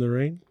driver in the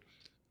rain?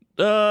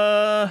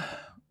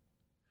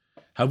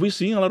 Have we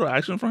seen a lot of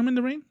action from him in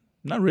the rain?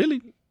 Not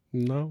really.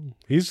 No.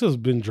 He's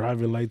just been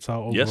driving lights out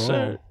overall. Yes,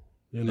 sir.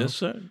 Yes,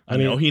 sir. I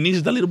know he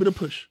needs that little bit of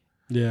push.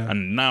 Yeah.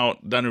 And now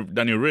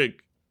Daniel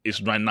Rick is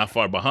right not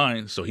far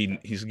behind, so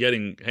he's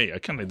getting, hey, I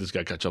can't let this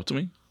guy catch up to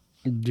me.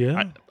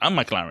 Yeah. I'm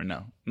McLaren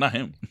now, not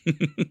him.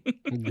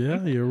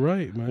 Yeah, you're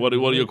right, man. What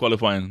are your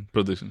qualifying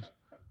predictions?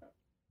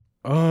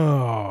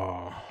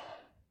 Oh.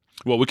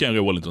 Well, we can't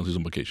get Wellington, he's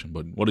on vacation,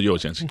 but what are your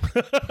chances?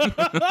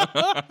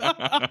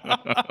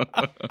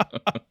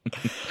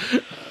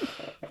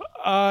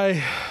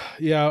 I'm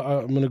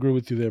going to agree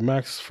with you there.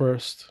 Max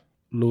first,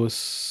 Lewis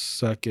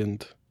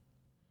second.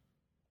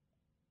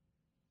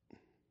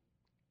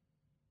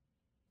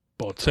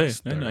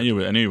 Bottas. I knew you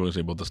were going to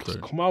say Bottas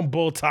third. Come on,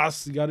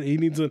 Bottas. He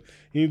needs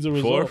a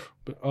result.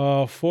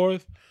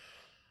 Fourth.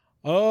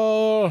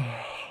 I'm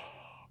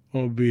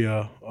going to be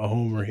a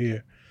homer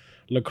here.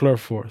 Leclerc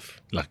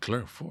fourth.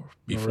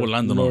 Before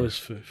Lando Norris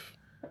fifth.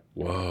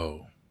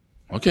 Whoa.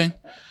 Okay.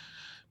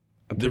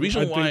 I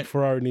think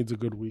Ferrari needs a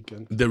good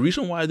weekend. The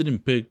reason why I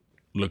didn't pick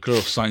Leclerc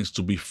or Sainz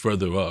to be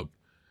further up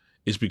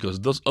is because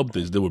those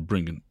updates they were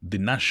bringing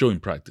did not show in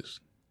practice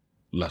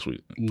last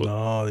week.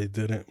 No, they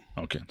didn't.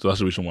 Okay, so that's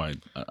the reason why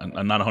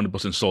I'm not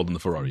 100% sold on the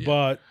Ferrari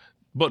yet.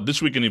 But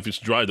this weekend, if it's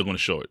dry, they're going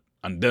to show it.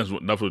 And that's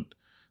what.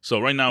 So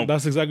right now...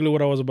 That's exactly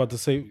what I was about to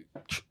say.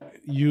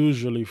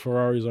 Usually,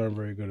 Ferraris aren't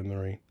very good in the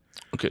rain.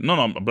 Okay,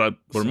 no, but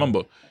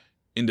remember,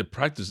 in the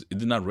practice, it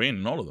did not rain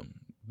in all of them.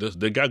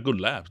 They got good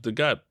laps. They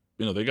got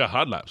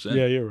hot laps.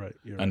 Yeah, you're right.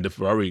 And the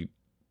Ferrari,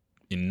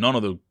 in none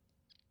of the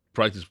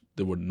practice,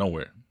 they were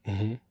nowhere.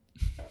 Mm-hmm.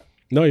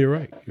 No, you're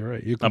right.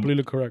 You're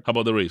completely correct. How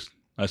about the race?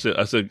 I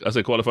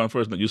said qualifying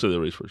first, but you said the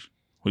race first.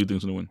 Who do you think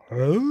is going to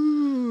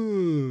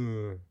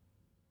win?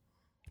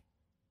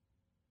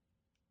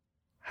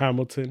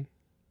 Hamilton.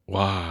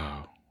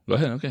 Wow. Go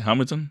ahead. Okay,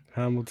 Hamilton.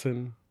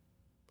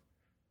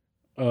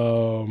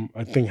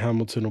 I think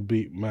Hamilton will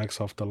beat Max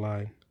off the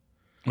line.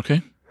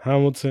 Okay.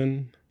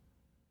 Hamilton,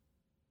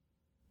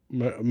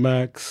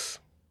 Max.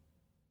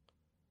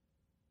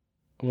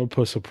 I'm gonna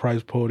put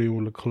surprise podium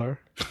with Leclerc.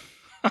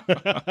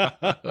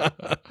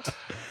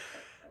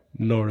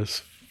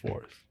 Norris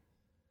 4th.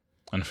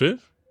 And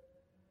 5th?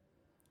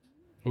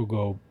 We'll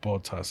go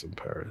Bottas and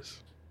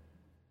Perez.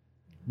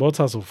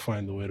 Bottas will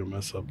find a way to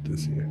mess up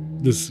this year.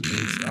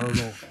 I don't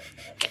know.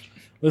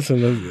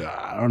 Listen,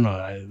 I don't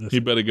know. He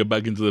better get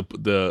back into the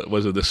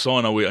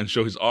sauna and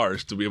show his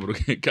arse to be able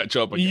to catch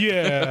up again.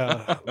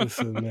 Yeah,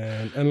 listen,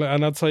 man,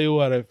 and I'll tell you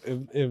what,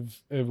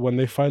 if when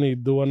they finally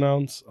do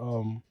announce,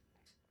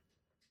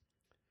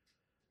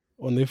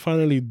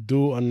 the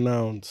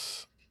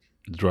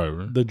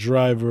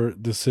driver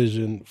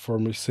decision for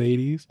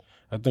Mercedes,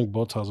 I think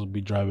Bottas will be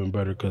driving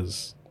better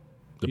because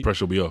the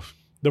pressure will be off.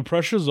 The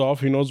pressure's off.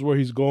 He knows where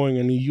he's going,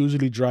 and he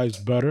usually drives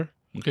better.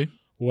 Okay.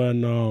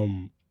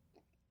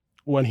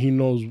 When he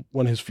knows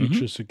when his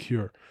future is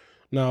secure.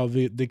 Now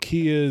the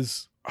key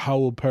is, how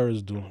will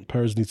Perez do?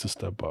 Perez needs to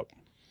step up.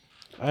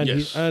 And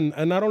yes. And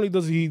not only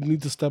does he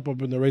need to step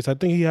up in the race, I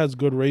think he has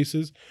good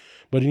races,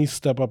 but he needs to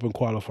step up in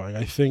qualifying.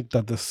 I think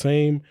that the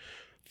same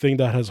thing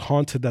that has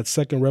haunted that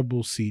second Red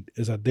Bull seat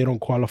is that they don't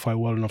qualify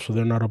well enough, so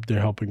they're not up there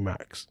helping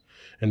Max.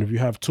 And if you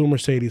have two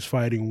Mercedes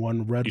fighting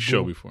one Red Bull, you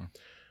showed before,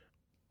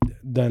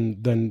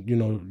 then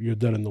you're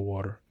dead in the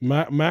water.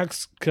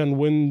 Max can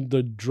win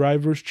the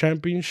drivers'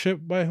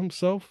 championship by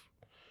himself,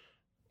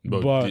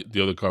 but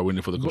the other car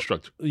winning for the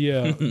constructor.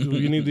 Yeah,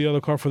 you need the other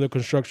car for the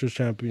constructors'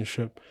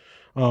 championship,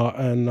 but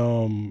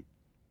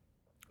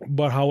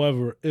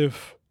however,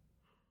 if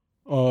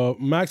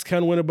Max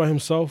can win it by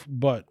himself,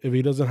 but if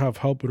he doesn't have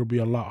help, it'll be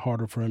a lot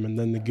harder for him, and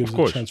then it gives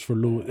a chance for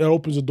Lewis. It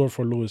opens the door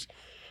for Lewis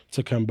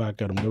to come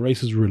back at him. The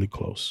race is really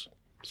close.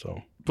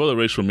 So for the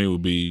race for me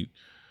would be,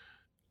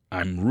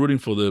 I'm rooting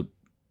for the,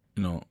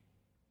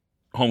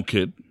 home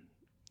kid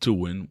to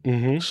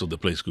win, so the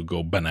place could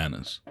go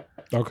bananas.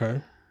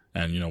 Okay.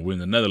 And we're in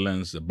the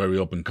Netherlands, a very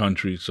open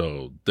country,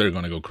 so they're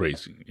gonna go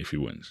crazy if he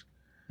wins.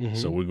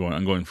 So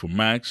I'm going for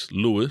Max,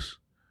 Lewis.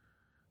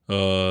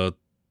 I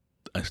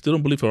still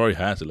don't believe Ferrari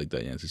has it like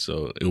that, Yancy.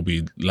 So it'll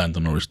be Lando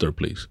Norris 3rd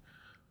place,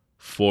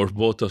 4th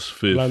Bottas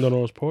 5th. Lando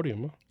Norris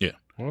podium, huh? Yeah.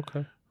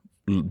 Okay.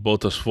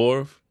 Bottas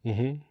 4th,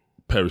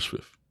 Perez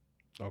 5th.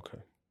 Okay.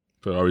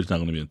 Ferrari's not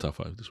going to be in the top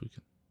 5 this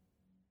weekend.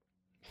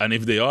 And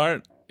if they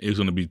are, it's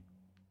going to be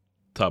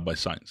topped by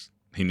Sainz.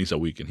 He needs a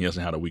weekend. He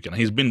hasn't had a weekend.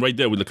 He's been right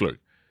there with Leclerc.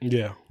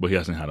 Yeah. But he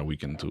hasn't had a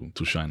weekend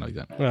to shine like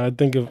that. I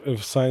think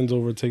if Sainz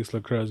overtakes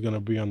Leclerc, it's going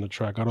to be on the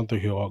track. I don't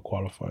think he'll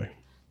out-qualify.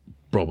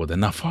 Bro, but they're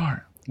not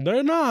far.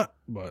 They're not.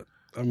 But,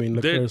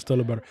 Leclerc is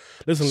still a better.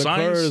 Listen,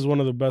 Leclerc is one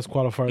of the best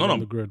qualifiers on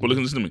the grid. But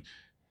listen to me.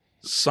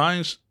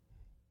 Sainz,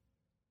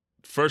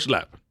 first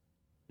lap,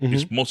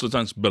 is most of the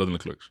times better than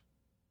Leclerc's.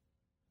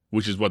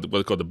 Which is what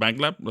they call the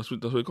bank lap. That's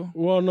what they call.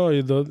 Well, no,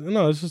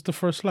 it's just the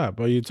first lap.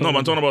 Are you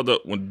I'm talking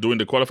about when doing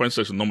the qualifying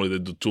section. Normally they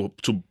do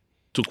two.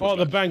 Oh,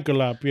 the banker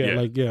lap,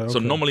 yeah. Okay. So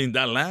normally in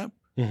that lap,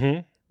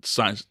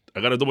 Sainz. I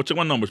gotta double check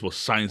my numbers, but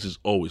Sainz is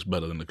always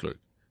better than Leclerc.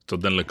 So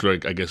then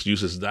Leclerc, I guess,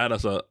 uses that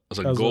as a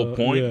goal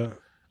point,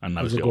 and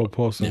now as a goal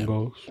post and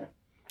goes.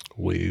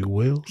 We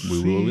will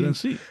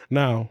see.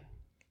 Now,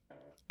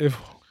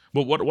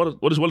 but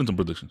what is Wellington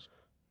predictions?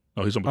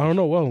 Oh, he's on vacation. I don't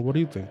know. Well, what do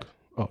you think?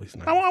 Oh, he's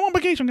not. I'm on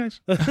vacation,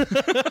 guys.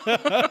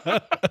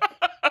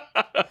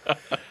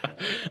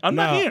 I'm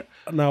not here.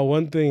 Now,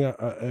 one thing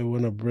I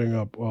want to bring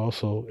up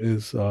also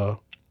is,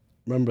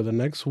 remember, the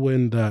next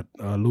win that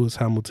Lewis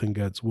Hamilton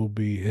gets will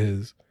be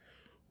his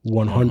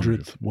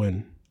 100th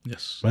win.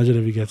 Yes. Imagine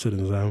if he gets it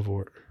in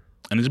Zandvoort.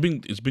 And it's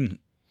been.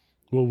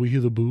 Will we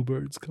hear the Boo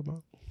Birds come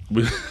out?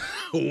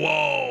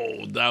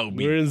 Whoa, that would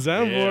be. We're in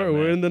Zandvoort. Yeah,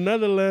 we're in the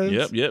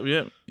Netherlands.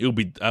 Yep. It'll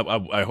be.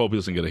 I hope he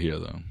doesn't get it here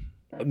though.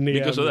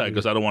 Because of that,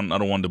 because I don't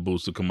want the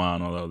booze to come out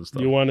and all that other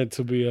stuff. You want it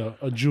to be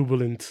a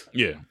jubilant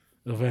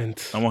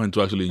event. I want him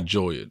to actually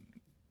enjoy it.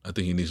 I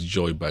think he needs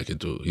joy back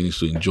into. He needs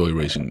to enjoy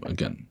racing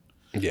again.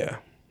 Yeah.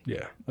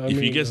 If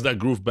he gets that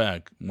groove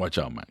back, watch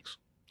out, Max.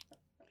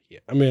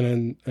 Yeah,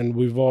 and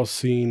we've all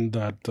seen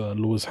that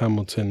Lewis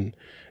Hamilton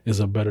is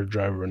a better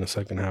driver in the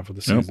second half of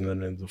the season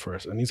than in the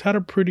first, and he's had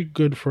a pretty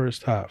good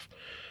first half.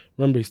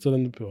 Remember, he's still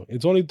in the pill.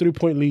 It's only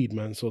 3-point lead,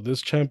 man. So this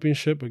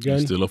championship again,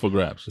 it's still up for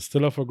grabs. It's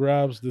still up for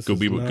grabs. This could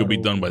be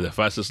done by the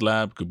fastest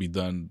lap. Could be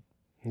done.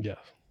 Yeah.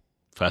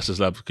 Fastest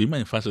lap. Can you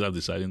imagine fastest lap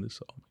deciding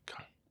this? Oh my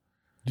god.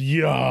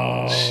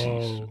 Yo.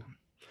 Jeez.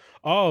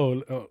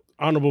 Oh,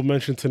 honorable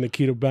mention to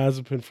Nikita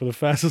Mazepin for the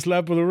fastest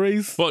lap of the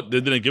race. But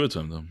they didn't give it to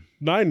him though.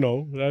 I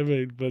know.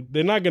 But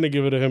they're not going to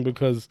give it to him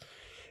because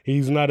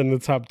he's not in the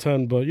top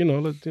 10. But give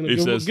him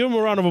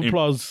a round of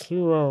applause. Give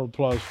him a round of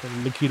applause for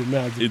Nikita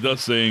Mazepin. It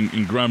does say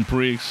in Grand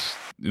Prix,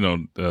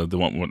 the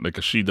one like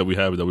a sheet that we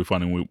have that we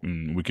found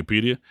in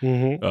Wikipedia.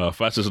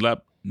 Fastest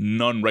lap,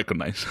 none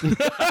recognized.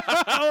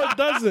 Oh, it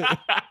doesn't.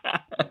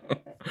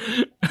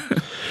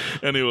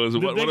 Anyways,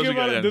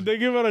 did they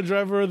give out a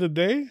driver of the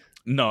day?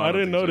 No, I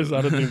didn't notice. So.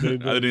 I don't think they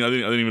did. I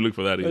didn't even look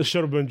for that either. It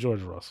should have been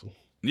George Russell.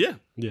 Yeah,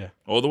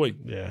 all the way.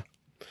 Yeah.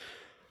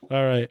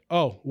 All right.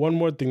 Oh, one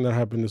more thing that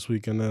happened this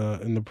week in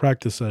the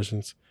practice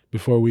sessions.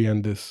 before we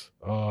end this.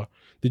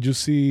 Did you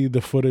see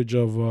the footage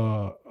of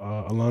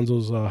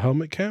Alonso's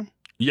helmet cam?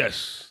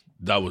 Yes.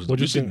 That was What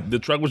do you think? the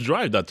track was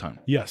dry at that time.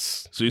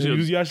 Yes. So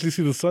you actually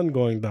see the sun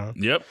going down.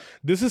 Yep.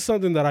 This is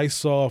something that I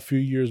saw a few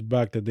years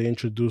back that they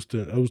introduced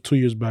it. It was 2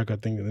 years back, I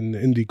think, in the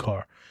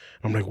IndyCar.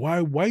 I'm like,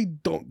 why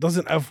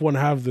doesn't F1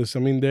 have this? I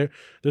mean, they're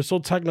so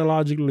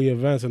technologically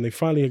advanced, and they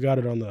finally got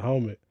it on the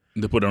helmet.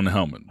 They put it on the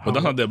helmet. But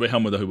that's not the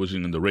helmet that he was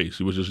using in the race.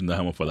 He was using the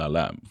helmet for that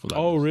lap.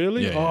 Oh,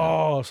 really? Yeah,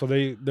 oh, so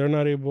they're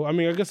not able. I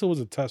mean, I guess it was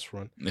a test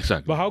run.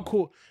 Exactly. But how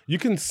cool. You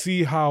can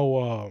see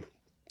how,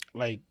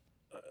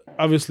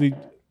 obviously...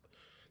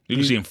 You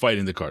can see him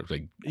fighting the car.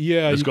 Like,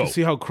 yeah, let's you go. can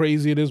see how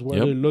crazy it is where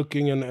they're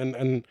looking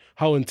and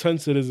how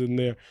intense it is in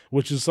there,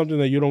 which is something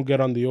that you don't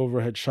get on the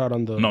overhead shot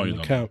on the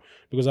cam,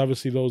 because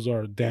obviously those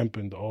are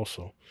dampened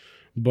also.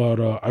 But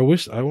I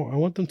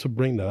want them to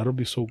bring that. That'll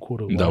be so cool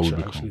to watch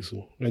actually.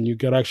 Cool. So, and you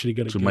could actually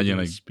get a imagine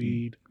like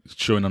speed,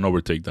 showing an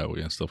overtake that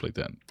way and stuff like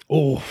that.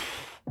 Oh,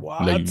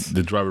 what? Like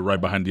the driver right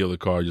behind the other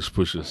car just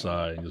push it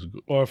aside. And just go.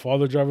 Or if all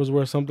the drivers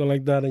wear something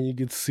like that and you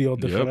get to see all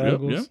different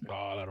angles. Yep.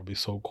 Oh, that'll be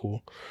so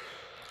cool.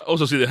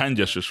 Also see the hand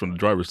gestures from the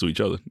drivers to each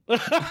other.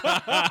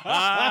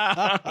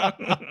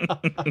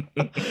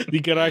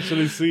 You can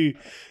actually see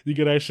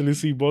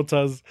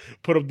Bottas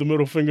put up the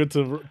middle finger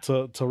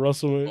to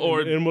Russell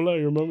in Imola.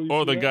 You remember?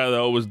 Or the guy that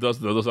always does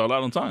that a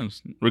lot of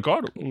times,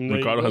 Ricardo.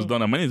 Ricardo has done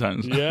that many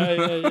times. Yeah.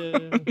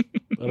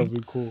 That'll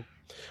be cool.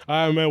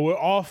 All right, man. We're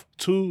off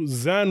to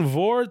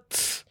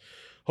Zandvoort.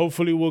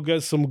 Hopefully, we'll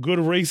get some good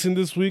racing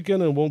this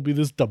weekend and won't be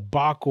this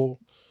debacle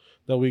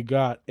that we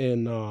got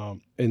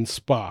in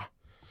Spa.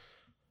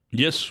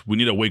 Yes, we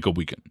need a wake-up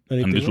weekend.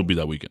 And this will be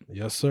that weekend.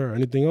 Yes, sir.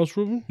 Anything else,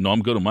 Ruben? No,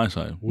 I'm good on my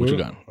side. What you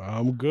got?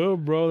 I'm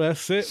good, bro.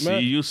 That's it,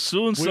 man. See you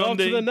soon, Sunday. We're off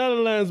to the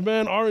Netherlands,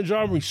 man. Orange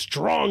Army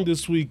strong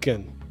this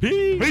weekend.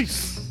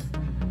 Peace.